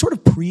was sort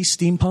of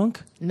pre-steampunk.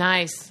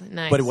 Nice.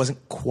 But it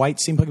wasn't quite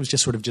steampunk. It was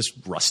just sort of just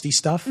rusty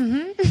stuff.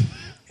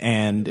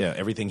 And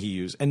everything he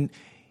used. And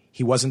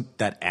he wasn't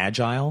that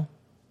agile.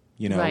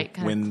 You know, Right,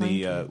 kinda when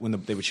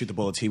clunky. they would shoot the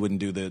bullets, he wouldn't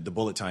do the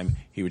bullet time.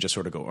 He would just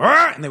sort of go,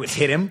 "Arr!" and they would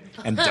hit him,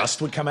 and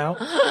dust would come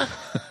out.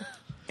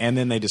 And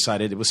then they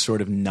decided it was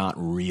sort of not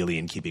really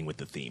in keeping with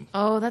the theme.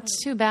 Oh,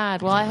 that's too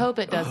bad. Well, I hope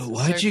it does.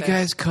 Why'd you surface.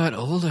 guys cut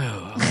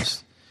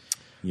Oldo?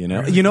 You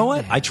know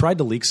what? I tried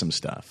to leak some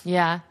stuff,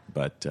 Yeah.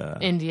 but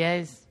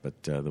NDAs.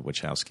 the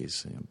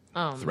Wachowskis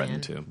Oh,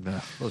 threatened man.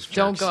 to. Those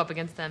Don't jerks. go up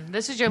against them.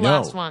 This is your No.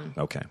 last one.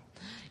 Okay.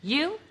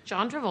 You,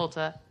 John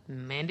Travolta,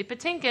 Mandy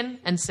Patinkin,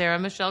 and Sarah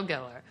Michelle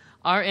Gellar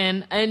are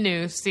in a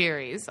new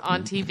series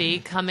on TV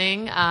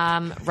coming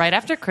right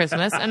after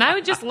Christmas, and I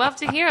would just love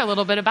to hear a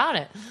little bit about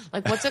it.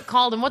 Like, what's it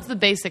called, and what's the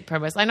basic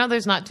premise? I know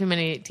there's not too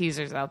many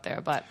teasers out there,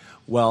 but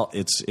Well,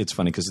 it's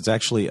funny because it's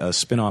actually a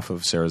spin-off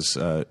of Sarah's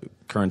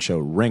current show,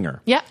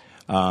 Ringer. yeah.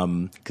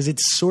 Because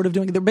it's sort of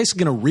doing. They're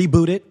basically going to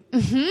reboot it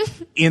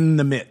in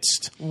the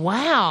midst.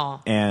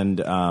 Wow. And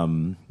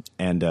John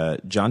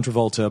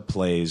Travolta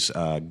plays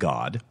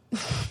God,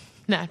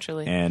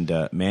 Naturally.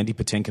 and Mandy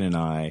Patinkin and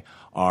I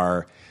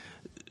are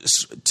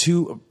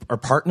are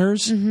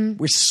partners.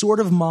 We're sort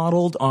of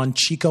modeled on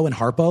Chico and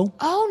Harpo,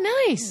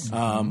 Oh, nice.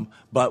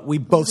 but we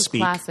both This is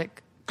speak.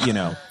 classic. You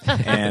know,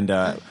 and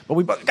but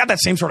we both got that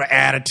same sort of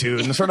attitude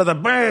and sort of the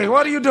hey,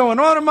 what are you doing?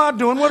 What am I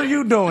doing? What are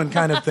you doing?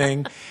 Kind of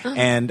thing.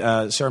 And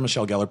Sarah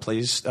Michelle Gellar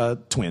plays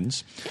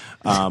twins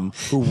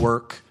who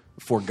work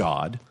for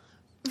God,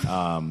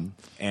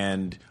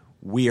 and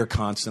we are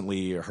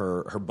constantly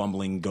her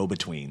bumbling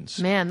go-betweens.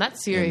 Man, that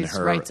series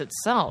her- writes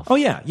itself. Oh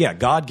yeah.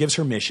 God gives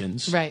her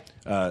missions, Right.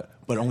 but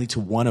only to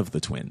one of the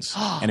twins,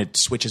 and it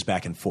switches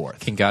back and forth.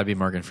 Can God be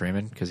Morgan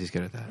Freeman? Because he's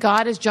good at that.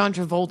 God is John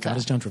Travolta. God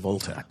is John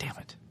Travolta. God damn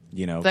it.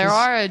 You know, There 'cause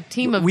are a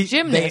team of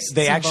gymnasts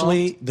They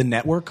actually, involved. the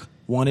network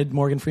wanted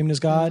Morgan Freeman as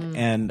God,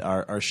 and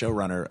our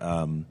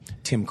showrunner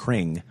Tim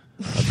Kring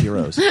of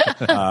Heroes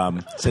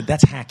said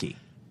that's hacky.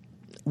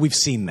 We've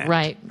seen that,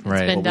 Right. It's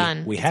Right. been What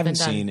done. we It's haven't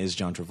been done. seen is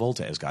John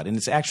Travolta as God, and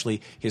it's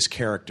actually his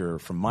character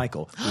from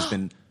Michael who's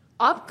been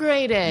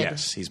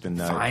Upgraded. he's been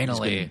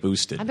Finally.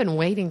 boosted. I've been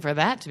waiting for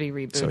that to be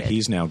rebooted. So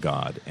he's now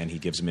God, and he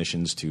gives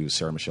missions to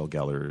Sarah Michelle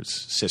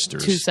Gellar's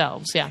sisters. Two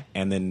selves, yeah.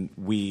 And then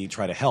we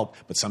try to help,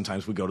 but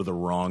sometimes we go to the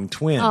wrong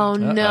twin. Oh,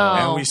 no.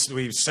 And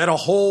we set a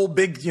whole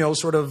big,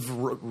 sort of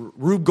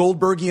Rube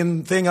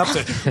Goldbergian thing up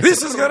to,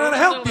 this is going to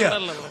help you.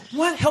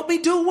 What? Help me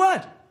do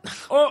what?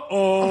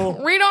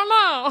 Uh-oh. We don't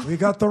know. We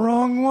got the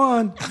wrong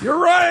one. You're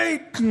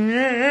right.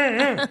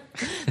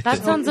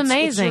 That sounds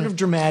amazing. It's sort of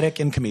dramatic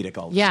and comedic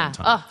all yeah. the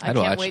same Oh, time. I I'd can't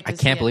watch. wait to I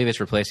see can't it. believe it's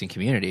replacing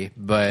Community,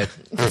 but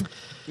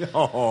Oh.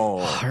 all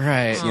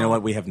right. You know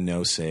what? We have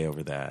no say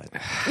over that.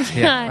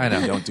 Yeah, I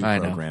know. We don't do I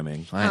know.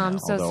 programming. I know. I'm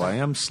so Although sorry. I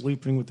am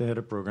sleeping with the head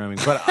of programming,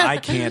 but I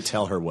can't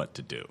tell her what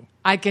to do.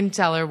 I can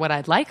tell her what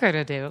I'd like her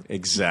to do.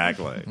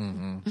 Exactly.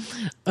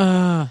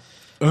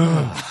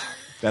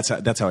 That's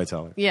how I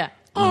tell her. Yeah.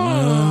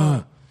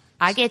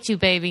 I get you,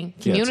 baby. Yeah,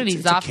 it's- Community's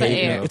it's a off the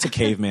air. It's a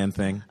caveman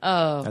thing.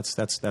 Oh.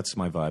 That's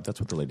my vibe. That's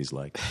what the ladies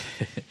like.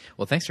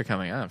 Well, thanks for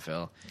coming on,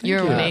 Phil. You're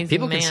an amazing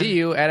People man. can see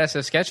you at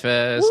SF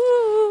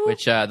Sketchfest,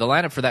 which the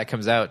lineup for that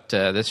comes out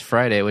this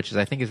Friday, which is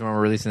I think is when we're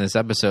releasing this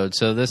episode.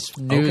 So this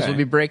news Okay. will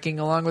be breaking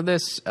along with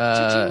this.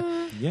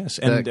 Yes,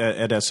 and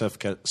at SF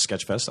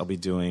Sketchfest, I'll be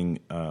doing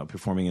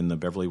performing in the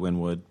Beverly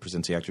Winwood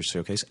Presents the Actors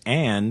Showcase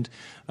and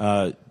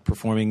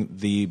performing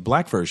the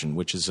black version,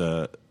 which is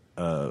a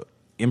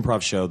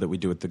improv show that we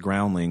do at the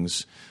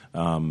Groundlings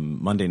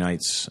Monday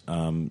nights,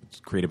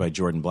 created by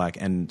Jordan Black.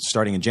 And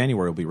starting in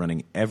January, we'll be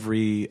running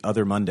every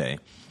other Monday.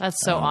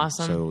 That's so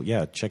awesome. So,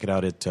 yeah, check it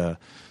out at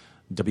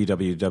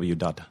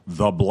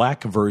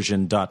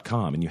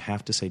www.theblackversion.com, and you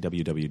have to say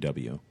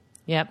www,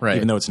 Yep. Right.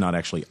 even though it's not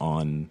actually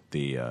on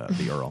the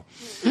URL.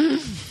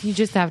 You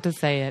just have to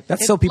say it.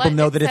 That's so people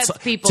know that it's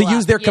sets people to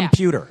use up. their Yeah.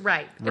 computer.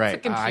 Right. It's Right. a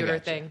computer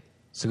gotcha. thing.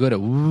 So go to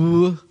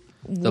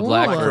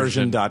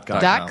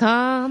theblackversion.com.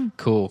 .com.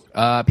 Cool.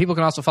 People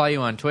can also follow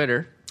you on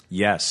Twitter.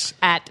 Yes.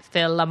 At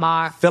Phil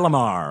Lamar.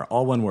 Philamar,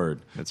 all one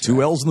word.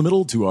 Two L's in the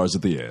middle, 2 R's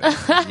at the end.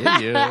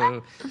 Yeah.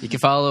 You can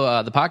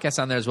follow the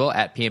podcast on there as well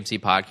at PMC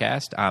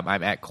Podcast.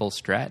 I'm at Cole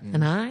Stratton.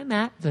 And I'm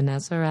at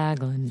Vanessa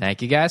Ragland.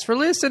 Thank you guys for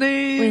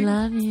listening. We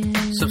love you.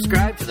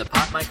 Subscribe to the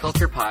Pop My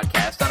Culture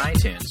Podcast on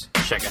iTunes.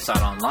 Check us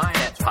out online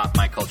at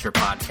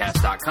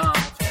popmyculturepodcast.com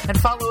and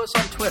follow us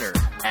on Twitter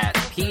at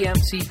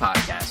PMC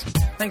Podcast.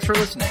 Thanks for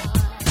listening.